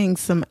saying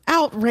some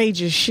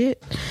outrageous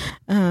shit.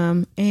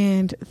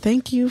 And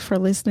thank you for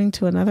listening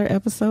to another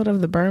episode of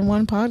the Burn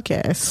One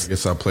podcast. I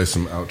guess I'll play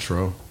some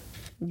outro.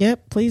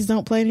 Yep, please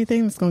don't play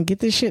anything that's going to get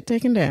this shit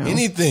taken down.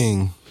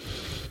 Anything.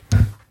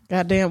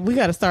 Goddamn, we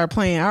got to start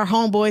playing our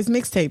homeboys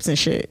mixtapes and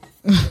shit.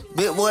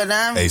 Big boy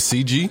down. Hey,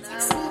 CG?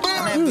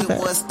 That big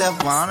boy step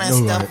on that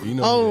No, step. you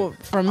know Oh,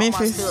 from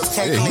Memphis.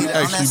 Yeah, he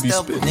actually be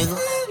spitting. nigga.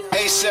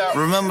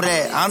 Remember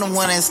that, I'm the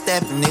one that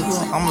stepping,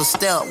 nigga. I'm a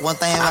step. One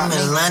thing I'm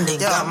in London,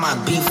 got my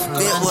beef.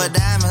 Big boy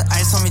diamond,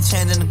 ice on me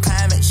changing the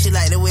climate. She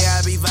like the way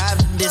I be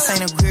vibing. This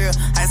ain't a grill.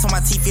 Ice on my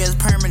teeth is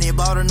permanent.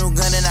 Bought a new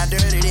gun and I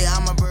dirtied it.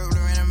 I'm a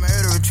burglar and a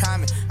murderer, try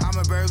me. I'm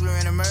a burglar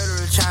and a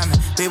murderer, try me.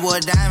 Big boy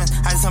diamond,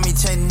 ice on me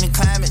changing the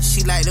climate.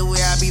 She like the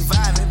way I be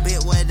vibing. Big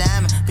boy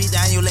diamond, beat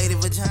down your lady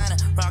vagina.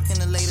 Rocking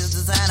the latest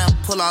designer.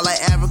 Pull out like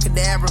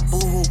abracadabra,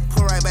 boo hoo.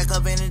 Pull right back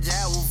up in the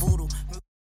jar with voodoo.